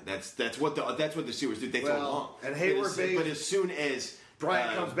game plan. That's what the Steelers do. They throw Well, long. and Hayward Bay- But as soon as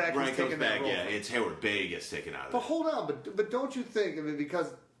Bryant comes back, Bryant he's comes taking that back. role. Yeah, it's Hayward Bay gets taken out of But it. hold on, but don't you think? I mean, because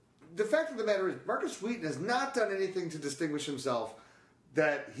the fact of the matter is, Marcus Wheaton has not done anything to distinguish himself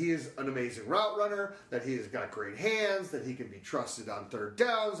that he is an amazing route runner, that he has got great hands, that he can be trusted on third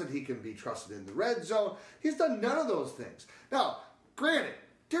downs, that he can be trusted in the red zone. He's done none of those things. Now, granted,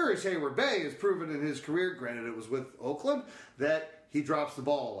 Darius Hayward-Bay has proven in his career, granted it was with Oakland, that he drops the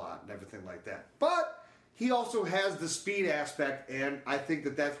ball a lot and everything like that. But he also has the speed aspect, and I think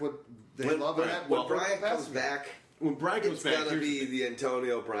that that's what they love in that. When Brian comes back, When Brian comes it's back, going to be the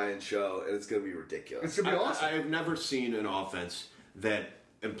Antonio Bryan show, and it's going to be ridiculous. It's going to be awesome. I have never seen an offense that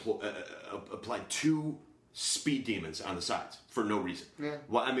applied two speed demons on the sides for no reason. Yeah.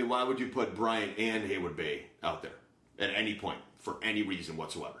 Well, I mean, why would you put Bryant and Hayward-Bay out there at any point for any reason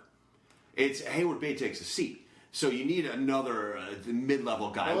whatsoever? It's Hayward-Bay takes a seat. So you need another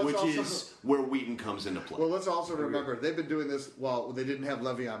mid-level guy, Well, which also- is where Wheaton comes into play. Well, let's also remember, they've been doing this while they didn't have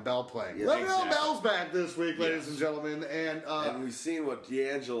Le'Veon Bell playing. Yeah, Le'Veon exactly. Bell's back this week, ladies Yes. and gentlemen, and we've seen what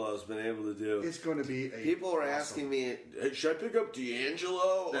D'Angelo's been able to do. it's going to be a People are awesome. asking me, hey, should I pick up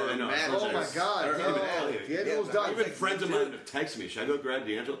D'Angelo or I know. Matt? Oh my God! Or- No, or- D'Angelo's yeah, done. but Even friends of mine have texted me, should I go grab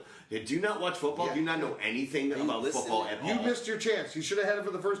D'Angelo? Hey, do you not watch football? Yeah. Do you not know anything about listening? football at You all? missed your chance. You should have had it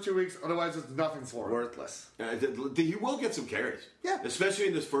for the first 2 weeks. Otherwise, it's nothing for him. Worthless. He will get some carries. Yeah. Especially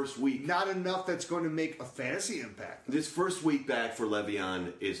in this first week. Not enough that's going to make a fantasy impact. This first week back for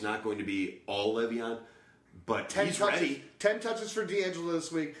Le'Veon is not going to be all Le'Veon, but 10 he's touches, ready. 10 touches for D'Angelo this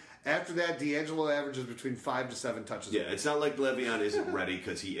week. After that, D'Angelo averages between 5 to 7 touches. Yeah, it's not like Le'Veon isn't ready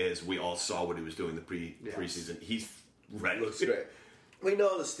because he is. We all saw what he was doing the preseason. He's ready. Looks great. We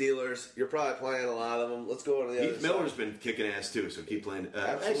know the Steelers. You're probably playing a lot of them. Let's go to the other Heath Miller's side. been kicking ass too, so keep playing.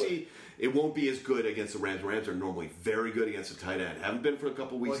 Absolutely. Actually, it won't be as good against the Rams. Rams are normally very good against the tight end. Haven't been for a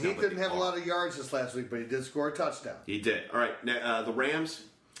couple weeks Well, now. he but didn't they have a are. lot of yards this last week, but he did score a touchdown. He did. All right, now, the Rams.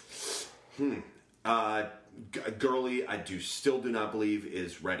 Gurley, I still do not believe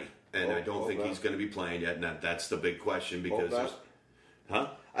is ready, and I don't Hope think not. he's going to be playing yet. And that's the big question because, Hope not. there's- huh?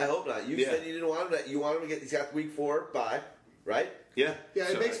 I hope not. You Yeah. said you didn't want him to. You want him to get. He's got week 4 bye, right? Yeah, Yeah,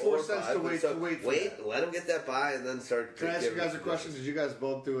 it So- makes more Or sense five, to but wait. so To wait. For wait, that. let him get that bye, and then start. Can I ask you giving guys a him question? Did you guys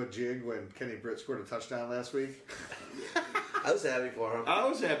both do a jig when Kenny Britt scored a touchdown last week? I was happy for him. I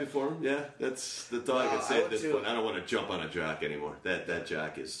was happy for him. Yeah, that's all I No, can say I at went this to- point. I don't want to jump on a jock anymore. That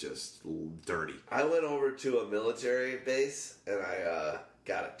jock is just dirty. I went over to a military base, and I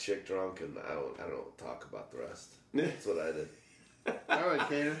got a chick drunk, and I don't talk about the rest. That's what I did. All right,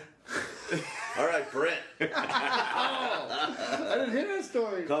 Kanan. All right, Brent. I didn't hear that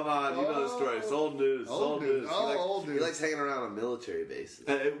story. Come on, you know the story. It's old news. It's Old old news. news. Oh, old He news. likes hanging around on military bases.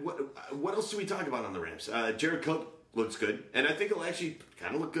 What else do we talk about on the Rams? Jared Cook looks good, and I think he'll actually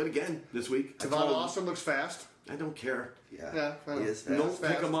kind of look good again this week. I Devon told him, Austin looks fast. I don't care. Yeah, Yeah, he is He fast. Don't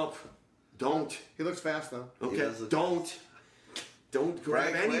fast. pick him up. Don't. He looks fast though. Okay. does look Don't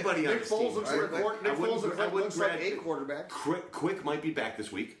grab Brian anybody on Nick this Foles team. looks Right, like right. Nick I wouldn't- Foles looks I like, wouldn't looks like grab- a quarterback. Quick might be back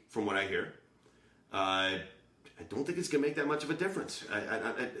this week, from what I hear. I don't think it's going to make that much of a difference.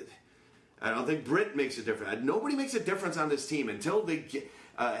 I don't think Britt makes a difference. Nobody makes a difference on this team until they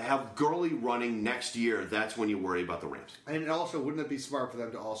have Gurley running next year. That's when you worry about the Rams. And also, wouldn't it be smart for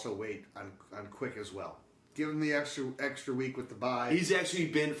them to also wait on Quick as well? Give him the extra week with the bye. He's actually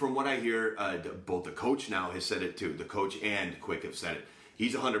been, from what I hear, both the coach now has said it too. The coach and Quick have said it.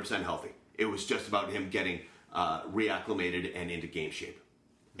 He's 100% healthy. It was just about him getting reacclimated and into game shape.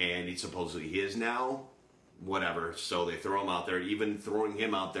 And he supposedly he is now. Whatever. So they throw him out there. Even throwing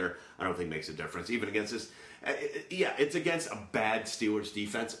him out there, I don't think makes a difference. Even against this, yeah, it's against a bad Steelers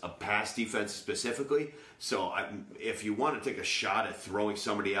defense, a pass defense specifically. So if you want to take a shot at throwing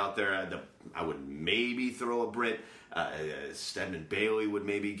somebody out there, I would maybe throw a Britt. Stedman Bailey would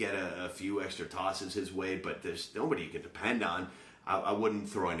maybe get a few extra tosses his way, but there's nobody you can depend on. I wouldn't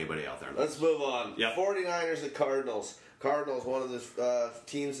throw anybody out there. Let's move on. Yep. 49ers and Cardinals. Cardinals, one of the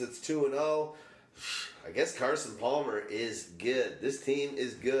teams that's 2-0. I guess Carson Palmer is good. This team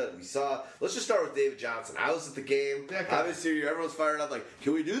is good. Let's just start with David Johnson. I was at the game. Okay. Obviously, everyone's fired up like,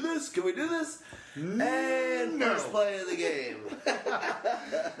 can we do this? Can we do this? And No. first play of the game.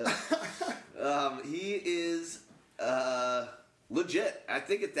 He is legit. I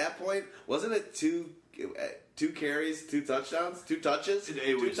think at that point, wasn't it two carries, 2 touchdowns, 2 touches?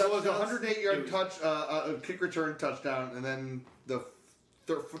 It was- So it was a touchdowns? 108-yard kick return touchdown, and then the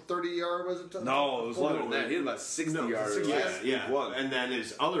 30-yard was it? No, it was longer than that. He had about 60 yards. 60 last Yeah, week one. and then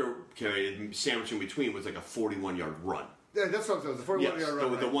his other carry, sandwich in between, was like a 41-yard run. Yeah, that's what it was. The 41-yard Yes,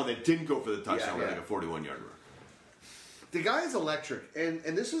 run. the right? one that didn't go for the touchdown was Yeah. like a 41-yard run. The guy is electric, and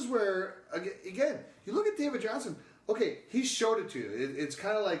this is where again you look at David Johnson. Okay, he showed it to you. It's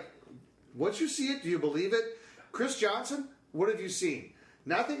kind of like once you see it, do you believe it? Chris Johnson, what have you seen?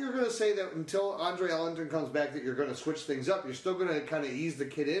 Not that you're going to say that until Andre Ellington comes back that you're going to switch things up. You're still going to kind of ease the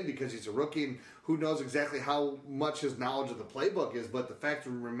kid in because he's a rookie and who knows exactly how much his knowledge of the playbook is. But the fact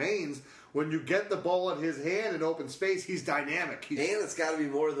remains, when you get the ball in his hand in open space, he's dynamic. And it's got to be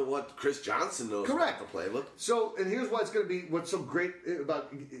more than what Chris Johnson knows Correct. about the playbook. So, and here's why it's going to be what's so great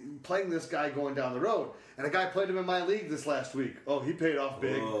about playing this guy going down the road. And a guy played him in my league this last week. Oh, he paid off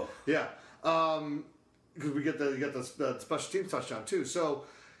big. Oh. Yeah. Because you get the special teams touchdown too. So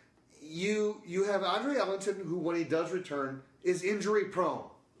you have Andre Ellington, who when he does return is injury prone.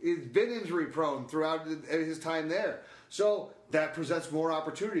 He's been injury prone throughout his time there. So that presents more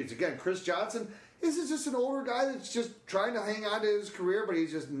opportunities. Again, Chris Johnson is just an older guy that's just trying to hang on to his career, but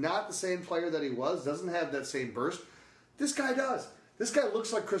he's just not the same player that he was. Doesn't have that same burst. This guy does. This guy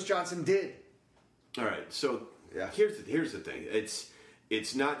looks like Chris Johnson did. All right, so here's the thing.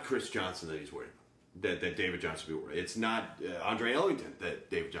 It's not Chris Johnson that he's worried about. That David Johnson should be worried. It's not Andre Ellington that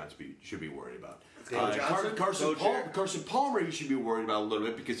David Johnson should be worried about. Carson Palmer he should be worried about a little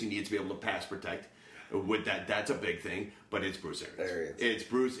bit because he needs to be able to pass protect. With that's a big thing. But it's Bruce Arians. It's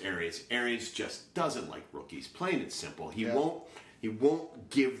Bruce Arians. Arians just doesn't like rookies. Plain and simple. He won't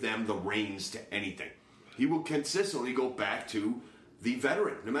give them the reins to anything. He will consistently go back to the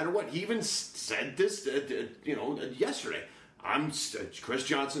veteran, no matter what. He even said this, yesterday. Chris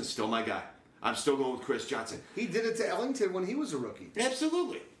Johnson's still my guy. I'm still going with Chris Johnson. He did it to Ellington when he was a rookie.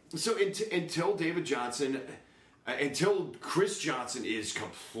 Absolutely. So until Chris Johnson is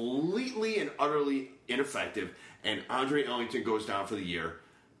completely and utterly ineffective and Andre Ellington goes down for the year,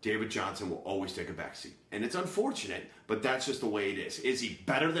 David Johnson will always take a backseat. And it's unfortunate, but that's just the way it is. Is he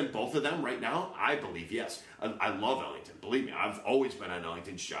better than both of them right now? I believe yes. I love Ellington. Believe me, I've always been an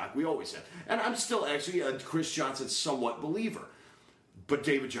Ellington shock. We always have. And I'm still actually a Chris Johnson somewhat believer. But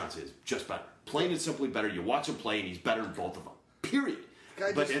David Johnson is just better. Plain and simply better. You watch him play, and he's better than both of them. Period.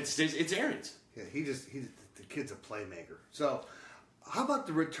 It's Arians. Yeah, the kid's a playmaker. So, how about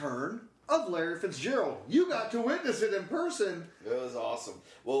the return of Larry Fitzgerald? You got to witness it in person. It was awesome.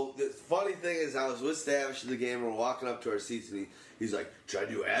 Well, the funny thing is, I was with Stavish in the game. We're walking up to our seats, and he's like, "Should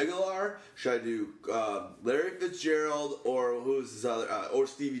I do Aguilar? Should I do Larry Fitzgerald, or who's his other, or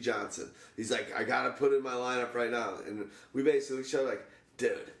Stevie Johnson?" He's like, "I gotta put in my lineup right now." And we basically showed like,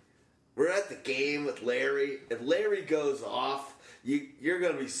 "Dude, we're at the game with Larry. If Larry goes off, you're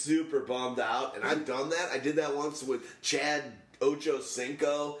going to be super bummed out." And I've done that. I did that once with Chad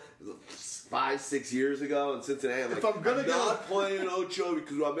Ochocinco 5-6 years ago in Cincinnati. I'm not playing Ocho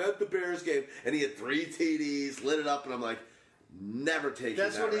because I'm at the Bears game. And he had 3 TDs, lit it up, and I'm like, never taking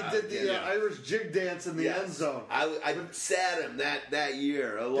that. That's when he did the Irish jig dance in the end zone. I sat him that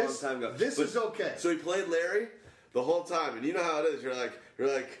year, a long time ago. This is okay. So he played Larry the whole time, and you know how it is. You're like,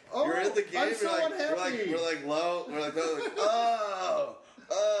 oh, you're at the game. I'm so unhappy. We're like low. We're like,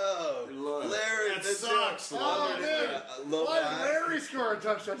 Larry, that sucks. Oh, man. Low Why fives. did Larry score a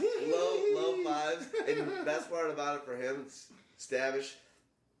touchdown? low fives. And the best part about it for him, Stavish,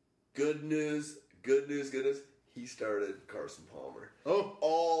 good news. He started Carson Palmer. Oh,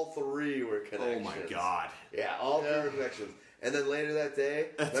 all 3 were connections. Oh my God. Yeah, all 3 were connections. And then later that day,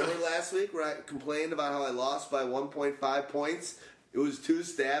 remember last week where I complained about how I lost by 1.5 points? It was to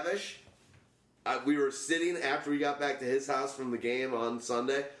Stavish. We were sitting after we got back to his house from the game on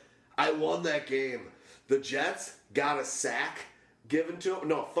Sunday. I won that game. The Jets got a sack given to him.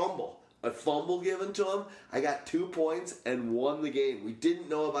 No, a fumble given to him. I got 2 points and won the game. We didn't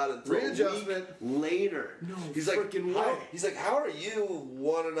know about it until readjustment a week later. No, he's freaking like, way. He's like, how are you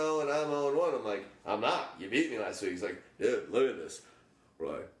 1-0 and I'm 0-1? I'm like, I'm not. You beat me last week. He's like, dude, look at this. We're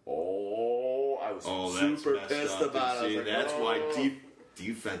like, I was super pissed about it. See, that's why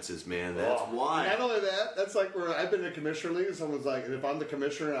defenses, man. That's why. Not only that, that's like where I've been in a commissioner league. And someone's like, and if I'm the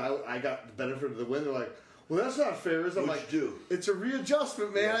commissioner and I got the benefit of the win, they're like, well, that's not fair. I'm like, do? It's a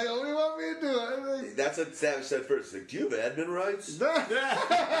readjustment, man. Yeah. What do you want me to do? That's what Savage said first. He's like, do you have admin rights?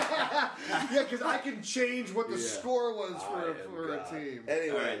 Yeah, because I can change what the score was for a team.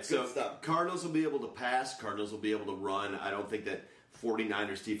 Anyway, all right, good so stuff. Cardinals will be able to pass. Cardinals will be able to run. I don't think that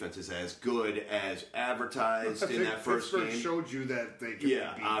 49ers defense is as good as advertised in that first Pittsburgh game. showed you that they could be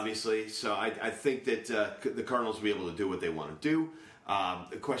beat. Obviously. So I think that the Cardinals will be able to do what they want to do.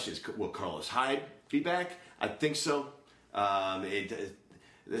 The question is, will Carlos Hyde be back? I think so.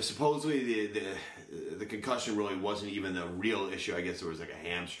 Supposedly the concussion really wasn't even the real issue. I guess there was like a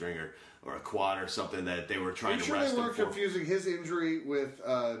hamstring or a quad or something that they were trying to rest him for. They weren't confusing his injury with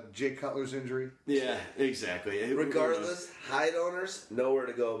Jay Cutler's injury? Yeah, exactly. Regardless, Hyde owners, nowhere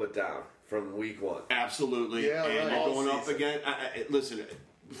to go but down from week 1. Absolutely. Yeah, and right. you're All going up season. again. Listen,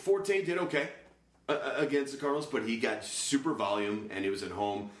 Forte did okay against the Cardinals, but he got super volume, and he was at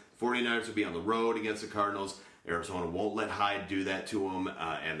home. 49ers will be on the road against the Cardinals. Arizona won't let Hyde do that to him,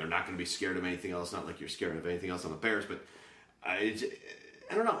 and they're not going to be scared of anything else. Not like you're scared of anything else on the Bears, but I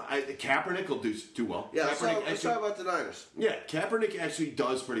don't know. Kaepernick will do well. Yeah, let's talk about the Niners. Yeah, Kaepernick actually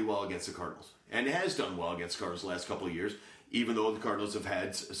does pretty well against the Cardinals, and has done well against the Cardinals the last couple of years, even though the Cardinals have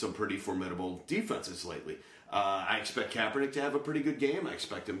had some pretty formidable defenses lately. I expect Kaepernick to have a pretty good game. I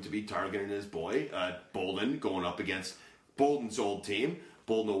expect him to be targeting his boy, Bolden, going up against Bolden's old team.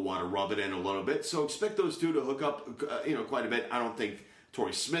 Bolden will want to rub it in a little bit. So expect those two to hook up quite a bit. I don't think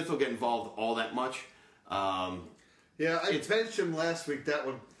Torrey Smith will get involved all that much. Yeah, I benched him last week.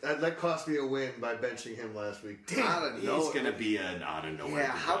 That cost me a win by benching him last week. Damn, He's going to be an out of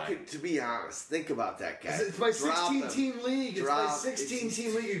nowhere. Yeah, to be honest, think about that guy. It's my 16-team league. It's my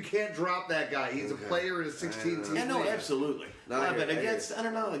 16-team league. You can't drop that guy. He's a player in a 16-team league. Yeah, no, absolutely. No, but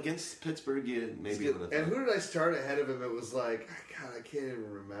against Pittsburgh, maybe. And who did I start ahead of him? It was like, God, I can't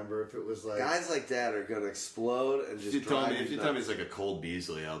even remember if it was like... Guys like that are going to explode and just if you tell me it's like a Cole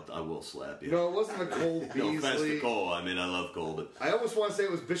Beasley, I will slap you. No, it wasn't a Cole Beasley. No offense to Cole. I mean, I love Cole, but... I almost want to say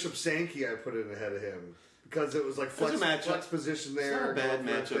it was Bishop Sankey I put in ahead of him. Because it was like flex position there. It's not a bad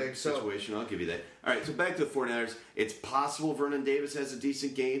matchup situation. I'll give you that. All right, so back to the 49ers. It's possible Vernon Davis has a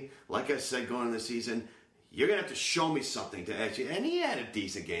decent game. Like I said, going into the season, you're going to have to show me something to actually... And he had a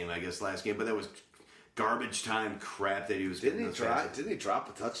decent game, I guess, last game, but that was garbage time crap that he was getting. Didn't he drop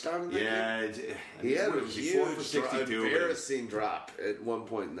a touchdown in that game? Yeah. He had a huge, embarrassing but drop at one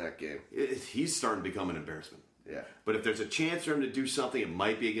point in that game. He's starting to become an embarrassment. Yeah. But if there's a chance for him to do something, it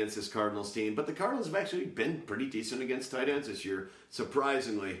might be against this Cardinals team. But the Cardinals have actually been pretty decent against tight ends this year,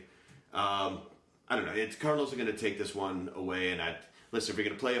 surprisingly. I don't know. Cardinals are going to take this one away. And listen, if you're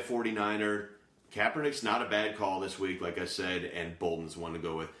going to play a 49er, Kaepernick's not a bad call this week, like I said, and Bolden's one to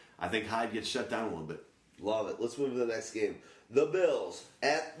go with. I think Hyde gets shut down a little bit. Love it. Let's move to the next game. The Bills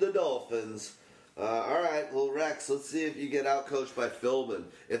at the Dolphins. All right, well, Rex, let's see if you get outcoached by Philbin.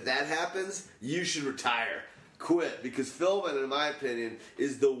 If that happens, you should retire. Quit, because Philbin, in my opinion,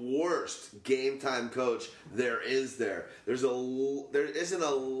 is the worst game time coach there is there. There isn't a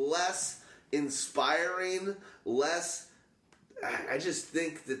less inspiring, I just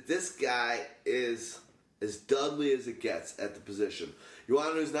think that this guy is as Dudley as it gets at the position. You want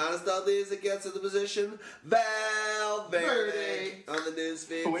to know who's not as Dudley as it gets at the position? Valverde on the news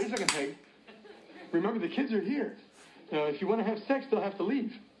feed. Oh, wait a second, Peg. Remember, the kids are here. Now, if you want to have sex, they'll have to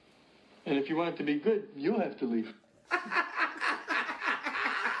leave. And if you want it to be good, you'll have to leave.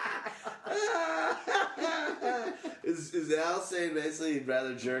 Is Al saying basically he'd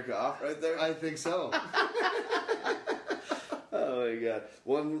rather jerk off right there? I think so. Oh my god.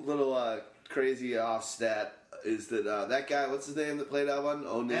 One little crazy off stat is that that guy, what's his name that played that one?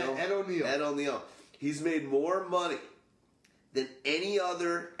 O'Neal? Ed O'Neal. Ed O'Neal. He's made more money than any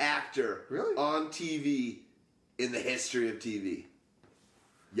other actor on TV in the history of TV.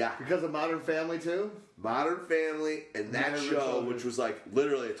 Yeah. Because of Modern Family, too? Modern Family and that show, which was like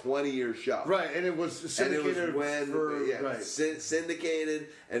literally a 20-year show. Right, and it was syndicated syndicated,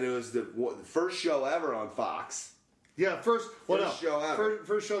 and it was the first show ever on Fox. Yeah, first show ever.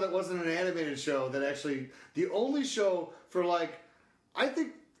 First show that wasn't an animated show, that actually, the only show for like, I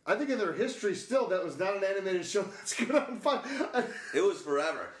think in their history still, that was not an animated show that's good on Fox. It was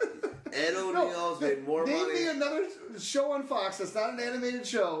forever. Ed O'Neal's made more money. Name me another show on Fox that's not an animated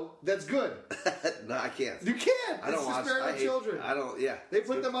show that's good. No, I can't. You can't. I don't watch. I hate children. I don't. Yeah. They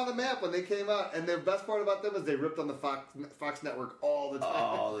put them on the map when they came out, and the best part about them is they ripped on the Fox network all the time.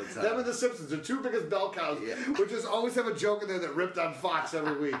 All the time. Them and the Simpsons, the two biggest bell cows, which just always have a joke in there that ripped on Fox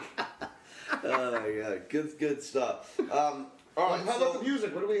every week. Oh my god, good stuff. All right, how about the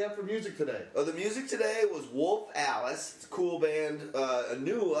music? What do we have for music today? The music today was Wolf Alice. It's a cool band, a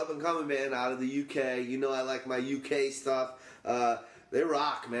new up-and-coming band out of the UK. You know I like my UK stuff. They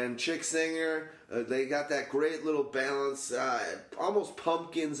rock, man. Chick singer. They got that great little balance, almost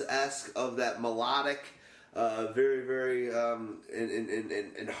Pumpkins-esque of that melodic, very, very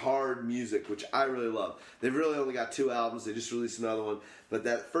and hard music, which I really love. They've really only got 2 albums. They just released another one. But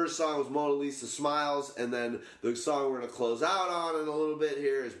that first song was Mona Lisa Smiles, and then the song we're going to close out on in a little bit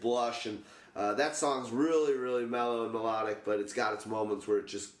here is Blush. And that song's really, really mellow and melodic, but it's got its moments where it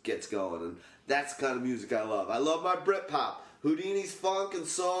just gets going. And that's the kind of music I love. I love my Britpop. Houdini's funk and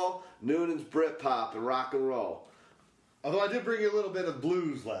soul, Noonan's Britpop and rock and roll. Although I did bring you a little bit of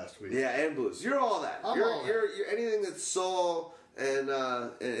blues last week. Yeah, and blues. You're all that. You're anything that's soul and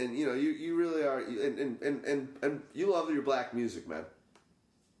you know you really are and you love your black music, man.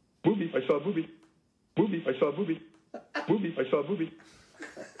 Booby, I saw a booby. Booby, I saw a booby. Booby, I saw a booby.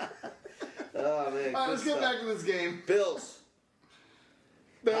 Oh, man. All right, let's good get stuff. back to this game. Bills.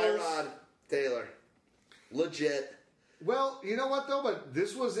 Bills. Tyrod Taylor. Legit. Well, you know what, though? But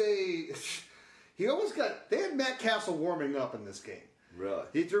this was he almost got... They had Matt Castle warming up in this game. Really?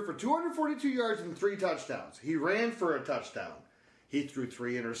 He threw for 242 yards and 3 touchdowns. He ran for a touchdown. He threw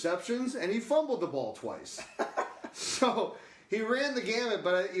 3 interceptions, and he fumbled the ball twice. So he ran the gamut,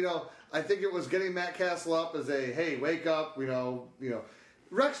 but I think it was getting Matt Castle up as a, hey, wake up,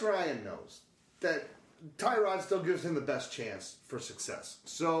 Rex Ryan knows that Tyrod still gives him the best chance for success.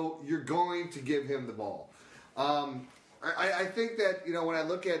 So you're going to give him the ball. I think that, when I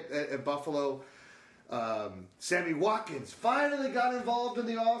look at Buffalo, Sammy Watkins finally got involved in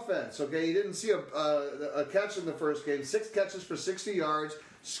the offense. Okay, he didn't see a catch in the first game. 6 catches for 60 yards.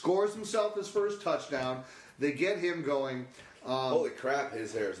 Scores himself his first touchdown. They get him going. Holy crap,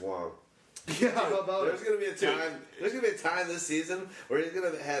 his hair is long. Yeah, how about There's it? gonna be a time. There's gonna be a time this season where he's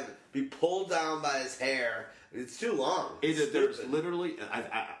gonna be pulled down by his hair. It's too long. There's literally,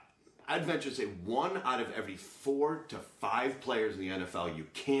 I'd venture to say, 1 out of every 4 to 5 players in the NFL you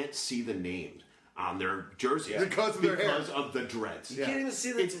can't see the names on their jerseys Because of their hair. because of the dreads. You can't even see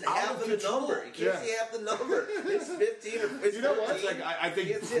It's half out of of the control. number. You can't see half the number. It's 15 or it's You know what? 14. It's like I think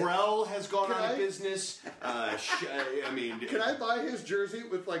Can't see it. Krell has gone Can out I- of business. Can I buy his jersey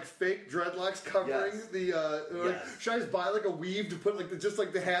with fake dreadlocks covering Yes. the? Yes. Should I just buy a weave to put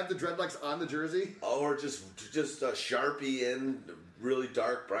to have the dreadlocks on the jersey? Or just a Sharpie in really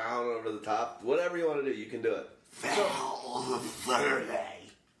dark brown over the top. Whatever you want to do, you can do it.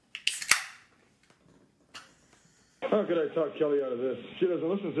 How could I talk Kelly out of this? She doesn't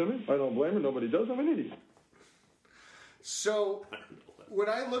listen to me. I don't blame her. Nobody does. I'm an idiot. So when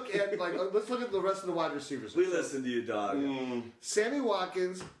I look at let's look at the rest of the wide receivers. We listen to you, dog. Sammy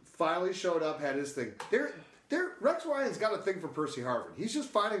Watkins finally showed up, had his thing. Rex Ryan's got a thing for Percy Harvin. He's just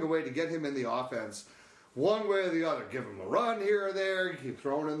finding a way to get him in the offense, one way or the other. Give him a run here or there. Keep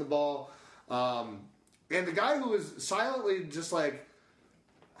throwing in the ball. And the guy who is silently just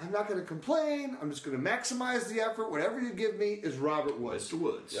I'm not going to complain. I'm just going to maximize the effort. Whatever you give me is Robert Woods. Mr.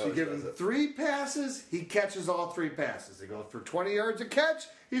 Woods. Yeah. You give him 3 passes, he catches all 3 passes. They go for 20 yards a catch,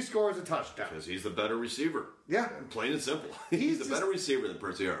 he scores a touchdown. Because he's the better receiver. Yeah. Plain and simple. He's He's the just- better receiver than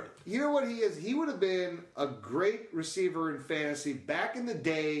Percy Harvin. You know what he is? He would have been a great receiver in fantasy back in the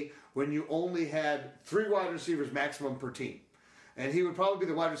day when you only had 3 wide receivers maximum per team. And he would probably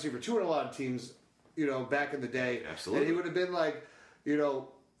be the wide receiver 2 in a lot of teams, back in the day. Absolutely. And he would have been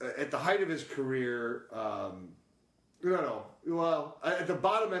at the height of his career, at the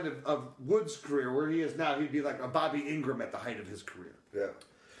bottom end of Wood's career, where he is now, he'd be like a Bobby Ingram at the height of his career. Yeah.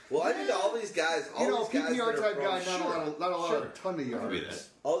 Well, I think all these guys, PPR type guy, Sure. not a lot of ton of Could be yards. that.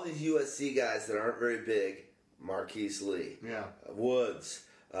 All these USC guys that aren't very big, Marquise Lee, Yeah. Woods,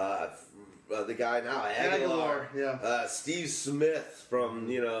 the guy now, Aguilar, yeah. Steve Smith from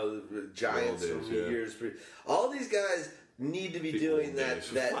the Giants Old days, from yeah. years. All these guys need to be doing that.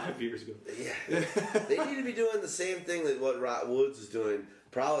 5 years ago. Yeah, they need to be doing the same thing that what Rod Woods is doing,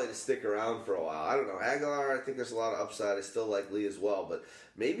 probably to stick around for a while. I don't know. Aguilar, I think there's a lot of upside. I still like Lee as well, but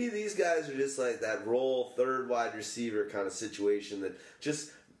maybe these guys are just like that role, 3rd wide receiver kind of situation that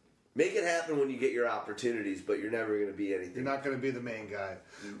just make it happen when you get your opportunities, but you're never going to be anything. You're not going to be the main guy.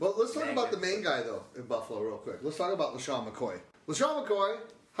 Well, let's talk about the main guy, though, in Buffalo real quick. Let's talk about LaShawn McCoy. LaShawn McCoy,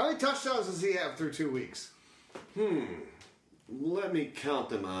 how many touchdowns does he have through 2 weeks? Let me count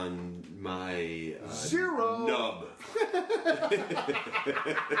them on my 0. nub.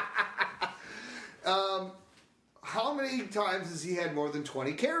 How many times has he had more than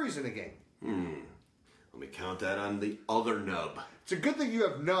 20 carries in a game? Let me count that on the other nub. It's a good thing you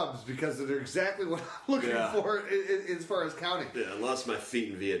have nubs because they're exactly what I'm looking Yeah. for as far as counting. Yeah, I lost my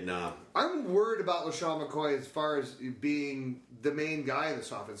feet in Vietnam. I'm worried about LaShawn McCoy as far as being the main guy in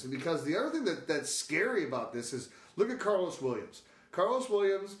this offense. And because the other thing that's scary about this is look at Carlos Williams. Carlos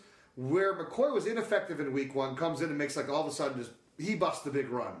Williams, where McCoy was ineffective in week 1, comes in and makes all of a sudden he busts the big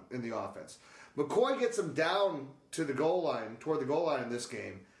run in the offense. McCoy gets him down to the goal line, toward the goal line in this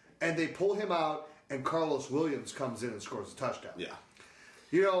game, and they pull him out, and Carlos Williams comes in and scores a touchdown. Yeah.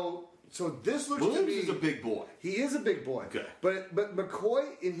 So this looks Williams to be... is a big boy. He is a big boy. Okay. But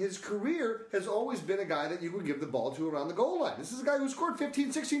McCoy, in his career, has always been a guy that you would give the ball to around the goal line. This is a guy who scored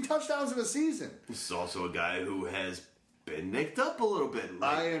 15, 16 touchdowns in a season. This is also a guy who has been nicked up a little bit.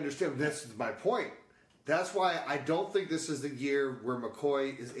 I understand. That's my point. That's why I don't think this is the year where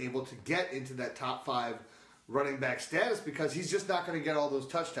McCoy is able to get into that top 5 running back status because he's just not going to get all those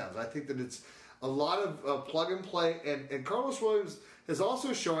touchdowns. I think that it's a lot of plug and play. And Carlos Williams is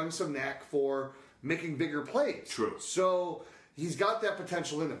also showing some knack for making bigger plays. True. So he's got that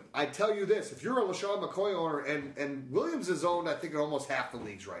potential in him. I tell you this, if you're a LaShawn McCoy owner, and Williams is owned, I think, in almost half the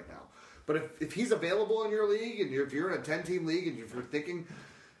leagues right now. But if he's available in your league, and if you're in a 10-team league, and if you're thinking,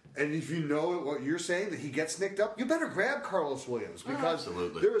 and if you know what you're saying, that he gets nicked up, you better grab Carlos Williams. Because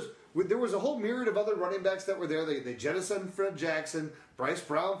absolutely. there was a whole myriad of other running backs that were there. They jettisoned Fred Jackson. Bryce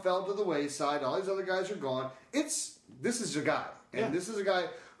Brown fell to the wayside. All these other guys are gone. This is a guy. And this is a guy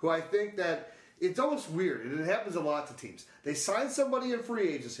who I think that it's almost weird, and it happens a lot to teams. They sign somebody in free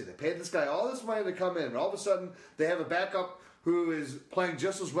agency. They paid this guy all this money to come in, and all of a sudden they have a backup who is playing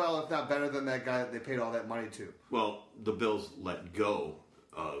just as well, if not better, than that guy that they paid all that money to. Well, the Bills let go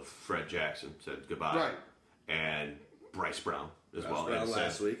of Fred Jackson, said goodbye. Right. And Bryce Brown as well. Brown and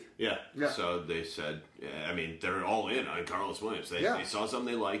last week. Yeah. Yeah. So they said, I mean, they're all in on Carlos Williams. They saw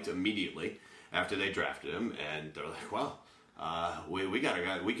something they liked immediately after they drafted him, and they're like, well, we got a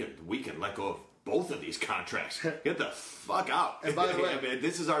guy we can let go of both of these contracts. Get the fuck out. And by the way, I mean,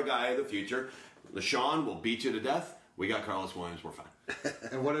 this is our guy of the future. LaShawn will beat you to death. We got Carlos Williams. We're fine.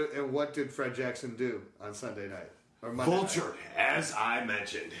 And what did Fred Jackson do on Sunday night? Or Monday Vultured, night? as I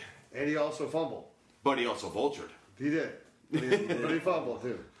mentioned. And he also fumbled. But he also vultured. He did. But he fumbled,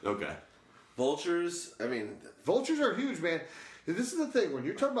 too. Okay. Vultures, I mean, Vultures are huge, man. This is the thing. When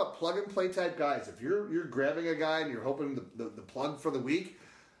you're talking about plug-and-play type guys, if you're grabbing a guy and you're hoping the plug for the week,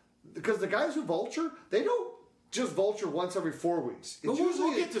 because the guys who vulture, they don't just vulture once every 4 weeks. But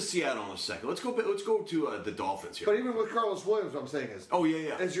we'll get to Seattle in a second. Let's go to the Dolphins here. But even with Carlos Williams, what I'm saying is,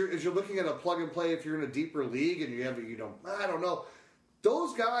 yeah. As you're looking at a plug and play, if you're in a deeper league and I don't know,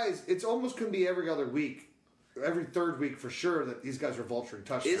 those guys, it's almost going to be every other week, every third week for sure that these guys are vulturing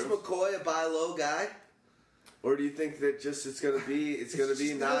touchdowns. is McCoy a buy low guy, or do you think that just it's going to be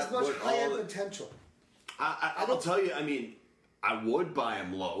not as much what high all end the, potential? I'll tell you. I mean, I would buy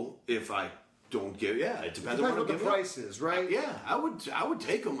him low if I don't give. Yeah, it depends on what the I'm price is, right? Yeah, I would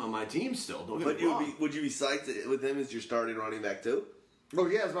take him on my team still. Don't get But me wrong. would you be psyched with him as your starting running back too? Oh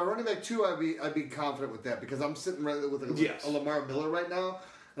yeah, as my running back too, I'd be confident with that because I'm sitting right with a Lamar Miller right now,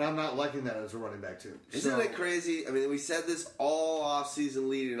 and I'm not liking that as a running back too. Isn't it crazy? I mean, we said this all off season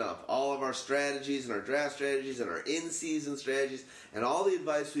leading up. All of our strategies and our draft strategies and our in-season strategies and all the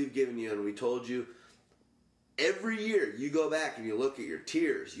advice we've given you, and we told you every year you go back and you look at your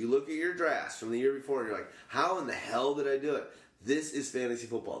tiers, you look at your drafts from the year before, and you're like, how in the hell did I do it? This is fantasy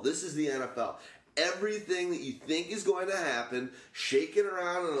football. This is the NFL. Everything that you think is going to happen, shake it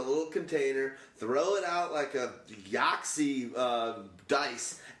around in a little container, throw it out like a Yahtzee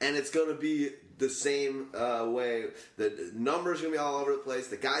dice, and it's going to be the same way. The numbers are going to be all over the place.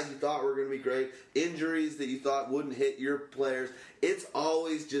 The guys you thought were going to be great, injuries that you thought wouldn't hit your players. It's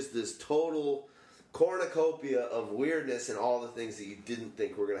always just this total cornucopia of weirdness and all the things that you didn't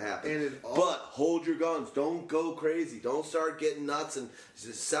think were going to happen. But hold your guns. Don't go crazy. Don't start getting nuts and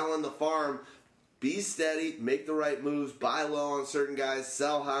just selling the farm. Be steady, make the right moves, buy low on certain guys,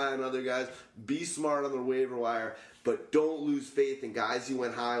 sell high on other guys, be smart on the waiver wire, but don't lose faith in guys you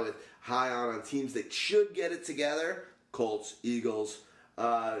went high on teams that should get it together. Colts, Eagles.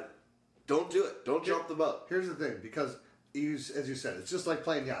 Don't do it. Don't jump the boat. Here's the thing, because as you said, it's just like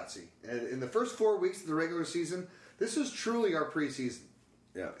playing Yahtzee. And in the first 4 weeks of the regular season, this is truly our preseason.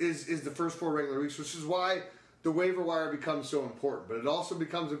 Yeah. Is the first 4 regular weeks, which is why the waiver wire becomes so important. But it also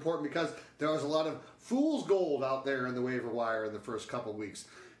becomes important because there was a lot of fool's gold out there in the waiver wire in the first couple weeks.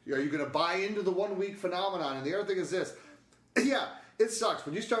 Are you going to buy into the 1 week phenomenon? And the other thing is this. Yeah, it sucks.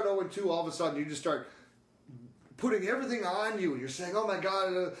 When you start 0-2, all of a sudden you just start putting everything on you, and you're saying, oh my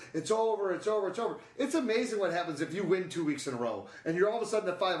God, it's over, it's over, it's over. It's amazing what happens if you win 2 weeks in a row, and you're all of a sudden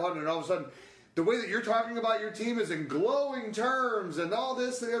at 500, and all of a sudden, the way that you're talking about your team is in glowing terms, and all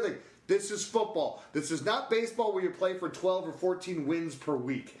this and the other thing. This is football. This is not baseball where you play for 12 or 14 wins per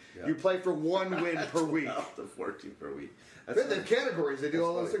week. Yeah. You play for 1 win per week. 12 to 14 per week. They have categories. They do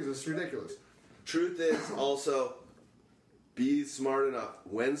all those things. It's ridiculous. Truth is also, be smart enough.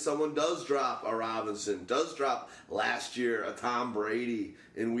 When someone does drop a Robinson, does drop last year a Tom Brady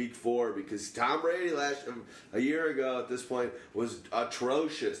in week 4, because Tom Brady a year ago at this point was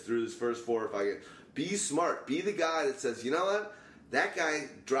atrocious through his first 4 or 5 games. Be smart. Be the guy that says, you know what? That guy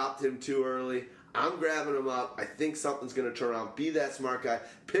dropped him too early. I'm grabbing him up. I think something's going to turn around. Be that smart guy.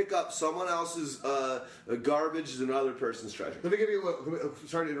 Pick up someone else's garbage as another person's treasure. Let me give you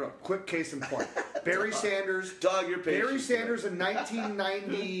sorry to interrupt. Quick case in point. Barry Sanders. Dog, you're patient. Barry Sanders in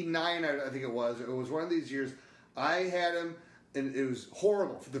 1999, I think it was. It was one of these years. I had him, and it was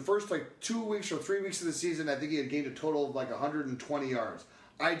horrible. For the first 2 weeks or 3 weeks of the season, I think he had gained a total of 120 yards.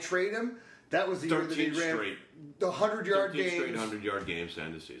 I trade him. That was the year that he ran the 100-yard games. Straight 100-yard games to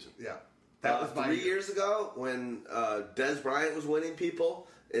end the season. Yeah. That was my 3 year. years ago when Des Bryant was winning people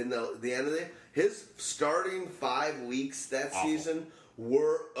in the end of the his starting 5 weeks that season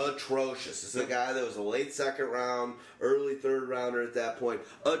were atrocious. This is a guy that was a late second round, early third rounder at that point.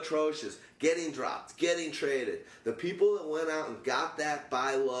 Atrocious. Getting dropped, getting traded. The people that went out and got that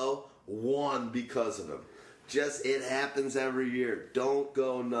buy low won because of him. Just, it happens every year. Don't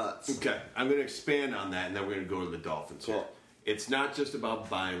go nuts. Okay, I'm going to expand on that, and then we're going to go to the Dolphins. Cool. Here. It's not just about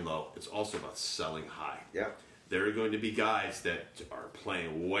buying low. It's also about selling high. Yeah. There are going to be guys that are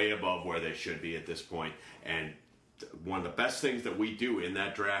playing way above where they should be at this point. And one of the best things that we do in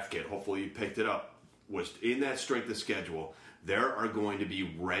that draft kit, hopefully you picked it up, was in that strength of schedule, there are going to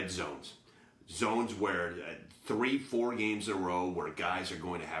be red zones. Zones where 3-4 games in a row where guys are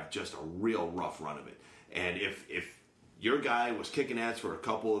going to have just a real rough run of it. And if your guy was kicking ass for a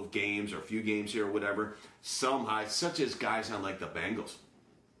couple of games or a few games here or whatever, some high, such as guys on like the Bengals.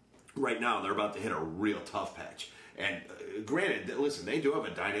 Right now, they're about to hit a real tough patch. And granted, listen, they do have a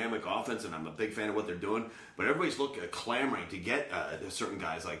dynamic offense, and I'm a big fan of what they're doing. But everybody's clamoring to get certain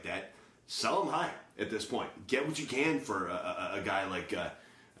guys like that. Sell them high at this point. Get what you can for a guy like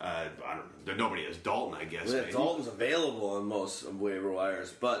I don't know. Nobody has Dalton, I guess. Yeah, maybe. Dalton's available on most waiver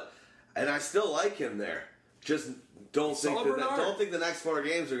wires, and I still like him there. Just don't think the next 4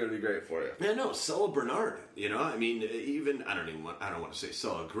 games are going to be great for you. Yeah, no, sell a Bernard. You know, I mean, even I don't want to say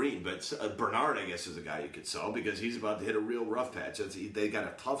sell a Green, but Bernard, I guess, is a guy you could sell because he's about to hit a real rough patch. They got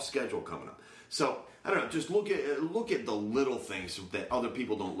a tough schedule coming up. So I don't know. Just look at the little things that other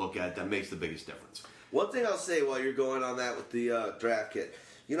people don't look at that makes the biggest difference. One thing I'll say while you're going on that with the draft kit,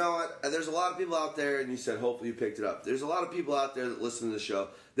 you know what? There's a lot of people out there, and you said hopefully you picked it up. There's a lot of people out there that listen to the show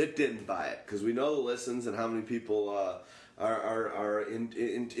that didn't buy it because we know the listens and how many people are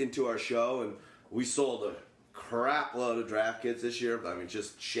into our show, and we sold a crap load of draft kits this year. I mean,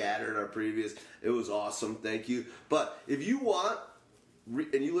 just shattered our previous. It was awesome. Thank you. But if you want,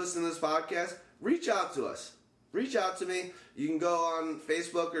 and you listen to this podcast, reach out to us. Reach out to me. You can go on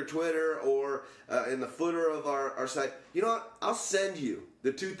Facebook or Twitter or in the footer of our site. You know what? I'll send you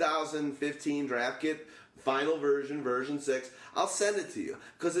the 2015 draft kit, final version 6. I'll send it to you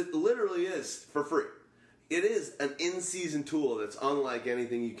because it literally is for free. It is an in-season tool that's unlike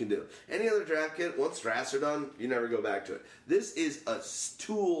anything you can do. Any other draft kit, once drafts are done, you never go back to it. This is a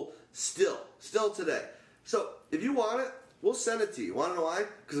tool still today. So if you want it, we'll send it to you. Want to know why?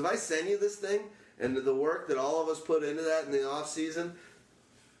 Because if I send you this thing, and the work that all of us put into that in the off season,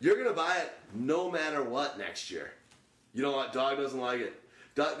 you're gonna buy it no matter what next year. You know what? Dog doesn't like it.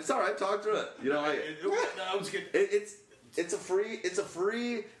 Dog, it's all right. Talk through it. You don't like it. I was good. It's a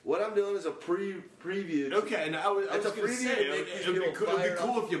free. What I'm doing is a preview. Okay, and I was It's a going to preview say to make these it'd be people cool, fire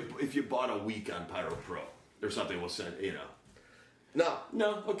up. if you bought a week on Pyro Pro or something. We'll send No.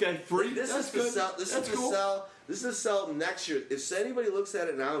 No, okay, free. This That's is to good. sell. This That's is to cool. sell. This is to sell next year. If anybody looks at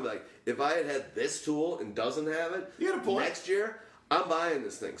it now and be like, if I had this tool and doesn't have it, You got a point. next year I'm buying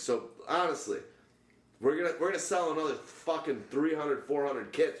this thing. So honestly, we're gonna sell another fucking 300,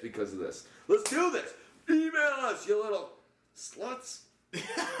 400 kits because of this. Let's do this. Email us, you little sluts.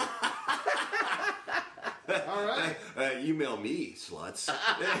 All right. Email me, sluts.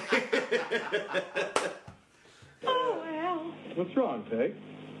 Oh, Al. What's wrong, Peg?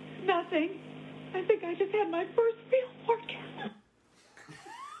 Nothing. I think I just had my first real orgasm.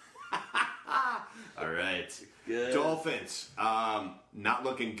 All right. Good. Dolphins, not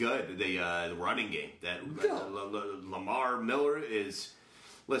looking good. The running game. Lamar Miller is.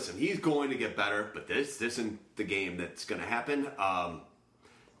 Listen, he's going to get better, but this isn't the game that's going to happen.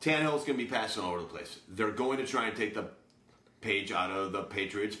 Tannehill's going to be passing all over the place. They're going to try and take the page out of the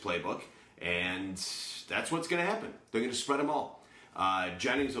Patriots playbook, and that's what's going to happen. They're going to spread them all.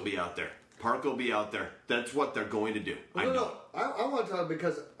 Jennings will be out there. Park will be out there. That's what they're going to do. I know. I want to talk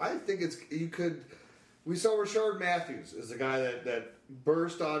because I think we saw Rashard Matthews as the guy that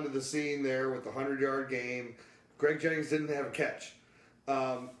burst onto the scene there with the 100-yard game. Greg Jennings didn't have a catch.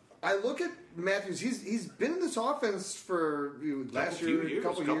 I look at Matthews. He's been in this offense for last year, a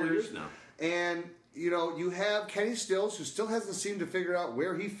couple years now. And you have Kenny Stills, who still hasn't seemed to figure out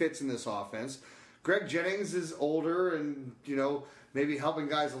where he fits in this offense. Greg Jennings is older and maybe helping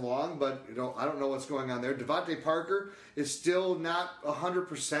guys along, but I don't know what's going on there. Devontae Parker is still not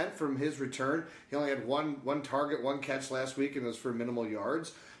 100% from his return. He only had one target, one catch last week, and it was for minimal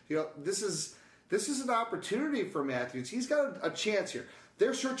yards. This is an opportunity for Matthews. He's got a chance here.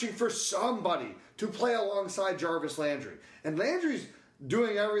 They're searching for somebody to play alongside Jarvis Landry, and Landry's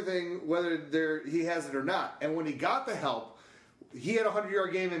doing everything whether he has it or not. And when he got the help, he had a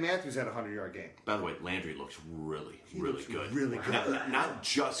 100-yard game and Matthews had a 100-yard game. By the way, Landry looks really looks good. really good. Not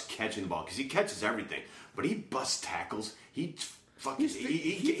just catching the ball, because he catches everything, but he busts tackles. He's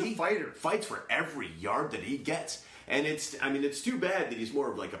a fighter. Fights for every yard that he gets. And it's too bad that he's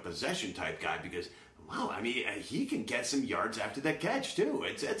more of like a possession type guy, because wow, I mean, he can get some yards after that catch too.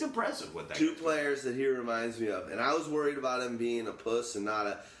 It's impressive what that. Two players that he reminds me of, and I was worried about him being a puss and not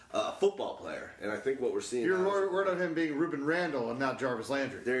a football player. And I think what we're seeing. You're now is- worried on him being Ruben Randall and not Jarvis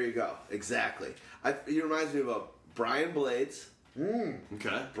Landry. There you go. Exactly. He reminds me of a Brian Blades.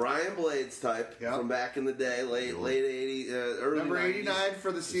 Okay. Brian Blades type from back in the day, late 80s, early Number 90s. 89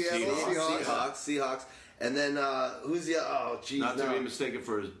 for the Seattle Seahawks. Seahawks. And then who's the? Oh, geez, Not to no. be mistaken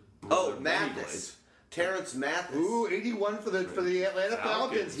for his brother, Benny Mathis. Blades. Terrence Mathis. Ooh, 81 for the Atlanta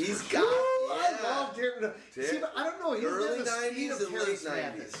Falcons. He's got. I love Terrence. See, but I don't know. He doesn't Early have the speed 90s of and late Terrence 90s.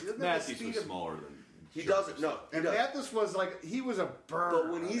 Mathis. He doesn't have the Matthews speed was of. smaller than. He doesn't. No. And doesn't. Mathis was like he was a bird. But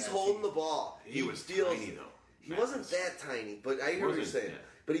when he's holding the ball, He was feels, tiny though. He wasn't that tiny, but I hear what you're Wasn't, saying. yeah.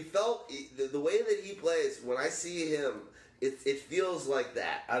 But he felt the way that he plays. When I see him, it feels like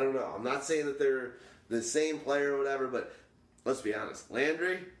that. I don't know. I'm not saying that they're the same player or whatever, but let's be honest.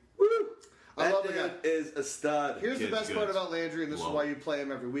 Landry, woo! I That love the dude guy. is a stud. Here's the Kid's best good. part about Landry, and this Love is why him. you play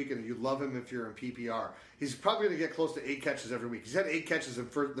him every week, and you love him if you're in PPR. He's probably going to get close to 8 catches every week. He's had 8 catches in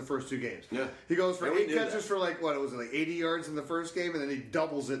the first 2 games. Yeah. He goes for And we 8 knew catches that. for like 80 yards in the first game, and then he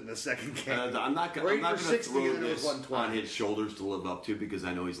doubles it in the second game. I'm not Or going 8 for to 60, throw and then it this was 120. on his shoulders to live up to, because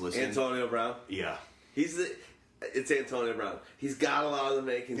I know he's listening. Antonio Brown. Yeah. It's Antonio Brown. He's got a lot of the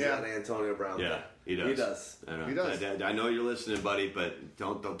makings Yeah. of an Antonio Brown. Yeah, thing. he does. He does. I know. He does. I know you're listening, buddy, but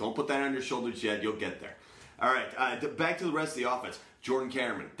don't put that on your shoulders yet. You'll get there. All right, back to the rest of the offense. Jordan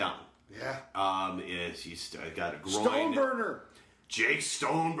Cameron down. Yeah. He's got a groin. Stoneburner. Jake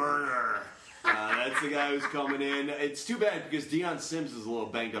Stoneburner. That's the guy who's coming in. It's too bad because Deion Sims is a little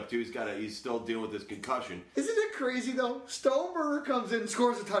banged up too. He's still dealing with his concussion. Isn't it crazy though? Stoneburner comes in and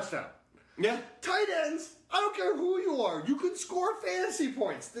scores a touchdown. Yeah. Tight ends, I don't care who you are, you can score fantasy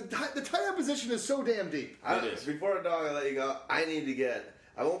points. The tight end position is so damn deep. It is. Before dog, I let you go. I need to get.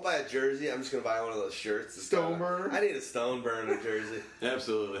 I won't buy a jersey. I'm just gonna buy one of those shirts. Stoneburner? I need a Stoneburner jersey.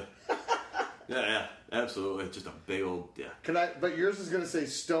 Absolutely. Yeah, absolutely. Just a big old But yours is going to say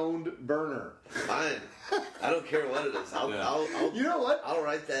stoned burner. Fine. I don't care what it is. I'll You know what? I'll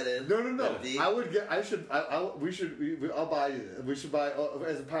write that in. No. That deep. I'll buy you. We should buy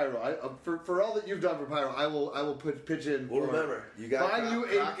as a pyro. For all that you've done for pyro, I will pitch in. Well, for- remember, you got buy you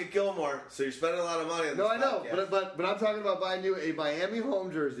a. Rocket Gilmore, so you're spending a lot of money on No, this I know, podcast. but I'm talking about buying you a Miami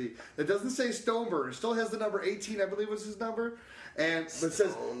home jersey that doesn't say Stoneburner. It still has the number 18, I believe was his number, and but it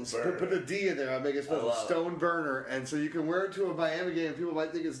says Stoneburner. put a D in there. I make it I special love it. Stoneburner, and so you can wear it to a Miami game. and People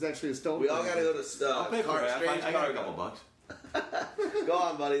might think it's actually a Stoneburner. We all got to go to I'll pay for it. Strange I got a Cargo. couple bucks. Go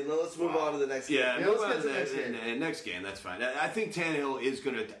on, buddy. Now let's move on to the next Yeah, game. move let's on get to to the next game. next game. That's fine. I think Tannehill is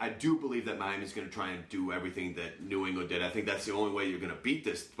going to. I do believe that Miami's going to try and do everything that New England did. I think that's the only way you're going to beat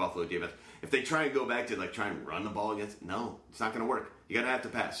this Buffalo defense. If they try and go back to try and run the ball against, no, it's not going to work. You're going to have to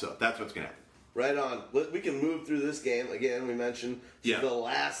pass. So that's what's going to happen. Right on. We can move through this game. Again, we mentioned the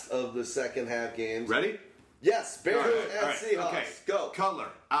last of the second half games. Ready? Yes, Bears All and right. Seahawks. Okay. Go. Cutler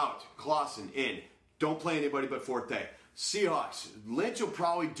out. Clausen in. Don't play anybody but Forte. Seahawks. Lynch will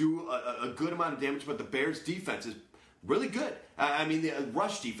probably do a good amount of damage, but the Bears' defense is really good. I mean, the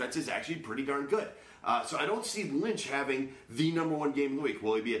rush defense is actually pretty darn good. So I don't see Lynch having the number one game of the week.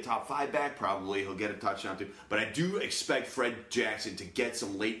 Will he be a top 5 back? Probably. He'll get a touchdown too. But I do expect Fred Jackson to get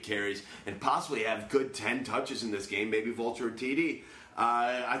some late carries and possibly have good 10 touches in this game, maybe vulture or TD.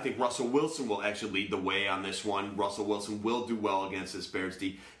 I think Russell Wilson will actually lead the way on this one. Russell Wilson will do well against this Bears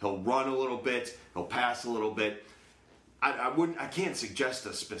D. He'll run a little bit. He'll pass a little bit. I can't suggest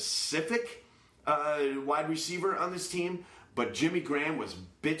a specific wide receiver on this team, but Jimmy Graham was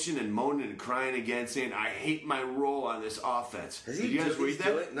bitching and moaning and crying again, saying, "I hate my role on this offense." Has Did he you guys do- read he's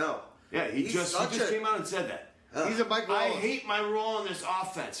that? doing- No. Yeah, he He's just such a- came out and said that. He's a Mike I Wallace. hate my role in this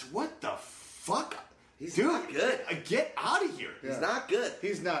offense. What the fuck? He's Dude, not good. Get out of here. He's not good.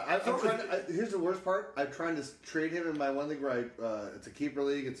 He's not. Here's the worst part. I'm trying to trade him in my one league where it's a keeper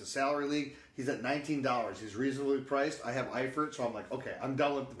league. It's a salary league. He's at $19. He's reasonably priced. I have Eifert, so I'm like, okay, I'm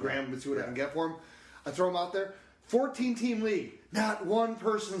done with Graham. Let's see what I can get for him. I throw him out there. 14-team league. Not one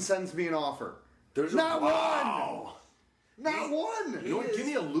person sends me an offer. There's Not Wow. one. Not one. You know what? Give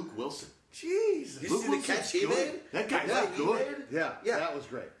me a Luke Wilson. Jeez. You Luke see the Wilson's catch he good. made? That guy's Yeah, he good. made? Yeah, Yeah. that was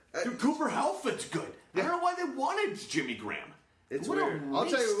great. Dude, Cooper Helfet's good. I don't know why they wanted Jimmy Graham. It's What a weird. I'll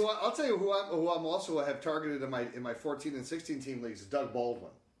tell you. waste. I'll tell you who I'm also have targeted in my 14 and 16 team leagues is Doug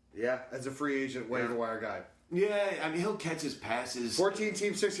Baldwin Yeah. as a free agent waiver wire guy. Yeah, I mean, he'll catch his passes. 14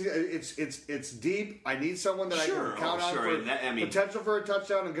 team, 16. It's deep. I need someone that I Sure, can count on for and that- I mean, potential for a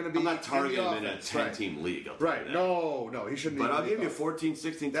touchdown and going to be. I'm not targeting him in in a the 10-team league. I'll tell you Right. that. No, he shouldn't. But even I'll be give you thought. 14,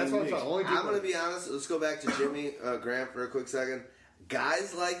 16 That's team what I'm leagues. saying. Only I'm going to be honest. Let's go back to Jimmy Graham for a quick second.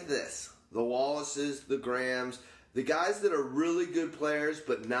 Guys like this, the Wallaces, the Grahams, the guys that are really good players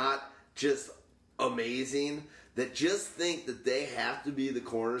but not just amazing, that just think that they have to be the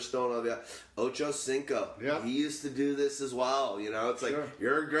cornerstone of it. Ocho Cinco, Yeah. he used to do this as well. You know, it's like, Sure.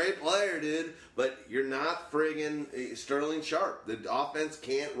 you're a great player, dude, but you're not friggin' Sterling Sharp. The offense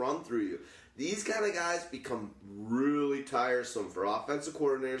can't run through you. These kind of guys become really tiresome for offensive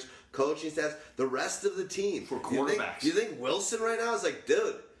coordinators, coaching staffs, the rest of the team. For You quarterbacks. think Wilson right now is like,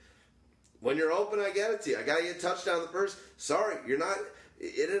 dude, when you're open, I get it to you. I got to get a touchdown the first. Sorry, you're not.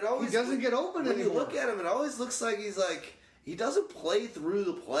 It always He doesn't get open when anymore. you look at him, it always looks like he doesn't play through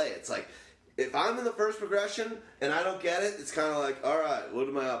the play. It's like, if I'm in the first progression and I don't get it, it's kind of like, all right, what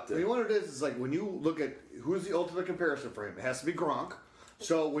am I up to? I mean, what it is like when you look at who's the ultimate comparison for him, it has to be Gronk.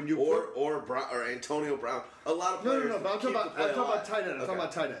 So when you or Antonio Brown, a lot of No, players. but I'm talking keep the play about alive. tight end. I'm talking Okay.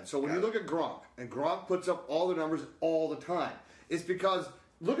 about tight end. So when Got you it. look at Gronk, and Gronk puts up all the numbers all the time, it's because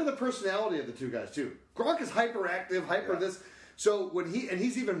look at the personality of the two guys too. Gronk is hyperactive, hyper this. So when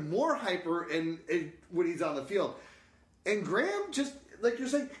he's even more hyper when he's on the field, and Graham just like you're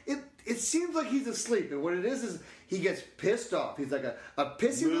saying, it seems like he's asleep, and what it is he gets pissed off. He's like a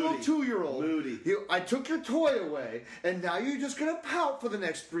pissy little 2-year-old. Moody. I took your toy away, and now you're just going to pout for the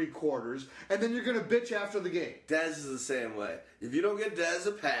next 3 quarters, and then you're going to bitch after the game. Dez is the same way. If you don't get Dez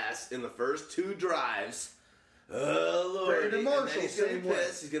a pass in the first 2 drives, oh Lord, Brandon and Marshall, then he's going to same be way.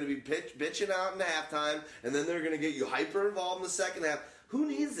 pissed. He's going to be bitching out in halftime, and then they're going to get you hyper involved in the second half. Who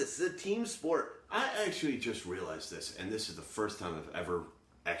needs this? It's a team sport. I actually just realized this, and this is the first time I've ever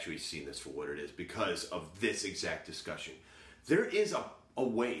actually seen this for what it is because of this exact discussion. There is a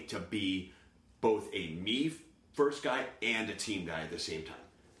way to be both a me first guy and a team guy at the same time.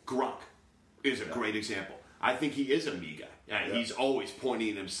 Gronk is a great example. I think he is a me guy. He's always pointing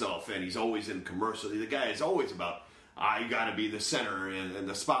at himself, and he's always in commercials. The guy is always about, I got to be the center and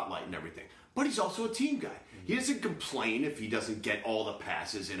the spotlight and everything. But he's also a team guy. He doesn't complain if he doesn't get all the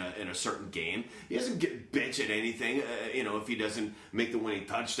passes in a certain game. He doesn't bitch at anything, if he doesn't make the winning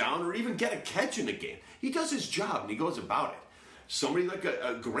touchdown or even get a catch in the game. He does his job, and he goes about it. Somebody like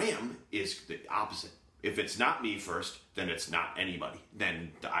a Graham is the opposite. If it's not me first, then it's not anybody.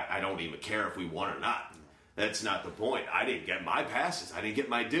 Then I don't even care if we won or not. That's not the point. I didn't get my passes. I didn't get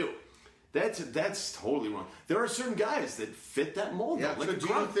my due. That's totally wrong. There are certain guys that fit that mold. Yeah, though. so do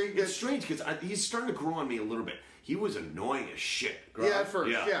you think it's that- strange because he's starting to grow on me a little bit. He was annoying as shit. Yeah, at first,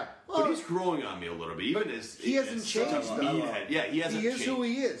 yeah. But he's growing on me a little bit. Even But as he hasn't as such a changed, though. meathead. Yeah, he hasn't He is changed. who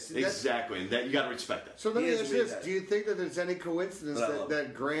he is. That's- Exactly, and that you got to respect that. So let He me is ask a this: meathead. do you think that there's any coincidence But I love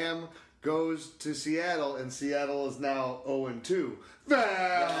that Graham goes to Seattle and Seattle is now 0-2?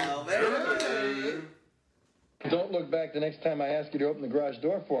 Well, very Don't look back the next time I ask you to open the garage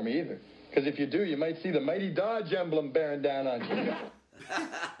door for me either. Because if you do, you might see the mighty Dodge emblem bearing down on you.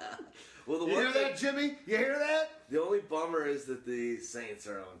 Well, the You one hear thing, that, Jimmy? You hear that? the only bummer is that the Saints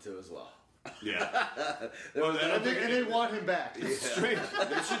are 0-2 as well. Yeah. There was then I And that- they want him back. Strange.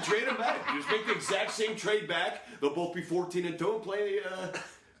 They should trade him back. Just make the exact same trade back. They'll both be 14-2 and play.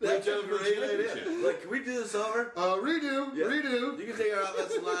 That's a each other for a great idea. championship. Like, can we do this over? Redo. Yeah. Redo. You can take our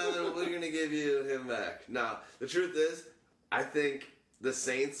offensive line, and we're going to give you him back. Now, the truth is, I think the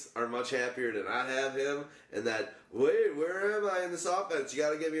Saints are much happier to not have him, and that, wait, where am I in this offense? You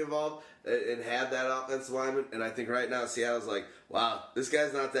got to get me involved and have that offensive lineman. And I think right now Seattle's like, wow, this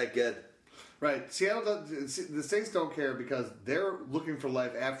guy's not that good. Right. Seattle the Saints don't care because they're looking for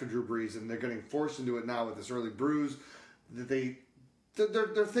life after Drew Brees, and they're getting forced into it now with this early bruise. That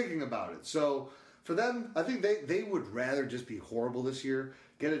they're thinking about it. So for them, I think they would rather just be horrible this year,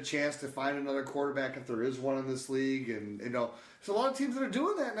 get a chance to find another quarterback if there is one in this league, and there's a lot of teams that are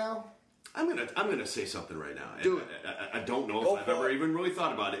doing that now. I'm gonna say something right now. Do it. I don't know Go if I've for ever it. even really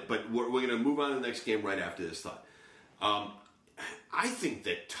thought about it, but we're gonna move on to the next game right after this thought. I think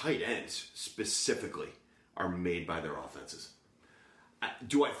that tight ends specifically are made by their offenses.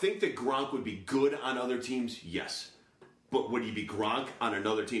 Do I think that Gronk would be good on other teams? Yes. But would he be Gronk on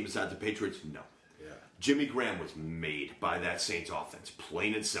another team besides the Patriots? No. Yeah. Jimmy Graham was made by that Saints offense,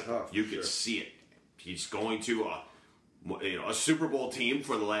 plain and simple. Oh, for You sure. could see it. He's going to a Super Bowl team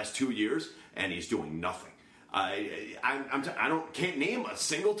for the last 2 years, and he's doing nothing. I can't name a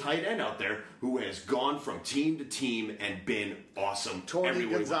single tight end out there who has gone from team to team and been awesome Tony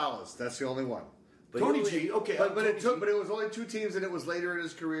everywhere. Gonzalez, that's the only one. Tony G, okay. But Tony it took. G. But it was only 2 teams, and it was later in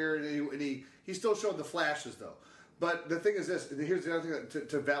his career, and he still showed the flashes though. But the thing is this. Here's the other thing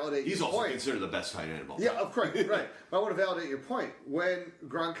to validate. He's your also point. considered the best tight end of all time. Yeah, of course, right. I want to validate your point. When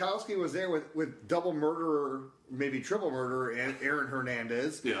Gronkowski was there with double murderer, maybe triple murderer, and Aaron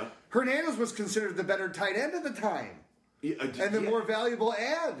Hernandez, Yeah. Hernandez was considered the better tight end at the time. Yeah, And the more valuable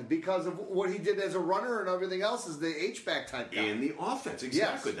ad because of what he did as a runner and everything else is the H-back type guy. And the offense,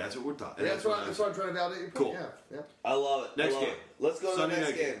 exactly. That's what we're talking. That's what I'm trying to validate your point. Cool. Yeah. I love it. Next I love game. it. Let's go Sunday to the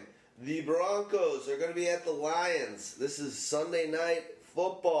next night game. game. The Broncos are going to be at the Lions. This is Sunday night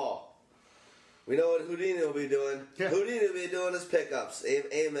football. We know what Houdini will be doing. Yeah. Houdini will be doing his pickups.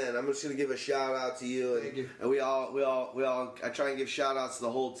 Amen. I'm just going to give a shout out to you. Thank you. And we all. I try and give shout outs to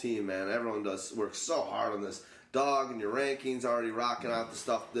the whole team, man. Everyone works so hard on this. Dog and your rankings already rocking out the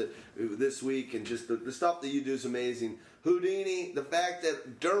stuff that this week, and just the stuff that you do is amazing. Houdini, the fact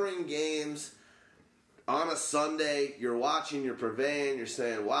that during games on a Sunday you're watching, you're purveying, you're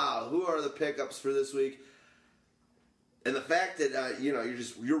saying, "Wow, who are the pickups for this week?" And the fact that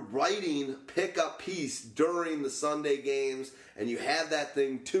you're writing pickup piece during the Sunday games, and you had that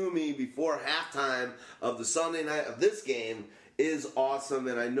thing to me before halftime of the Sunday night of this game is awesome,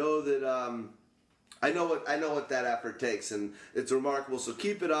 and I know that. I know what that effort takes, and it's remarkable. So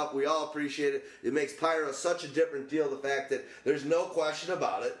keep it up. We all appreciate it. It makes Pyro such a different deal. The fact that there's no question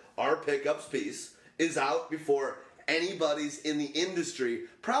about it, our pickups piece is out before anybody's in the industry,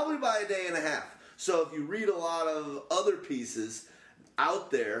 probably by a day and a half. So if you read a lot of other pieces out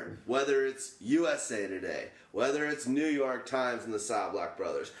there, whether it's USA Today, whether it's New York Times and the Soblock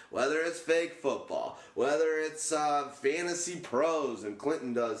Brothers, whether it's Fake Football, whether it's Fantasy Pros and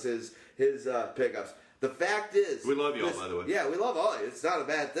Clinton does his pickups. The fact is, We love you all, by the way. Yeah, we love all. It's not a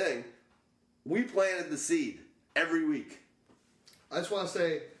bad thing. We planted the seed every week. I just want to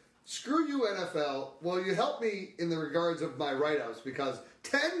say, screw you, NFL. Well, you helped me in the regards of my write-ups because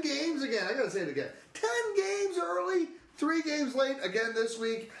 10 games again. I got to say it again. 10 games early, 3 games late again this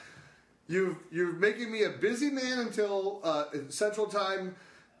week. You're making me a busy man until Central Time,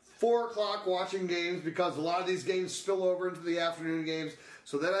 4 o'clock watching games because a lot of these games spill over into the afternoon games.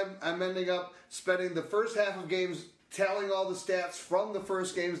 So then I'm ending up spending the first half of games tallying all the stats from the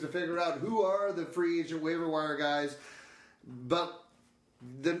first games to figure out who are the free agent waiver wire guys. But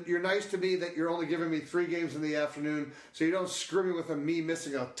then you're nice to me that you're only giving me 3 games in the afternoon, so you don't screw me with me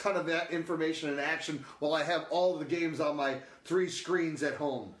missing a ton of that information and action while I have all the games on my 3 screens at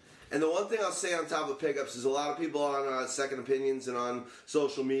home. And the one thing I'll say on top of pickups is a lot of people on Second Opinions and on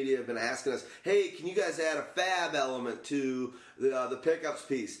social media have been asking us, hey, can you guys add a fab element to the pickups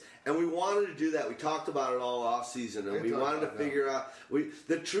piece? And we wanted to do that. We talked about it all off season, and we wanted to figure out.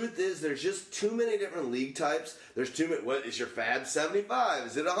 The truth is, there's just too many different league types. There's too many. What is your fab 75?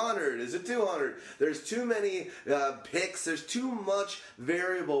 Is it 100? Is it 200? There's too many picks. There's too much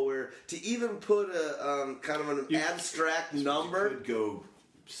variable where to even put a kind of an abstract number. You could go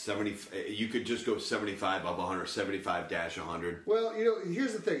 70. You could just go 75 of 100, 75-100. Well,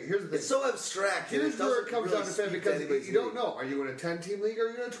 here's the thing. It's so abstract. Here's where it comes down to speak because anybody's you don't league. know. Are you in a 10-team league or are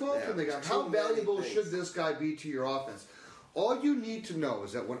you in a 12-team league? there's How too many valuable things. should this guy be to your offense? All you need to know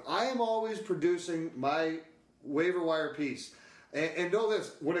is that when I am always producing my waiver wire piece, and know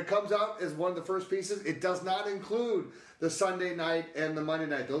this, when it comes out as one of the first pieces, it does not include the Sunday night and the Monday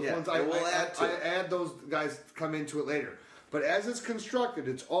night. Those ones and we'll add to I it. add those guys come into it later. But as it's constructed,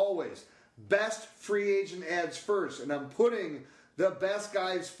 it's always best free agent ads first, and I'm putting the best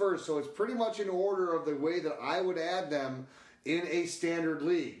guys first. So it's pretty much in order of the way that I would add them in a standard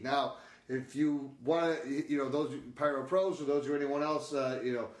league. Now, if you want to, those Pyro Pros or those or anyone else,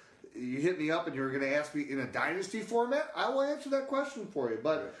 you hit me up and you're going to ask me in a dynasty format, I will answer that question for you.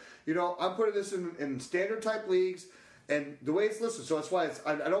 But, I'm putting this in standard type leagues, and the way it's listed, so that's why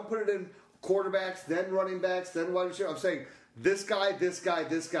I don't put it in quarterbacks, then running backs, then wide receiver. I'm saying this guy, this guy,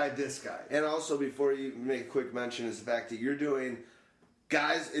 this guy, this guy. And also, before you make a quick mention, is the fact that you're doing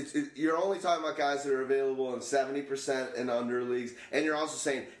guys. You're only talking about guys that are available in 70% and under leagues, and you're also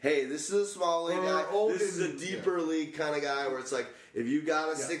saying, hey, this is a small league guy. This is a deeper league kind of guy where it's like if you got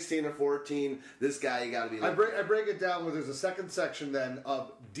a 16 or 14, this guy you got to be. I break it down where there's a second section then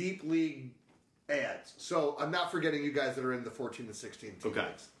of deep league ads. So I'm not forgetting you guys that are in the 14 to 16 team Okay.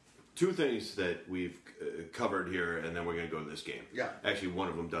 leagues. 2 things that we've covered here, and then we're going to go to this game. Yeah. Actually, one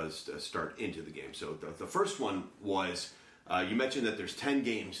of them does start into the game. So the first one was, you mentioned that there's 10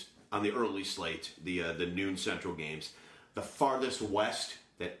 games on the early slate, the noon Central games. The farthest west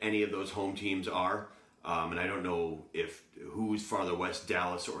that any of those home teams are, and I don't know who's farther west,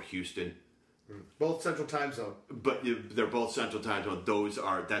 Dallas or Houston. Both Central Time Zone. But they're both Central Time Zone.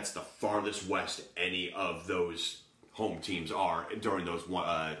 That's the farthest west any of those home teams are during those.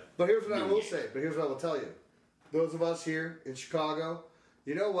 But here's what I will say. But here's what I will tell you. Those of us here in Chicago,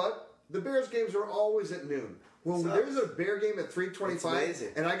 you know what? The Bears games are always at noon. When there's a Bear game at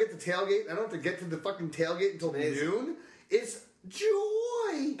 3:25, and I get the tailgate, I don't have to get to the fucking tailgate until noon. It's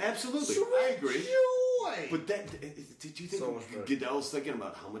joy. Absolutely, Sweet I agree. Joy. But did you think Goodell's thinking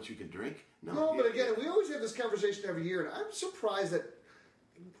about how much you can drink? No, but again, we always have this conversation every year, and I'm surprised that.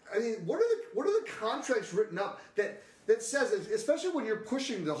 I mean, what are the contracts written up that says, especially when you're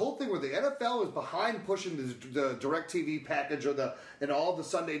pushing the whole thing where the NFL is behind pushing the DirecTV package and all the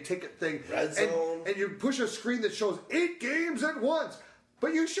Sunday ticket thing, Red Zone, and you push a screen that shows 8 games at once.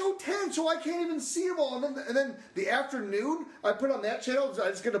 But you show 10, so I can't even see them all. And then the afternoon, I put on that channel,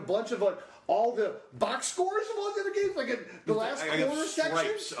 I just get a bunch of all the box scores of all the other games, like in the last quarter section.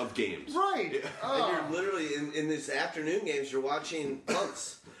 Stripes of games. Right. And you're literally, in these afternoon games, you're watching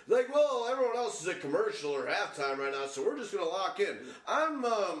punts. Like, well, everyone else is at commercial or halftime right now, so we're just going to lock in. I'm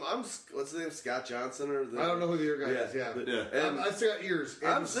what's his name, Scott Johnson? I don't know who the other guy is, yeah. And I still got ears.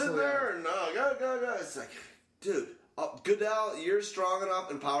 I'm sitting there, and go. It's like, dude. Goodell, you're strong enough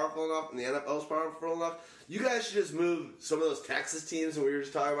and powerful enough, and the NFL's powerful enough. You guys should just move some of those Texas teams that we were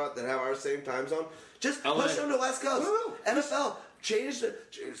just talking about that have our same time zone. Just push them to West Coast. No. NFL,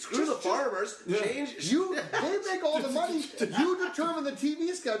 screw the farmers. They make all the money. You determine the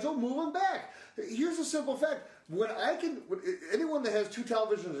TV schedule. Move them back. Here's a simple fact. Anyone that has 2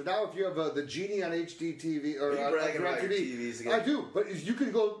 televisions, or now if you have the Genie on HD TV or on DirecTV, I do. But you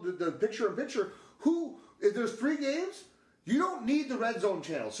can go the picture-in-picture. If there's 3 games, you don't need the Red Zone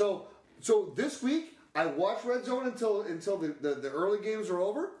channel. So this week I watched Red Zone until the early games are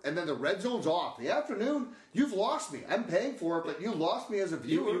over, and then the Red Zone's off. The afternoon, you've lost me. I'm paying for it, but you lost me as a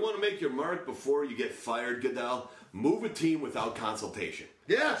viewer. You want to make your mark before you get fired, Goodell? Move a team without consultation.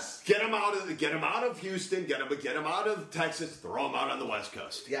 Yes. Get them out of Houston. Get them out of Texas. Throw them out on the West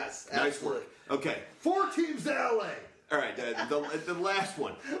Coast. Yes, nice work. Okay. 4 teams to LA. All right, the last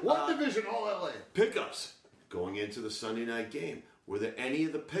one. One division, all LA. Pickups going into the Sunday night game. Were there any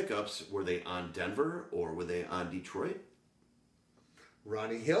of the pickups? Were they on Denver or were they on Detroit?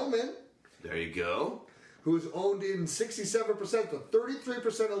 Ronnie Hillman. There you go. Who's owned in 67% to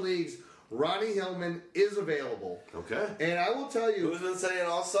 33% of leagues. Ronnie Hillman is available. Okay. And I will tell you. Who's been saying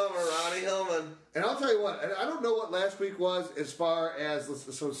all summer, Ronnie Hillman? And I'll tell you what, and I don't know what last week was as far as,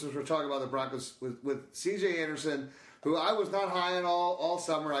 so since we're talking about the Broncos with C.J. Anderson, who I was not high on all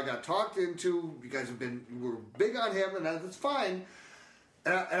summer. I got talked into. You guys were big on him, and that's fine.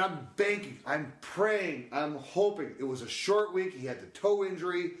 And I'm banking, I'm praying, I'm hoping. It was a short week. He had the toe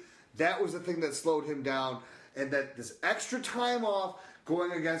injury. That was the thing that slowed him down. And that this extra time off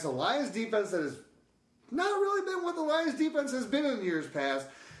going against a Lions defense that has not really been what the Lions defense has been in years past,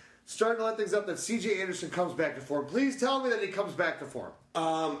 starting to let things up, that C.J. Anderson comes back to form. Please tell me that he comes back to form.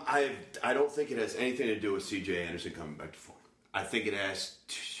 I don't think it has anything to do with C.J. Anderson coming back to form. I think it has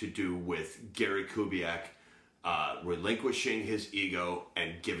to do with Gary Kubiak relinquishing his ego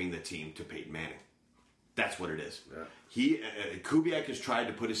and giving the team to Peyton Manning. That's what it is. Yeah. Kubiak has tried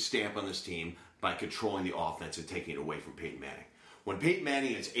to put his stamp on this team by controlling the offense and taking it away from Peyton Manning. When Peyton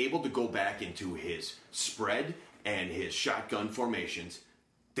Manning is able to go back into his spread and his shotgun formations,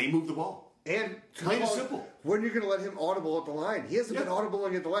 they move the ball. And plain and simple. When you're going to let him audible at the line? He hasn't been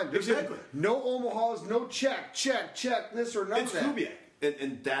audibling at the line. There's exactly. No Omahas, no check, this or none of that. It's Kubiak.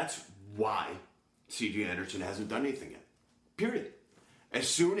 And that's why C.J. Anderson hasn't done anything yet. Period. As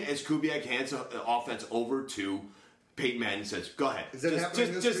soon as Kubiak hands the offense over to Peyton Manning and says, go ahead. Is that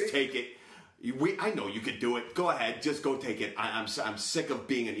happening this week? Just take it. I know you could do it. Go ahead. Just go take it. I'm sick of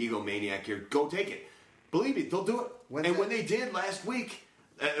being an egomaniac here. Go take it. Believe me, they'll do it. When they did last week,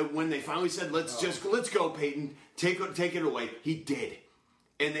 when they finally said, let's go, Peyton, take it away, he did.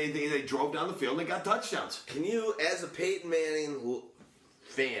 And they drove down the field and they got touchdowns. Can you, as a Peyton Manning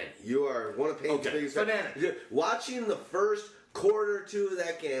fan, you are one of Peyton's biggest fans. Fanatic. Watching the first quarter or two of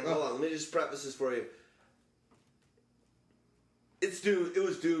that game, hold on, let me just preface this for you. It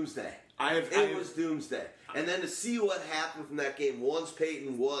was doomsday. It was doomsday. And then to see what happened from that game once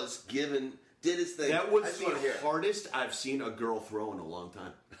Peyton did his thing. That was the hardest I've seen a girl throw in a long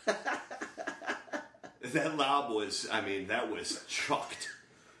time. That lob was chucked.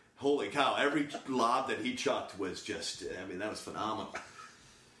 Holy cow. Every lob that he chucked was just, that was phenomenal.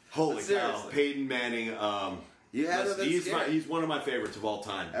 Holy cow. Peyton Manning, he's one of my favorites of all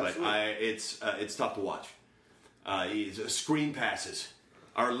time. Absolutely. But it's tough to watch. Screen passes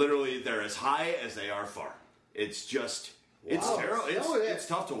are literally, they're as high as they are far. It's just It's Wow. terrible. Oh, yeah. It's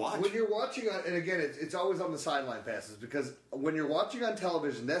tough to watch. When you're watching, and again, it's always on the sideline passes because when you're watching on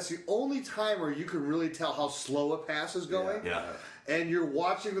television, that's the only time where you can really tell how slow a pass is going. Yeah. And you're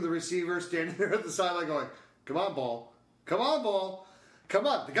watching the receiver standing there at the sideline going, "Come on, ball! Come on, ball! Come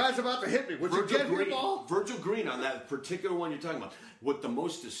on! The guy's about to hit me. Would you get here, ball?" Virgil Green on that particular one you're talking about. What the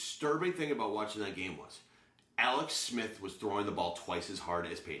most disturbing thing about watching that game was, Alex Smith was throwing the ball twice as hard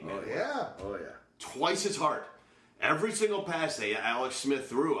as Peyton Manning. Yeah. Oh yeah. Twice as hard. Every single pass that Alex Smith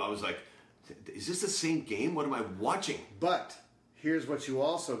threw, I was like, is this the same game? What am I watching? But here's what you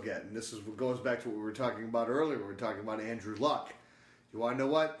also get, and this is what goes back to what we were talking about earlier. We were talking about Andrew Luck. You want to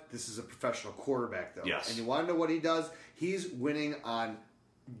know what? This is a professional quarterback, though. Yes. And you want to know what he does? He's winning on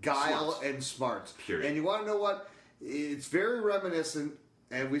guile Smarts. and smarts. Period. And you want to know what? It's very reminiscent,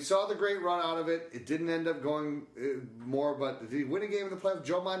 and we saw the great run out of it. It didn't end up going more, but did he win a game in the playoffs?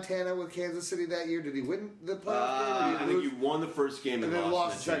 Joe Montana with Kansas City that year, did he win the playoff game? Or did I he think lose? you won the first game And and then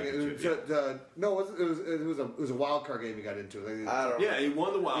lost the in second. championship, No, it was a wild card game he got into. I don't. yeah, he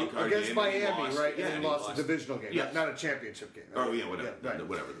won the wild card Against game. and he Miami, lost. right? Yeah, and and he he lost a divisional game, Yes. not a championship game. Oh, yeah, whatever. right.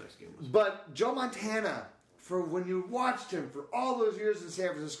 Whatever the next game was. But Joe Montana, for when you watched him for all those years in San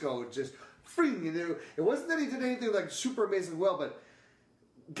Francisco, it just freaking you knew. It wasn't that he did anything like super amazing well, but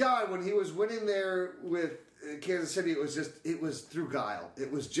God, when he was winning there with Kansas City, it was through guile.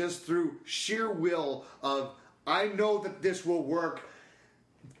 It was just through sheer will of, I know that this will work.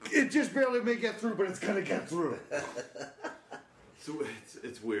 It just barely may get through, but it's gonna get through. So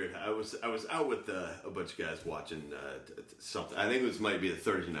it's weird. I was out with a bunch of guys watching something. I think it might be the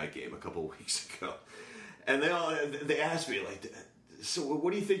Thursday night game a couple of weeks ago, and they asked me like, so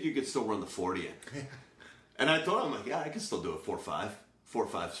what do you think you could still run the 40 in? And I thought, I'm like, yeah, I could still do a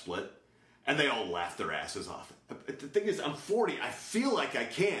 4-5 split, and they all laughed their asses off. The thing is, I'm 40. I feel like I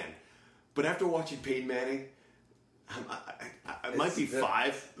can, but after watching Peyton Manning, I might be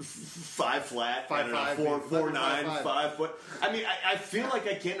 5 flat, 5'5", I don't know, 4'9", 5'5". 5 foot. I mean, I feel like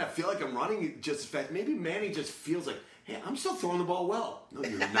I can. I feel like I'm running just as fast. Maybe Manny just feels like, hey, I'm still throwing the ball well. No,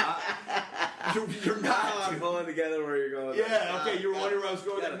 you're not. You're not. I'm pulling together where you're going. Yeah, okay, you were wondering where I was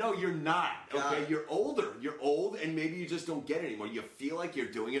going. Got it. No, you're not. Got Okay, it. you're older. You're old, and maybe you just don't get it anymore. You feel like you're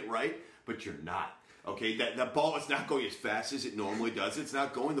doing it right, but you're not. Okay, that ball is not going as fast as it normally does. It's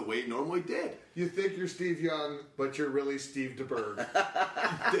not going the way it normally did. You think you're Steve Young, but you're really Steve DeBerg.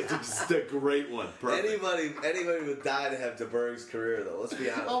 It's the great one. Perfect. Anybody would die to have DeBerg's career, though. Let's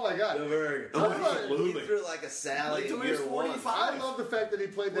be honest. Oh, my God. DeBerg. Oh, absolutely. He threw like a Sally Like in till he was year one. 45. I love the fact that he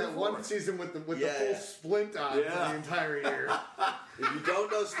played that 44. one season with the Yeah. full splint on for Yeah. the entire year. If you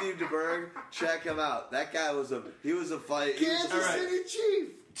don't know Steve DeBerg, check him out. That guy was a fight. He was Kansas All right. City Chief.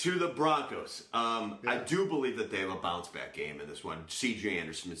 To the Broncos, I do believe that they have a bounce back game in this one. C.J.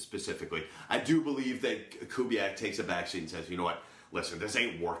 Anderson specifically. I do believe that Kubiak takes a backseat and says, you know what, listen, this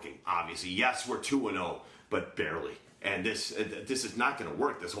ain't working, obviously. Yes, we're 2-0, but barely. And this is not going to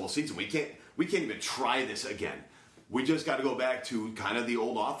work this whole season. We can't even try this again. We just got to go back to kind of the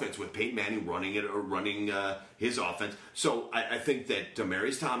old offense with Peyton Manning running his offense. So I think that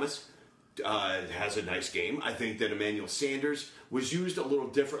Demaryius Thomas has a nice game. I think that Emmanuel Sanders was used a little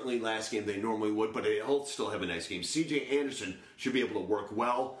differently last game than they normally would, but he'll still have a nice game. C.J. Anderson should be able to work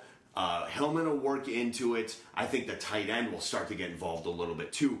well. Hillman will work into it. I think the tight end will start to get involved a little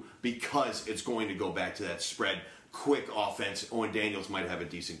bit too because it's going to go back to that spread, quick offense. Owen Daniels might have a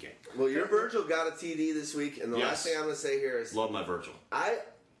decent game. Well, your Virgil got a TD this week, and the Yes. last thing I'm going to say here is Love my Virgil. I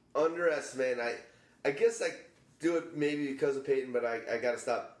underestimate. I guess I do it maybe because of Peyton, but I got to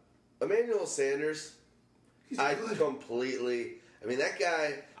stop. Emmanuel Sanders, I completely. I mean, that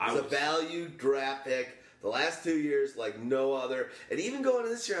guy is a valued draft pick. The last 2 years, like no other. And even going into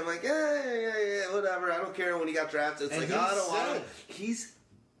this year, I'm like, yeah, whatever. I don't care when he got drafted. It's And like, he oh, I don't want him. said- He's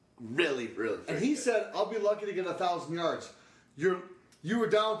really, really. And he said, "I'll be lucky to get 1,000 yards." You were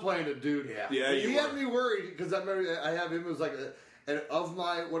downplaying it, dude. Yeah, And you he were. had me worried because I remember I have him as like and of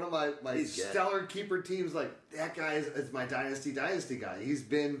one of my He's good. stellar keeper teams. Like that guy is my dynasty guy. He's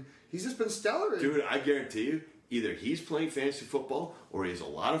just been stellar. Dude, I guarantee you, either he's playing fantasy football or he has a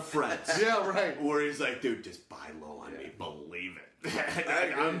lot of friends. Yeah, right. Where he's like, dude, just buy low on me. Believe it. I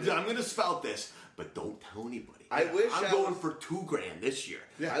agree, I'm dude. going to spout this, but don't tell anybody. I wish I'm I going was- for $2,000 this year.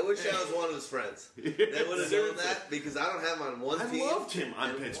 Yeah. I wish I was one of his friends. They would have known Seriously. that because I don't have him on one I team. loved him on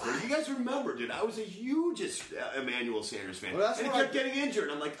And Pittsburgh. why? You guys remember, dude? I was a huge Emmanuel Sanders fan. Well, that's and he what kept getting injured.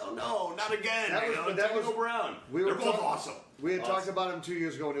 I'm like, oh no, not again. That was Daniel Brown. We were They're both talking- awesome. We had talked about him 2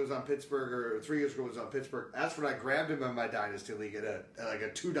 years ago when he was on Pittsburgh, or 3 years ago when he was on Pittsburgh. That's when I grabbed him in my dynasty league at a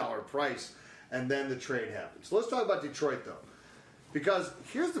 $2 price, and then the trade happened. So let's talk about Detroit though, because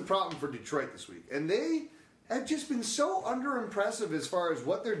here's the problem for Detroit this week, and they have just been so underimpressive as far as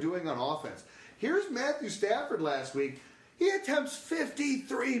what they're doing on offense. Here's Matthew Stafford last week. He attempts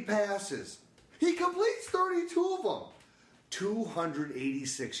 53 passes. He completes 32 of them.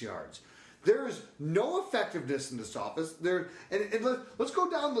 286 yards. There is no effectiveness in this offense. Let's go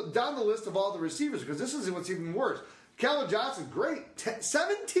down the list of all the receivers, because this is what's even worse. Calvin Johnson, great.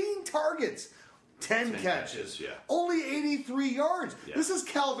 17 targets. 10 catches. Yeah. Only 83 yards. Yeah. This is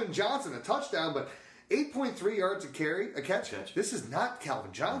Calvin Johnson, a touchdown, but 8.3 yards a catch. This is not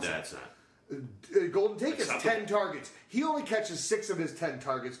Calvin Johnson. That's not. Golden Tate has That's 10 targets. He only catches 6 of his 10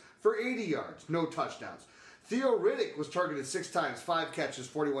 targets for 80 yards. No touchdowns. Theo Riddick was targeted 6 times, 5 catches,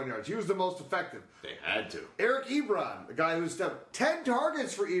 41 yards. He was the most effective. They had to. Eric Ebron, a guy who's done 10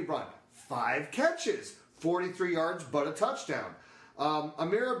 targets for Ebron, 5 catches, 43 yards, but a touchdown.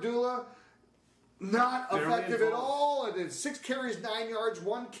 Amir Abdullah, not Barely effective at involved. all. And then 6 carries, 9 yards,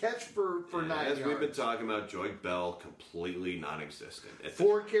 1 catch for 9 yards. As we've been talking about, Joy Bell, completely non-existent.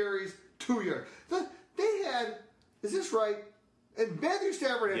 4 carries, 2 yards. They had, is this right? And Matthew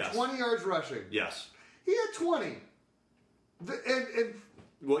Stafford had Yes. 20 yards rushing. Yes. He had 20. And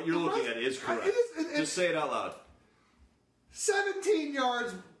What you're the looking rest- at is correct. it is- it- Just say it out loud. 17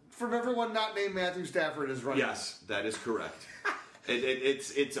 yards from everyone not named Matthew Stafford is running. Yes, that is correct.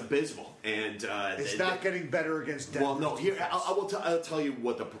 It's abysmal, and It's not getting better against Denver. Well, no. Here, I'll tell you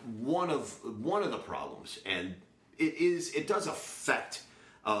what one of the problems, and it does affect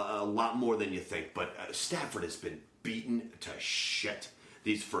a lot more than you think. But Stafford has been beaten to shit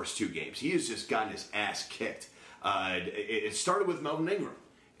these first 2 games. He has just gotten his ass kicked. It started with Melvin Ingram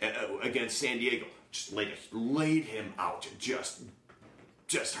against San Diego. Just laid him out.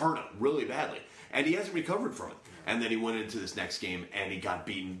 Just hurt him really badly, and he hasn't recovered from it. And then he went into this next game and he got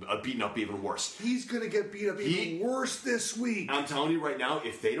beaten up even worse. He's going to get beat up even worse this week. I'm telling you right now,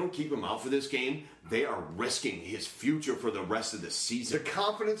 if they don't keep him out for this game, they are risking his future for the rest of the The season.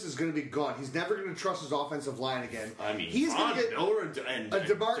 confidence is going to be gone. He's never going to trust his offensive line again. I mean, he's Von going to get Miller and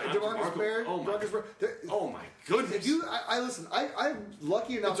DeMarcus Barrett. Oh my goodness! Listen. I'm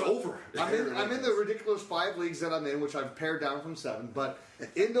lucky enough. It's over. I'm in the ridiculous 5 leagues that I'm in, which I've pared down from 7. But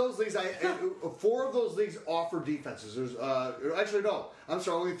in those leagues, 4 of those leagues offer defenses. There's actually no. I'm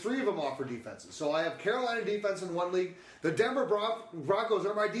sorry, only 3 of them offer defenses. So I have Carolina defense in 1 league. The Denver Broncos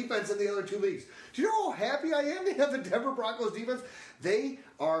are my defense in the other 2 leagues. Do you know how happy I am to have the Denver Broncos defense? They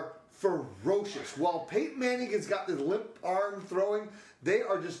are ferocious. While Peyton Manning has got the limp arm throwing, they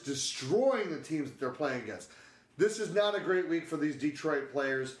are just destroying the teams that they're playing against. This is not a great week for these Detroit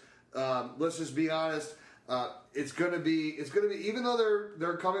players. Let's just be honest. It's going to be even though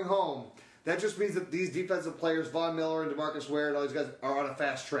they're coming home, that just means that these defensive players, Von Miller and DeMarcus Ware and all these guys, are on a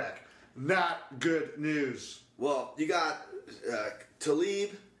fast track. Not good news. Well, you got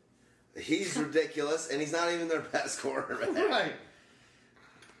Talib. He's ridiculous, and he's not even their best cornerback. Right.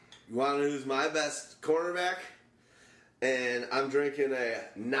 You want to know who's my best cornerback? And I'm drinking a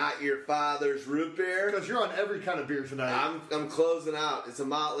not your father's root beer. Because you're on every kind of beer tonight. I'm closing out. It's a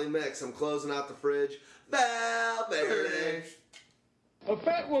motley mix. I'm closing out the fridge. Valverde. A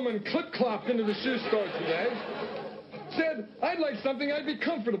fat woman clip-clopped into the shoe store today. Said, I'd like something I'd be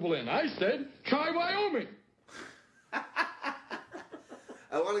comfortable in. I said, try Wyoming.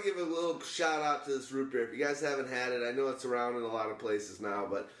 I want to give a little shout out to this root beer. If you guys haven't had it, I know it's around in a lot of places now,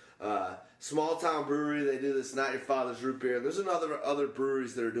 but Small Town Brewery, they do this Not Your Father's root beer. There's other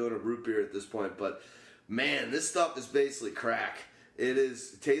breweries that are doing a root beer at this point, but man, this stuff is basically crack. It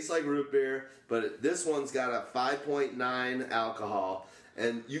tastes like root beer, but this one's got a 5.9 alcohol,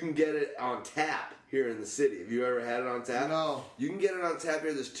 and you can get it on tap here in the city. Have you ever had it on tap? No. You can get it on tap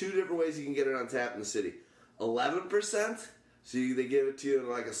here. There's 2 different ways you can get it on tap in the city. 11%, so they give it to you in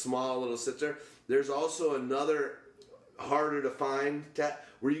like a small little sitzer. There's also another harder to find tap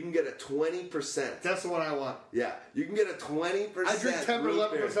where you can get a 20%. That's the one I want. Yeah, you can get a 20%. I drink 10 or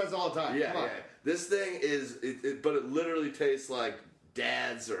root beer. 11% all the time. Yeah, Come on. yeah. This thing is, but it literally tastes like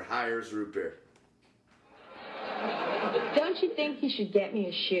Dad's or Hires root beer. Don't you think he should get me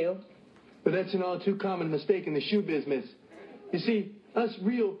a shoe? But that's an all too common mistake in the shoe business. You see, us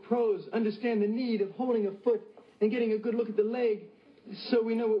real pros understand the need of holding a foot and getting a good look at the leg so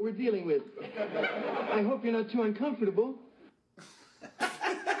we know what we're dealing with. I hope you're not too uncomfortable.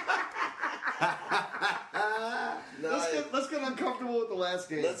 Let's get uncomfortable with the last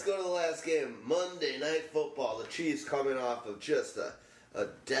game. Let's go to the last game. Monday Night Football. The Chiefs coming off of just a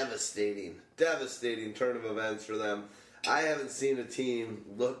devastating turn of events for them. I haven't seen a team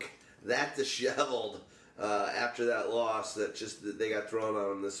look that disheveled after that loss that they got thrown on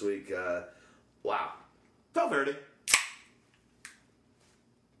them this week. Wow. Valverde.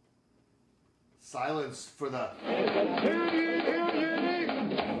 Silence for the...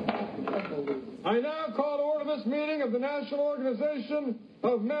 I now call to order this meeting of the National Organization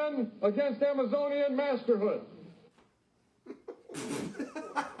of Men Against Amazonian Masterhood.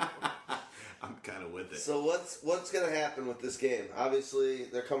 I'm kind of with it. So what's going to happen with this game? Obviously,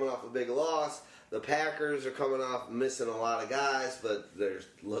 they're coming off a big loss. The Packers are coming off missing a lot of guys, but they're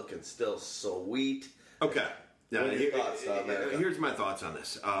looking still sweet. Okay. Now, What are your thoughts, America? here's my thoughts on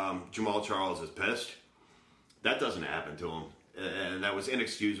this. Jamal Charles is pissed. That doesn't happen to him. And that was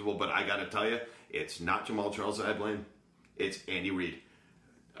inexcusable, but I got to tell you, it's not Jamal Charles that I blame. It's Andy Reid.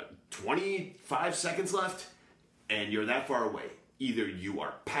 25 seconds left, and you're that far away. Either you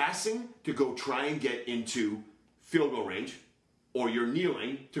are passing to go try and get into field goal range, or you're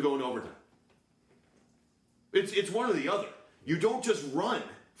kneeling to go in overtime. It's one or the other. You don't just run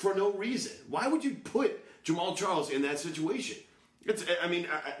for no reason. Why would you put Jamal Charles in that situation?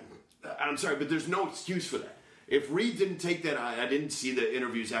 I'm sorry, but there's no excuse for that. If Reid didn't take that, I didn't see the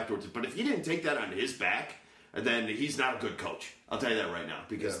interviews afterwards, but if he didn't take that on his back, then he's not a good coach. I'll tell you that right now,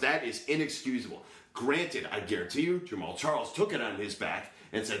 because that is inexcusable. Granted, I guarantee you, Jamal Charles took it on his back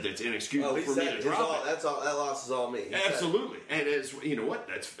and said that's inexcusable for me to drop it. That loss is all me. Absolutely, and it's, you know what?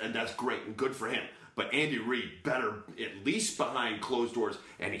 That's great and good for him. But Andy Reid better at least behind closed doors,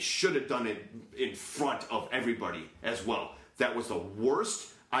 and he should have done it in front of everybody as well. That was the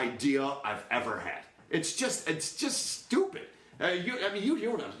worst idea I've ever had. It's just stupid. You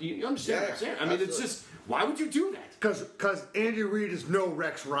hear what you understand what I'm saying? I mean, it's just, why would you do that? Because Andy Reid is no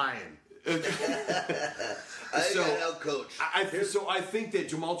Rex Ryan. I coach. So I think that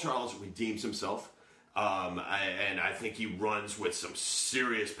Jamal Charles redeems himself, and I think he runs with some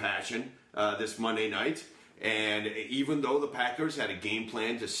serious passion this Monday night. And even though the Packers had a game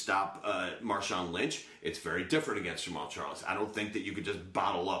plan to stop Marshawn Lynch, it's very different against Jamal Charles. I don't think that you could just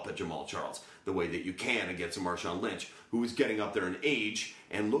bottle up a Jamal Charles the way that you can against a Marshawn Lynch, who is getting up there in age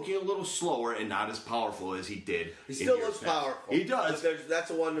and looking a little slower and not as powerful as he did. He still looks powerful. He does. But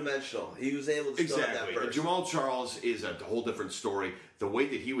that's a one-dimensional. He was able to still have that Exactly. burst. Jamal Charles is a whole different story. The way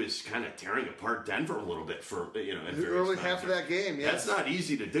that he was kind of tearing apart Denver a little bit for, at The early various half times. of that game, yes. That's not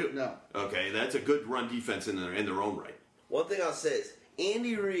easy to do. No. Okay, that's a good run defense in their own right. One thing I'll say is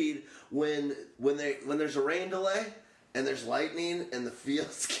Andy Reid, when there's a rain delay and there's lightning and the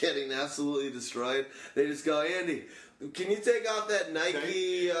field's getting absolutely destroyed, they just go, Andy, can you take off that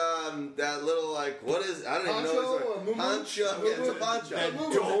Nike, that little, like, what is, I don't even know. Poncho. Yeah, it's a poncho. That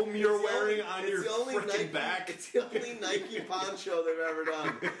dome you're wearing on your freaking Nike, back. It's the only Nike poncho they've ever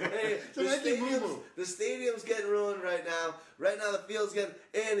done. Hey, the stadium's getting ruined right now. Right now the field's getting,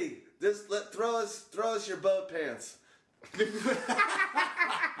 Andy, just throw us your boat pants.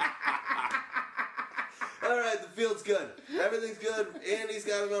 All right, the field's good. Everything's good. Andy's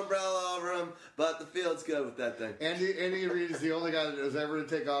got an umbrella over him, but the field's good with that thing. Andy Reid is the only guy that was ever to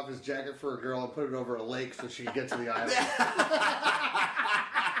take off his jacket for a girl and put it over a lake so she could get to the island.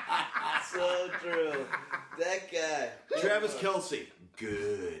 So true. That guy. Travis Kelce,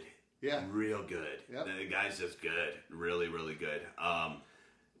 good. Yeah. Real good. Yep. The guy's just good. Really, really good.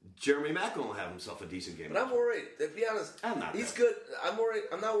 Jeremy Maclin will have himself a decent game. But I'm worried. To be honest, I'm not. He's good. I'm worried.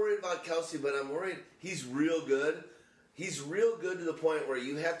 I'm not worried about Kelce, but I'm worried he's real good. He's real good to the point where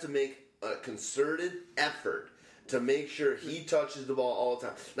you have to make a concerted effort to make sure he touches the ball all the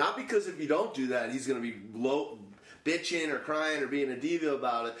time. Not because if you don't do that, he's going to be bitching or crying or being a diva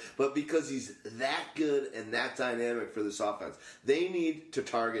about it, but because he's that good and that dynamic for this offense. They need to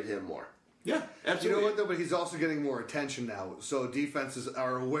target him more. Yeah, absolutely. You know what, though? But he's also getting more attention now. So defenses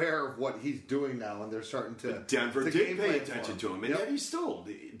are aware of what he's doing now, and they're starting to... Denver to did game pay plan attention for him. to him, and yet he still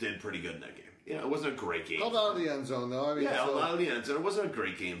did pretty good in that game. You know, it wasn't a great game. Held out of the end zone, though. I mean, Yeah, out of the end zone. It wasn't a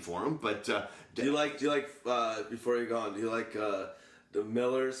great game for him, but... Do you like before you go on, do you like the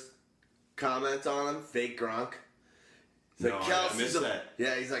Miller's comment on him? Fake Gronk? He's No, I missed that.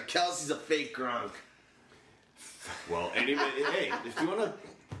 Yeah, he's like, Kelsey's a fake Gronk. Well, anyway, hey, if you want to...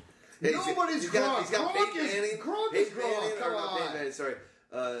 Nobody's Gronk. He's got Gronk Peyton is Manning. Gronk. Peyton Manning, Come or not on. Peyton Manning,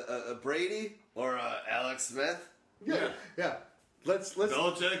 sorry. Brady or Alex Smith. Yeah. Let's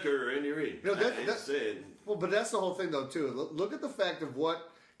Belichick or Andy Reid. You know, That's it. Well, but that's the whole thing, though, too. Look at the fact of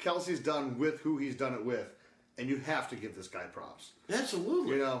what Kelsey's done with who he's done it with, and you have to give this guy props.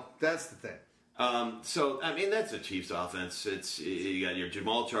 Absolutely. You know, that's the thing. So, I mean, that's the Chiefs' offense. It's you got your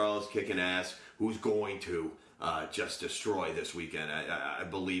Jamal Charles kicking ass, who's going to just destroy this weekend. I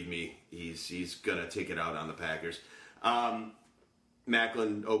believe me, he's gonna take it out on the Packers.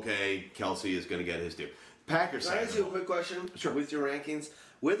 Maclin, okay. Kelce is gonna get his due. Packers. Can I ask you a quick question? Sure. With your rankings,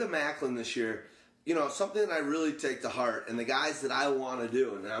 with a Macklin this year, something that I really take to heart, and the guys that I want to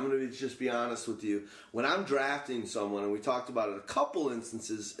do, and I'm going to just be honest with you, when I'm drafting someone, and we talked about it a couple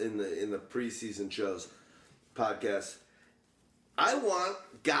instances in the preseason shows, podcast, I want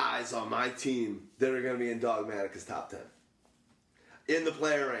guys on my team that are going to be in Dogmatica's top 10 in the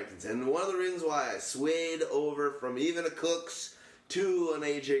player rankings. And one of the reasons why I swayed over from even a Cooks to an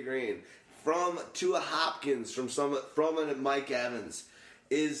AJ Green, to a Hopkins, from a Mike Evans,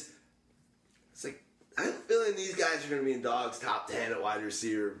 is it's like I have a feeling these guys are going to be in Dog's top 10 at wide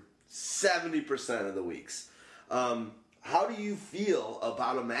receiver 70% of the weeks. How do you feel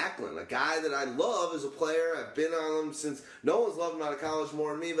about a Macklin, a guy that I love as a player? I've been on him since no one's loved him out of college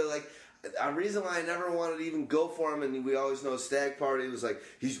more than me, but like a reason why I never wanted to even go for him, and we always know Stag Party was like,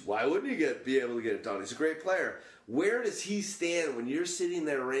 why wouldn't he be able to get it done? He's a great player. Where does he stand when you're sitting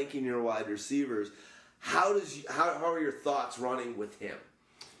there ranking your wide receivers? How are your thoughts running with him?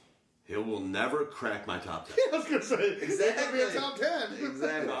 He will never crack my top 10. I was going to say, exactly. Be a top 10.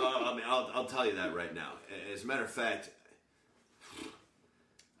 Exactly. I'll tell you that right now. As a matter of fact,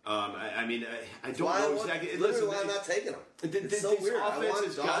 I don't know exactly. Literally, why I'm not taking him. It's so weird. I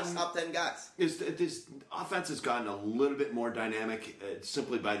want Dog's top 10 guys. This offense has gotten a little bit more dynamic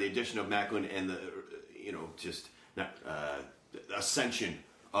simply by the addition of Macklin and the ascension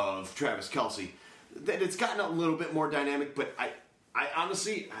of Travis Kelce. That it's gotten a little bit more dynamic, but I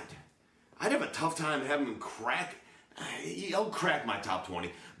honestly, I'd have a tough time having him crack. He'll crack my top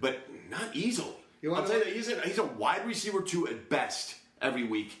 20, but not easily. I'll tell you that he's a wide receiver 2 at best every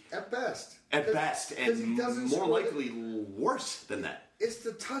week. At best, and more likely worse than that. It's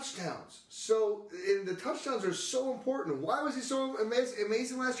the touchdowns. So the touchdowns are so important. Why was he so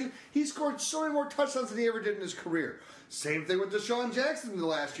amazing last year? He scored so many more touchdowns than he ever did in his career. Same thing with Deshaun Jackson the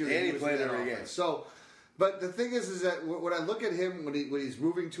last year. And he played every game. So, but the thing is that when I look at him when he's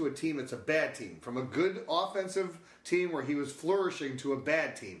moving to a team that's a bad team, from a good offensive team where he was flourishing to a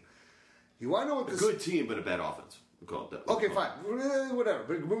bad team. You want to know what a good team but a bad offense. We'll call it that. Okay, fine, whatever.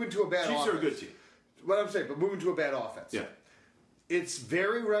 But moving to a bad offense. Chiefs are a good team. What I'm saying, but moving to a bad offense. Yeah. It's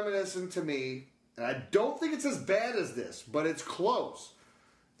very reminiscent to me, and I don't think it's as bad as this, but it's close.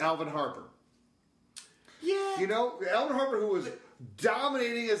 Alvin Harper. Yeah. Alvin Harper, who was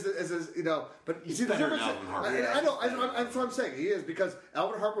dominating as but he's see, the better difference. than Alvin Harper. I know. That's what I'm saying. He is, because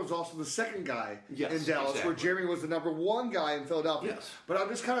Alvin Harper was also the second guy in Dallas, exactly. where Jeremy was the number 1 guy in Philadelphia. Yes. But I'm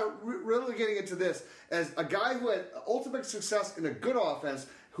just kind of really getting into this as a guy who had ultimate success in a good offense,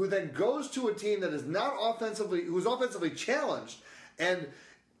 who then goes to a team that is who's offensively challenged, and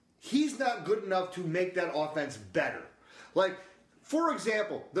he's not good enough to make that offense better. Like, for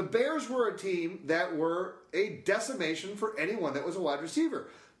example, the Bears were a team that were a decimation for anyone that was a wide receiver.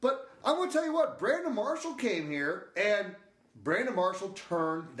 But I'm going to tell you what, Brandon Marshall came here, and Brandon Marshall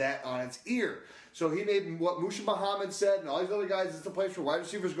turned that on its ear. So he made what Musha Muhammad said and all these other guys, it's the place where wide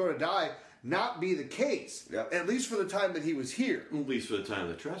receivers go to die, not be the case. Yep. At least for the time that he was here. At least for the time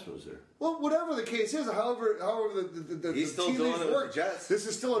that Tressman was there. Well, whatever the case is, however the he's still team doing he's it with worked, the Jets. this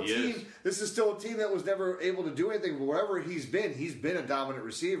is still a team. Is. This is still a team that was never able to do anything. But wherever he's been a dominant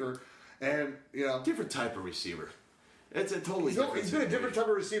receiver, and different type of receiver. It's a totally different. He's been a different type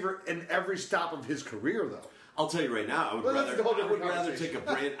of receiver in every stop of his career, though. I'll tell you right now, I would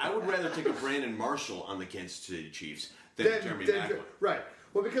rather take a Brandon Marshall on the Kansas City Chiefs than Jeremy Macklin. Right.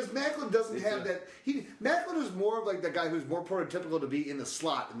 Well, because Macklin doesn't have that. Macklin is more of like the guy who's more prototypical to be in the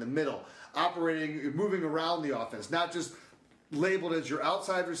slot, in the middle, operating, moving around the offense, not just labeled as your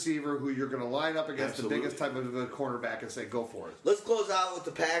outside receiver who you're going to line up against the biggest type of a cornerback and say, go for it. Let's close out with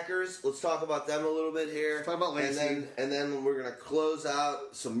the Packers. Let's talk about them a little bit here. Let's talk about Lacey. And then we're going to close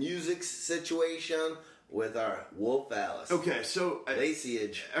out some music situation with our Wolf Alice. Okay, so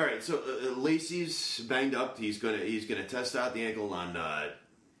Lacey-age. All right, so Lacey's banged up. He's gonna test out the ankle on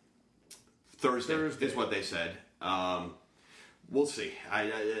Thursday. Is what they said. We'll see.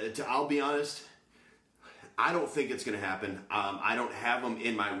 I'll be honest. I don't think it's going to happen. I don't have him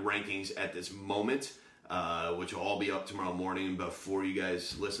in my rankings at this moment, which will all be up tomorrow morning before you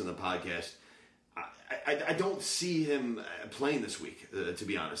guys listen to the podcast. I don't see him playing this week, to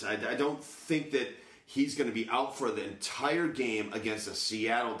be honest. I don't think that he's going to be out for the entire game against a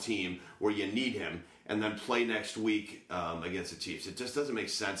Seattle team where you need him and then play next week against the Chiefs. It just doesn't make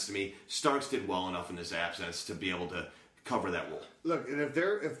sense to me. Starks did well enough in his absence to be able to cover that role. Look, and if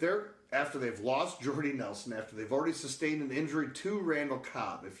they're after they've lost Jordy Nelson, after they've already sustained an injury to Randall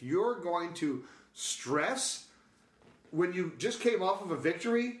Cobb, if you're going to stress when you just came off of a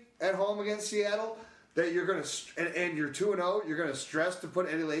victory at home against Seattle, that you're going to, and you're 2-0, you're going to stress to put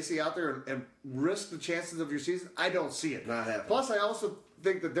Eddie Lacy out there and risk the chances of your season, I don't see it. Not happening. Plus, I also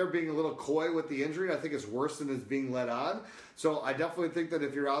think that they're being a little coy with the injury. I think it's worse than it's being let on. So I definitely think that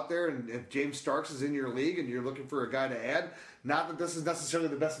if you're out there and if James Starks is in your league and you're looking for a guy to add, not that this is necessarily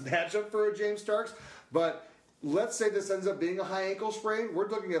the best matchup for a James Starks, but let's say this ends up being a high ankle sprain. We're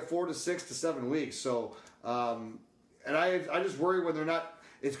looking at 4 to 6 to 7 weeks. So, and I just worry when they're not.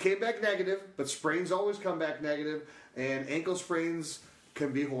 It came back negative, but sprains always come back negative, and ankle sprains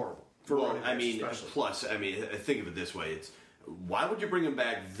can be horrible. Well, I mean, plus, I mean, think of it this way: it's why would you bring him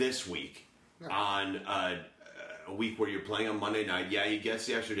back this week on a week where you're playing on Monday night? Yeah, he gets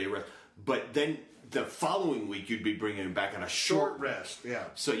the extra day rest, but then the following week you'd be bringing him back on a short rest. Yeah.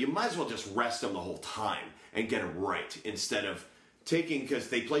 So you might as well just rest him the whole time and get him right instead of taking because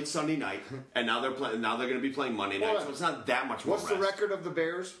they played Sunday night and now they're playing. Now they're going to be playing Monday night, so it's not that much more. What's the record of the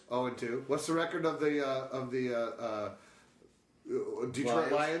Bears? 0-2. What's the record of the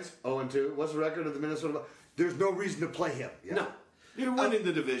Detroit Lions? 0-2. What's the record of the Minnesota? There's no reason to play him. Yeah. No. You're winning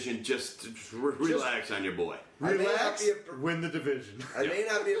the division. Just relax on your boy. Relax. Win the division. I may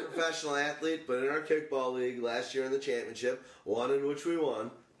not be a professional athlete, but in our kickball league last year in the championship, one in which we won,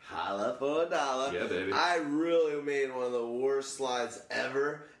 holla for $1. Yeah, baby. I really made one of the worst slides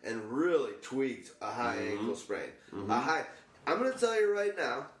ever and really tweaked a high ankle sprain. I'm going to tell you right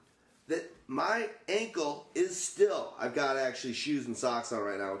now that my ankle is still. I've got actually shoes and socks on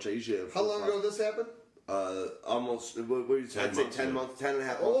right now, which I usually have. How long ago did this happen? Almost. What do you say? I'd say 10 months, 10 and a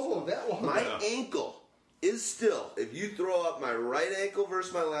half months. Oh, that long. My ankle is still. If you throw up my right ankle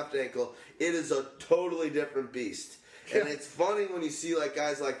versus my left ankle, it is a totally different beast. And it's funny when you see like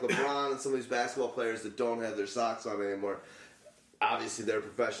guys like LeBron and some of these basketball players that don't have their socks on anymore. Obviously, they're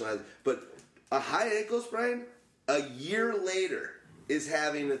professional, but a high ankle sprain a year later is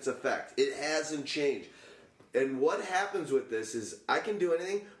having its effect. It hasn't changed. And what happens with this is I can do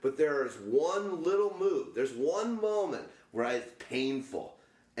anything, but there is one little move. There's one moment where it's painful.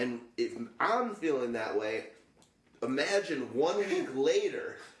 And if I'm feeling that way, imagine 1 week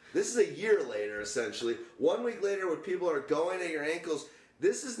later. This is a year later, essentially. 1 week later when people are going at your ankles,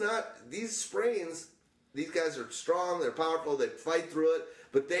 this is not, these sprains, these guys are strong, they're powerful, they fight through it,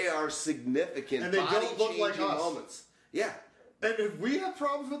 but they are significant and they don't look like us. Moments. Yeah. And if we have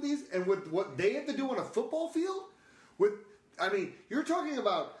problems with these, and with what they have to do on a football field, you're talking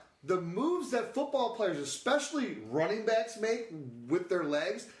about the moves that football players, especially running backs, make with their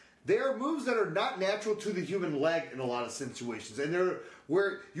legs. They are moves that are not natural to the human leg in a lot of situations, and they're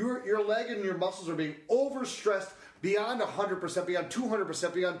where your leg and your muscles are being overstressed beyond 100%, beyond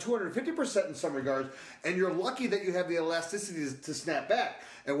 200%, beyond 250% in some regards, and you're lucky that you have the elasticity to snap back.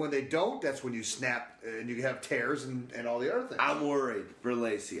 And when they don't, that's when you snap and you have tears and all the other things. I'm worried for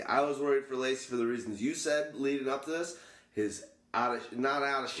Lacey. I was worried for Lacey for the reasons you said leading up to this. His not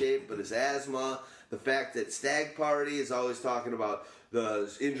out of shape, but his asthma. The fact that Stag Party is always talking about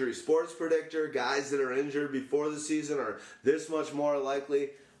the injury sports predictor. Guys that are injured before the season are this much more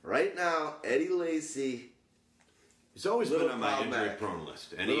likely. Right now, Eddie Lacy. He's always been on my injury-prone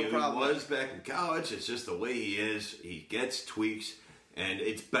list. And he was back in college. It's just the way he is. He gets tweaks. And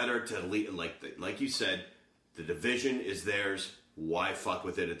it's better to leave, like you said, the division is theirs. Why fuck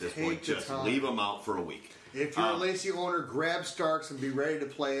with it at this point? Just leave them out for a week. If you're a Lacey owner, grab Starks and be ready to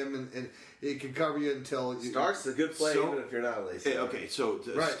play him, and it can cover you until... Starks is a good play even if you're not a Lacey owner. Okay, so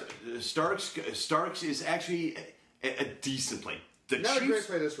Starks is actually a decent play. Not a great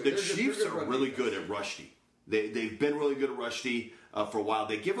play this week. The Chiefs are really good at Rushdie. They've been really good at Rushdie for a while.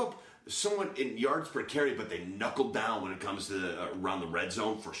 They give up somewhat in yards per carry, but they knuckle down when it comes to around the red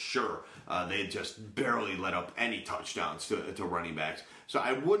zone for sure. They just barely let up any touchdowns to running backs. So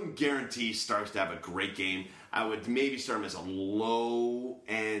I wouldn't guarantee Starks to have a great game. I would maybe start him as a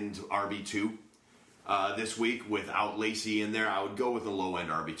low-end RB2 this week without Lacey in there. I would go with a low-end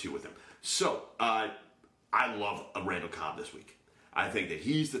RB2 with him. So I love Randall Cobb this week. I think that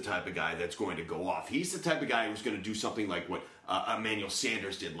he's the type of guy that's going to go off. He's the type of guy who's going to do something like what Emmanuel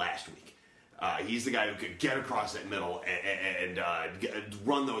Sanders did last week. He's the guy who could get across that middle and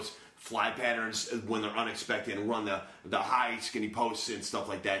run those fly patterns when they're unexpected and run the high skinny posts and stuff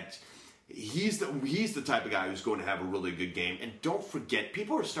like that. He's the type of guy who's going to have a really good game. And don't forget,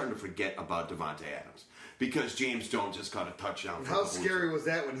 people are starting to forget about Devontae Adams because James Jones just caught a touchdown. How scary was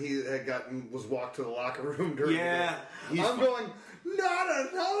that when he was walked to the locker room during the game? I'm going, not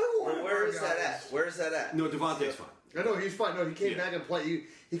another one. Well, where is that at? Where is that at? No, Devontae's fine. I know he's fine. No, he came back and played.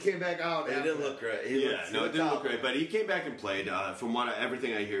 He came back out. He didn't look great. It didn't look great, but he came back and played. From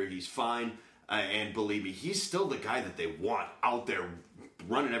everything I hear, he's fine. And believe me, he's still the guy that they want out there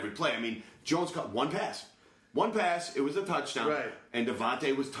running every play. I mean, Jones caught one pass. It was a touchdown. Right. And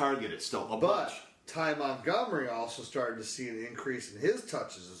Devontae was targeted still a bunch. Ty Montgomery also started to see an increase in his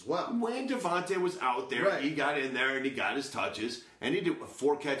touches as well. When Devontae was out there, Right. he got in there and he got his touches, and he did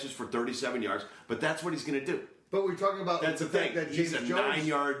 4 catches for 37 yards. But that's what he's going to do. But we're talking about That's the the fact thing. that He's James a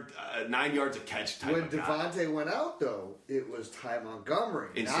Jones, 9 yards a catch type when of guy. Devontae went out, though, it was Ty Montgomery,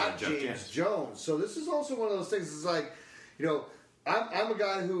 Instead not of Jeff James James. Jones. So this is also one of those things. It's like, you know, I'm a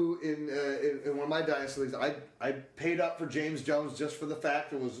guy who in one of my dynasty leagues, I paid up for James Jones just for the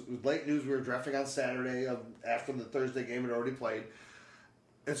fact it was late news. We were drafting on Saturday after the Thursday game had already played,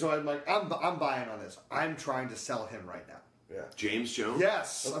 and so I'm like, I'm buying on this. I'm trying to sell him right now. Yeah. James Jones?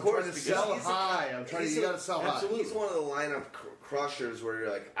 Yes, Of I'm course, trying to because sell he's high. I'm trying to. You got to sell high. He's one of the lineup crushers where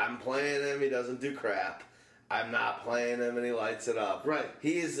you're like, I'm playing him. He doesn't do crap. I'm not playing him, and he lights it up. Right.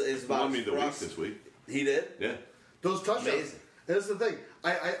 He is about Won me the week thrust- this week. He did. Yeah. Those touchdowns. Amazing. That's the thing.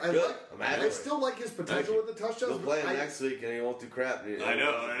 I Good. I still like his potential with the touchdowns. He'll play him but next week, and he won't do crap. I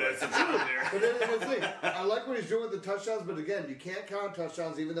know. That's the truth there. But then the thing, I like what he's doing with the touchdowns, but again, you can't count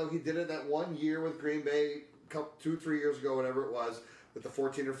touchdowns, even though he did it that 1 year with Green Bay, 2-3 years ago, whatever it was, with the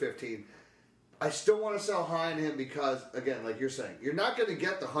 14 or 15. I still want to sell high on him because, again, like you're saying, you're not going to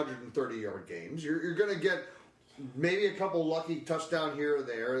get the 130-yard games. You're going to get maybe a couple lucky touchdown here or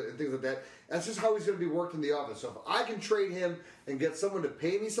there and things like that. That's just how he's going to be worked in the offense. So if I can trade him and get someone to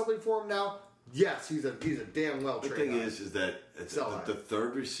pay me something for him now, yes, he's a damn well The trade. thing is that the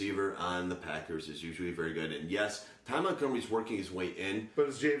third receiver on the Packers is usually very good. And yes, Ty Montgomery's working his way in. But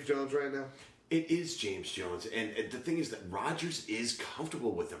it's James Jones right now? It is James Jones. And the thing is that Rodgers is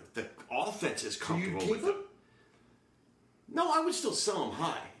comfortable with him. The offense is comfortable with him. No, I would still sell him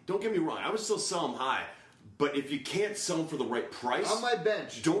high. Don't get me wrong. I would still sell him high. But if you can't sell him for the right price, on my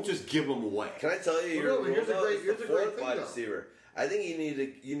bench, don't just give him away. Can I tell you? Well, no, here's a great the fourth thing, wide though. receiver. I think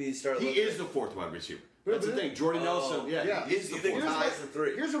you need to start. He looking is at- the fourth wide receiver. But That's the thing. Jordy Nelson, he is the You think fourth. Ty's the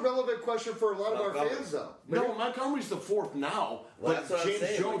three? Here's a relevant question for a lot of our Montgomery. fans, though. No, Montgomery's the fourth now, Well, but that's what I'm James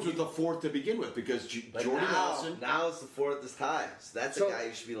saying. Jones was the fourth to begin with because But Jordy now, Nelson. now it's the fourth is Ty. So that's a guy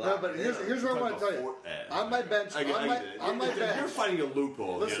you should be No, locking but here's in. what I want to tell you. On my bench, on my You're bench, finding a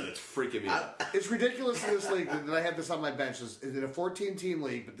loophole Listen, here that's freaking me out. it's ridiculous in this league that I have this on my bench. Is in a 14-team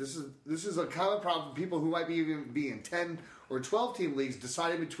league, but this is a common problem for people who might be even be in 10 or 12-team leagues,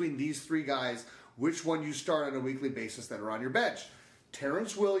 deciding between these three guys which one you start on a weekly basis that are on your bench.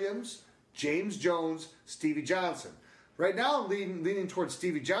 Terrence Williams, James Jones, Stevie Johnson. Right now, I'm leaning towards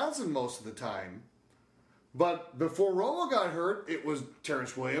Stevie Johnson most of the time. But before Romo got hurt, it was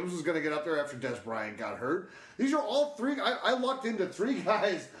Terrence Williams was going to get up there after Des Bryant got hurt. These are all three. I lucked into three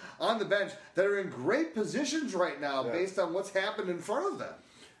guys on the bench that are in great positions right now based on what's happened in front of them.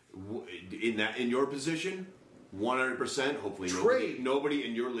 In your position, 100%. Hopefully, nobody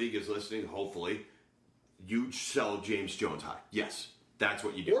in your league is listening. Hopefully, you sell James Jones high. Yes, that's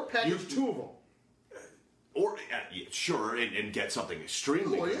what you do. Or package two of them. Or yeah, sure, and get something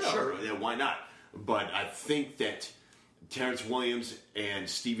extremely Oh, good. yeah. Sure, yeah, why not? But I think that Terrence Williams and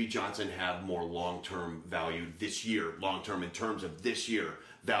Stevie Johnson have more long-term value this year, long-term in terms of this year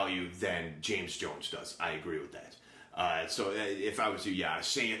value than James Jones does. I agree with that. So if I was you,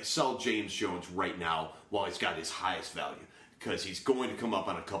 sell James Jones right now while he's got his highest value because he's going to come up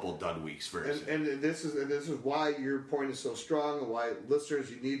on a couple of dud weeks very soon. And this is why your point is so strong, and why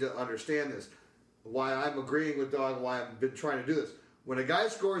listeners you need to understand this. Why I'm agreeing with Dog, and why I've been trying to do this. When a guy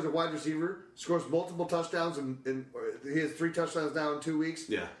scores a wide receiver, scores multiple touchdowns, and he has 3 touchdowns now in 2 weeks.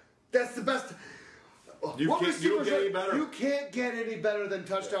 Yeah, that's the best. You What can't receivers get any better. You can't get any better than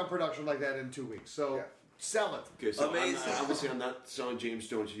touchdown production like that in 2 weeks. So sell it. Okay, so Amazing. Obviously, I'm not selling James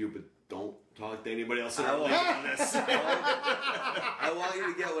Jones to you, but don't talk to anybody else in I our won't. league on this. I want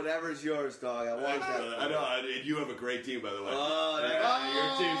you to get whatever's yours, dog. I want that. I know, and you have a great team, by the way. Oh,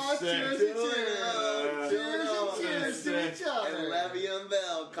 your team's sick. Cheers to each other. And Le'Veon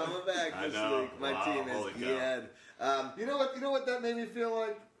Bell coming back I this know. week. My Wow, team holy is cow. dead. You know what that made me feel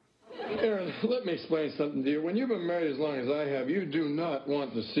like? Aaron, let me explain something to you. When you've been married as long as I have, you do not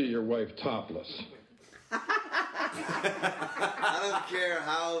want to see your wife topless. I don't care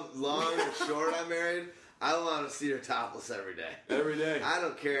how long or short I'm married. I want to see her topless every day. Every day. I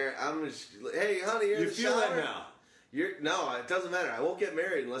don't care. I'm just, hey, honey, you're in You the feel shower? that now? No, it doesn't matter. I won't get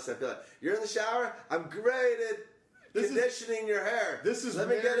married unless I feel like you're in the shower. I'm great at conditioning your hair. Let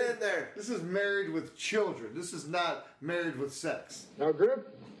me get in there. This is married with children. This is not married with sex. Now,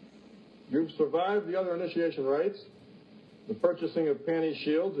 Grip, you've survived the other initiation rites, the purchasing of panty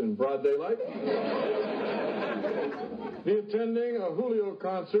shields in broad daylight, the attending a Julio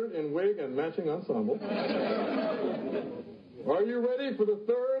concert in wig and matching ensemble. Are you ready for the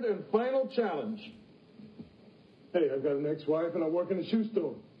third and final challenge? Hey, I've got an ex-wife and I work in a shoe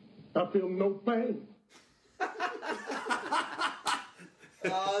store. I feel no pain.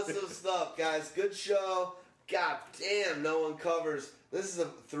 Awesome stuff, guys. Good show. God damn, no one covers. This is a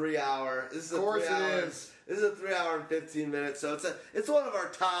 3 hour. This is a Of course 3 it hour. is. This is a 3 hour and 15 minutes. So it's one of our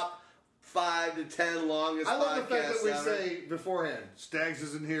top 5 to 10 longest I love the fact podcasts that we ever. say beforehand, Stags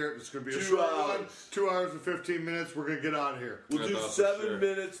isn't here. It's going to be a 2 short hours. one. 2 hours and 15 minutes. We're going to get out of here. We'll do 7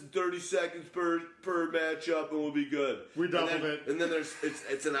 minutes and 30 seconds per matchup, and we'll be good. We doubled and then, it. And then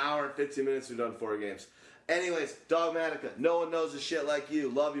it's an hour and 15 minutes. We've done 4 games. Anyways, Dogmatica, no one knows a shit like you.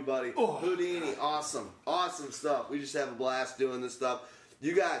 Love you, buddy. Houdini, awesome stuff. We just have a blast doing this stuff.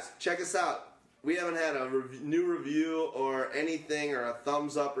 You guys, check us out. We haven't had a new review or anything or a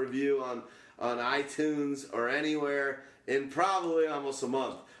thumbs up review on iTunes or anywhere in probably almost a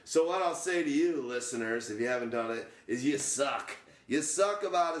month. So what I'll say to you, listeners, if you haven't done it, is you suck. You suck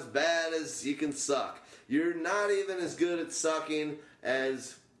about as bad as you can suck. You're not even as good at sucking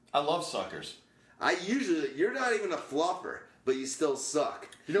as... I love suckers. You're not even a fluffer, but you still suck.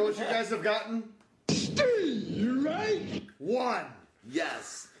 You know what you guys have gotten? You right? 1.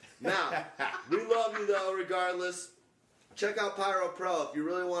 Yes. Now, we love you though, regardless. Check out Pyro Pro. If you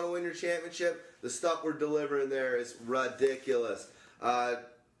really want to win your championship, the stuff we're delivering there is ridiculous.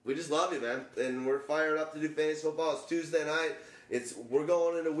 We just love you, man. And we're fired up to do fantasy football. It's Tuesday night. We're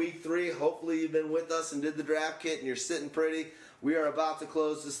going into week 3. Hopefully you've been with us and did the draft kit and you're sitting pretty. We are about to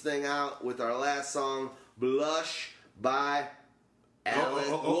close this thing out with our last song, Blush by Alice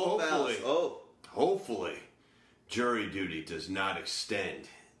Wolf Alice. Hopefully, jury duty does not extend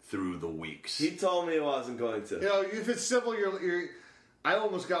through the weeks. He told me it wasn't going to. You know, if it's civil, I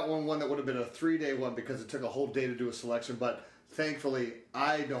almost got one that would have been a 3-day one because it took a whole day to do a selection, but thankfully,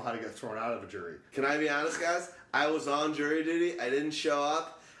 I know how to get thrown out of a jury. Can I be honest, guys? I was on jury duty. I didn't show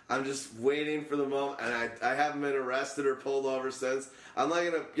up. I'm just waiting for the moment, and I haven't been arrested or pulled over since. I'm not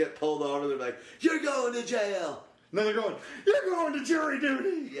going to get pulled over. They're like, you're going to jail. And then they're going, you're going to jury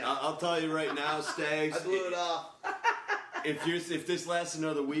duty. Yeah. I'll tell you right now, Stags. I blew it off. If this lasts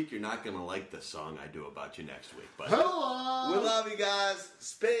another week, you're not going to like the song I do about you next week. But Hello. We love you guys.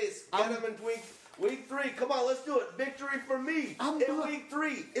 Space. Get them in week 3. Come on, let's do it. Victory for me in week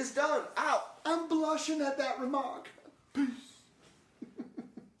 3. It's done. Out. I'm blushing at that remark. Peace.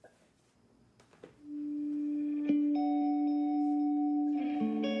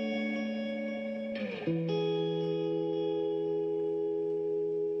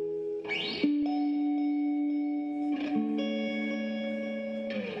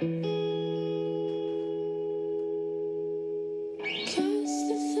 Cause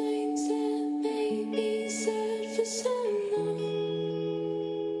the things that made me sad for so long,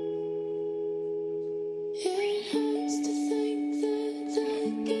 it hurts to think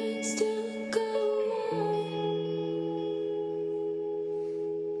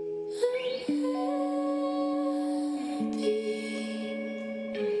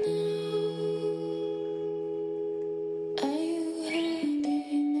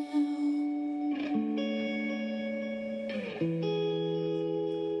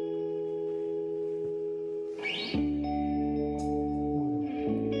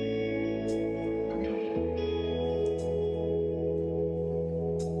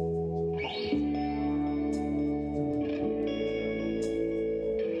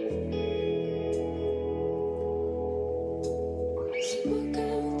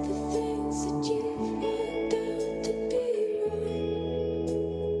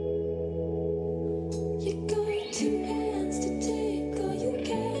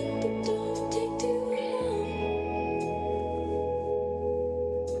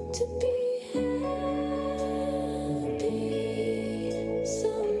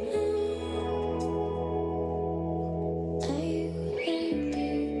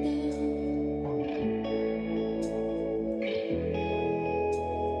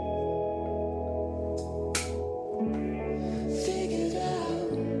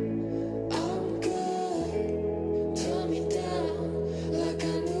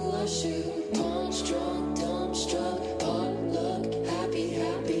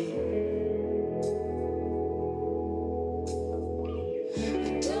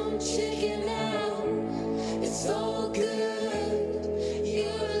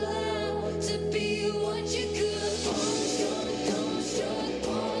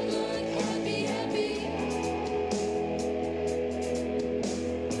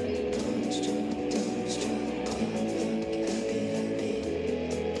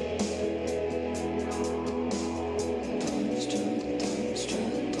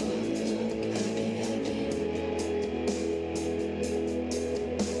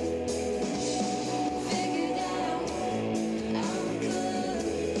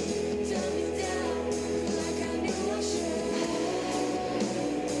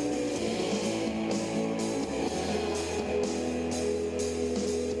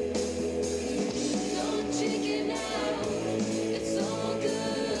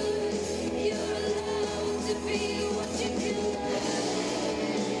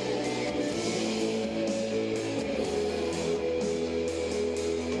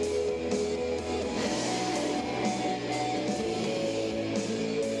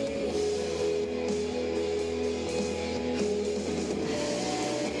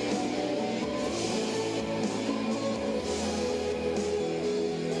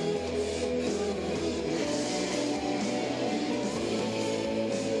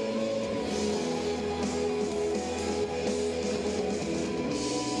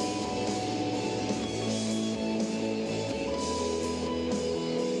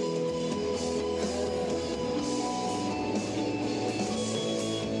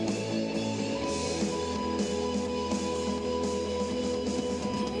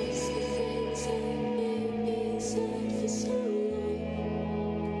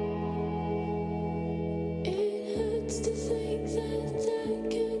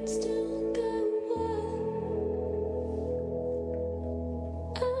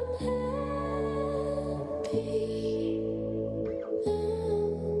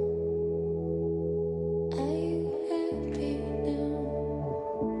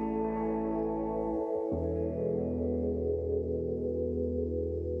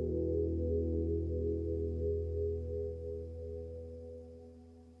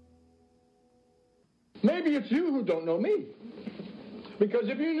maybe it's you who don't know me. Because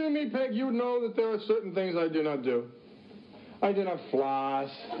if you knew me, Peg, you'd know that there are certain things I do not do. I do not floss.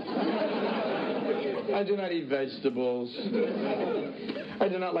 I do not eat vegetables. I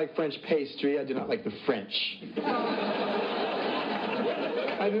do not like French pastry. I do not like the French.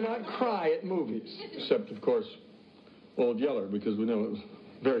 I do not cry at movies, except, of course, Old Yeller, because we know it was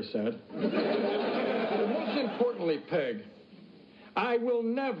very sad. But most importantly, Peg, I will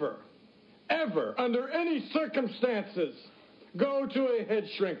never, ever, under any circumstances, go to a head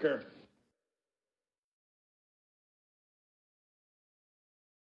shrinker.